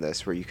moments in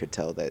this where you could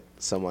tell that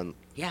someone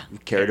Yeah.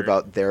 cared Cared.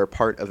 about their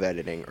part of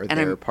editing or And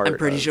their I'm part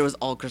pretty of... sure it was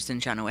all Kristen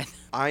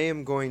Chenoweth. I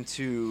am going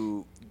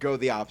to go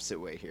the opposite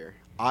way here.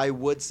 I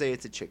would say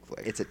it's a chick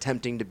flick. It's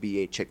attempting to be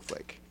a chick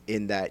flick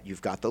in that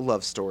you've got the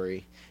love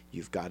story,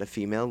 you've got a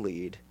female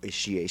lead. Is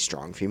she a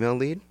strong female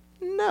lead?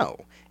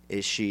 No.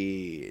 Is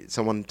she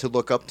someone to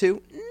look up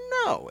to?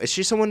 No. Is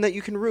she someone that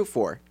you can root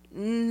for?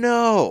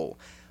 No.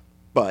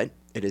 But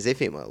it is a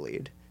female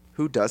lead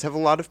who does have a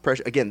lot of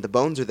pressure. Again, the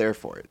bones are there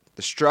for it.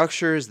 The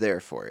structure is there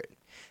for it.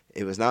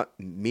 It was not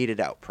meted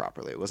out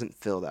properly. It wasn't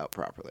filled out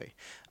properly.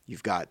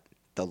 You've got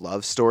the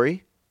love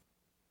story,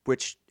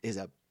 which is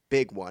a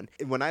big one.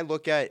 When I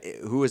look at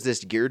who is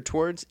this geared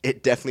towards,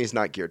 it definitely is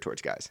not geared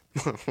towards guys.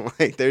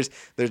 Like there's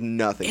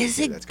nothing. Is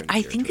in here it? That's gonna be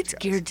I geared think towards it's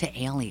guys. geared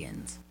to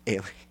aliens.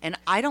 Alien. And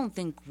I don't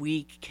think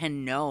we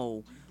can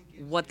know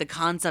what the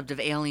concept of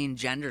alien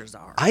genders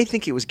are. I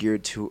think it was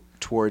geared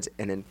towards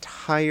an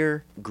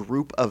entire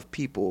group of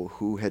people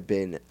who had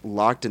been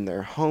locked in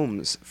their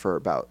homes for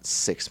about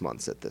 6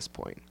 months at this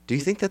point. Do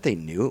you think that they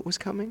knew it was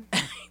coming?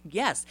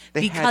 Yes,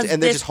 They because had to,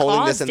 and they're this just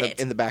holding this caused it.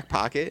 in the back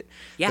pocket.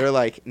 Yeah. They're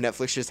like,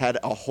 Netflix just had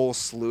a whole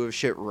slew of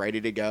shit ready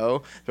to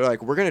go. They're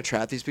like, we're gonna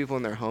trap these people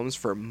in their homes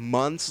for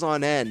months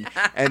on end,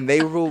 and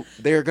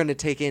they're gonna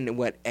take in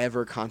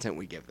whatever content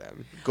we give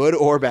them, good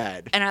or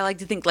bad. And I like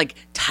to think like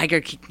Tiger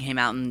King came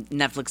out and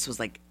Netflix was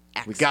like,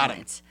 excellent. We got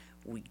him.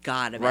 We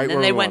got him. Right and then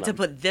where they we went want to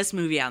him. put this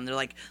movie out and they're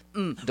like,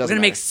 we're Doesn't going to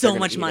matter. make They're so gonna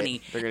much eat it.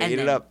 money. They're gonna And eat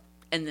it then- up.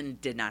 And then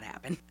it did not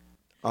happen.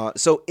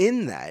 So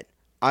in that,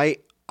 I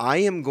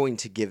am going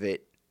to give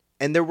it,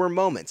 and there were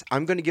moments.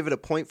 I'm going to give it a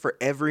point for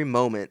every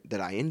moment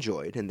that I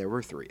enjoyed, and there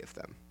were 3 of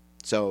them.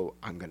 So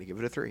I'm going to give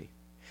it a 3.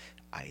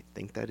 I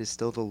think that is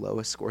still the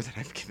lowest score that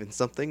I've given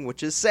something,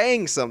 which is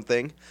saying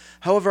something.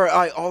 However,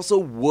 I also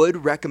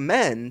would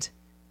recommend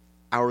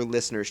our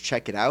listeners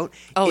check it out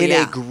in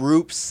yeah. a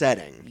group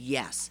setting.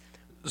 Yes.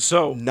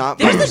 So, Not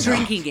by There's a yourself.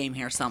 drinking game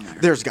here somewhere.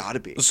 There's got to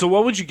be. so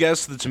what would you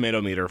guess the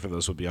tomato meter for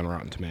this would be on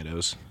Rotten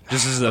Tomatoes?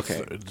 This is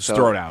Okay, just so-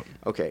 throw it out.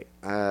 Okay,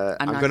 I'm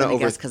not gonna gonna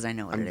guess 'cause I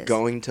know what I'm it is.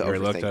 going to You already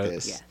looked overthink at it?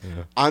 this.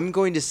 Yeah. I'm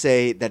going to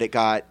say that it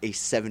got a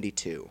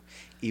 72,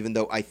 even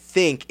though I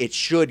think it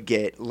should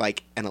get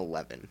like an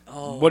 11.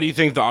 What do you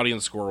think the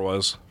audience score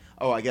was?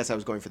 Oh, I guess I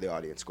was going for the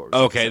audience score.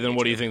 Okay, then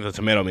what do you think the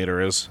tomato meter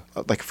is?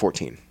 Like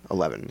 14,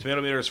 11.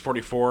 Tomato meter is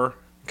 44.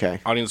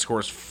 Okay. Audience score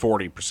is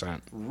 40%.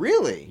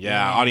 Really?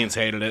 Yeah, audience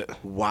hated it.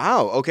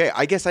 Wow. Okay.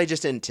 I guess I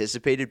just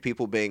anticipated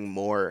people being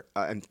more.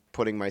 I'm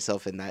putting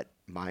myself in that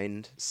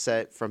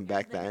mindset from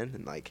back then,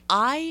 and like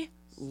I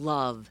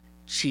love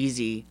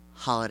cheesy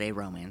holiday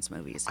romance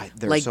movies.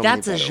 There are Like, so many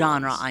that's a better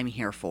genre ones. I'm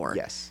here for.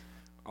 yes.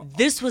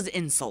 This was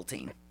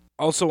insulting.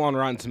 Also on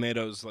Rotten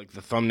Tomatoes, like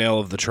the thumbnail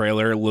of the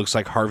trailer looks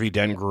like Harvey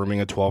Dent grooming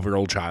a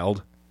 12-year-old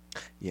child.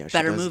 Yeah. She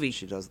Better does- movie.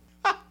 She does.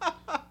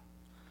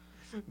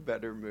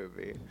 Better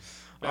movie.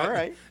 All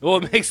right. Well,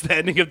 it makes the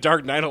ending of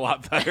Dark Knight a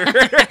lot better.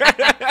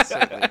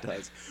 Certainly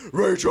does.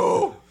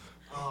 Rachel.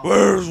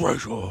 Where's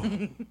Rachel?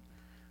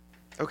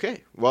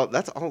 Okay, well,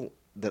 that's all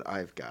that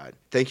I've got.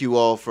 Thank you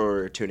all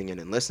for tuning in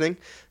and listening.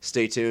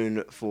 Stay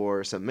tuned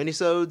for some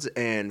minisodes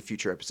and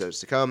future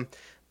episodes to come.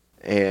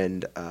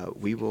 And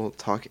we will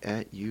talk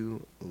at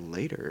you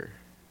later.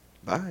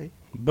 Bye.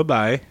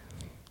 Bye-bye.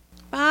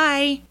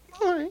 Bye.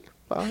 Bye.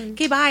 Bye.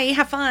 Okay, bye.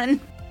 Have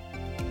fun.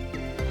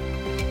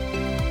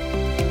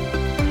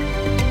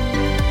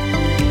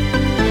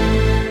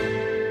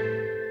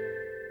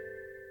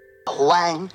 One,